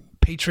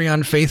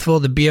Patreon faithful,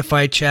 the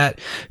BFI chat.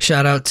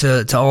 Shout out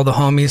to all the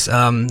homies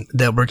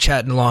that were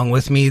chatting along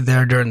with me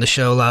there during the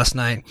show last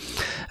night.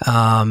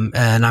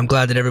 And I'm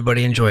glad that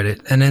everybody enjoyed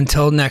it. And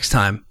until next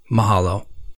time, mahalo.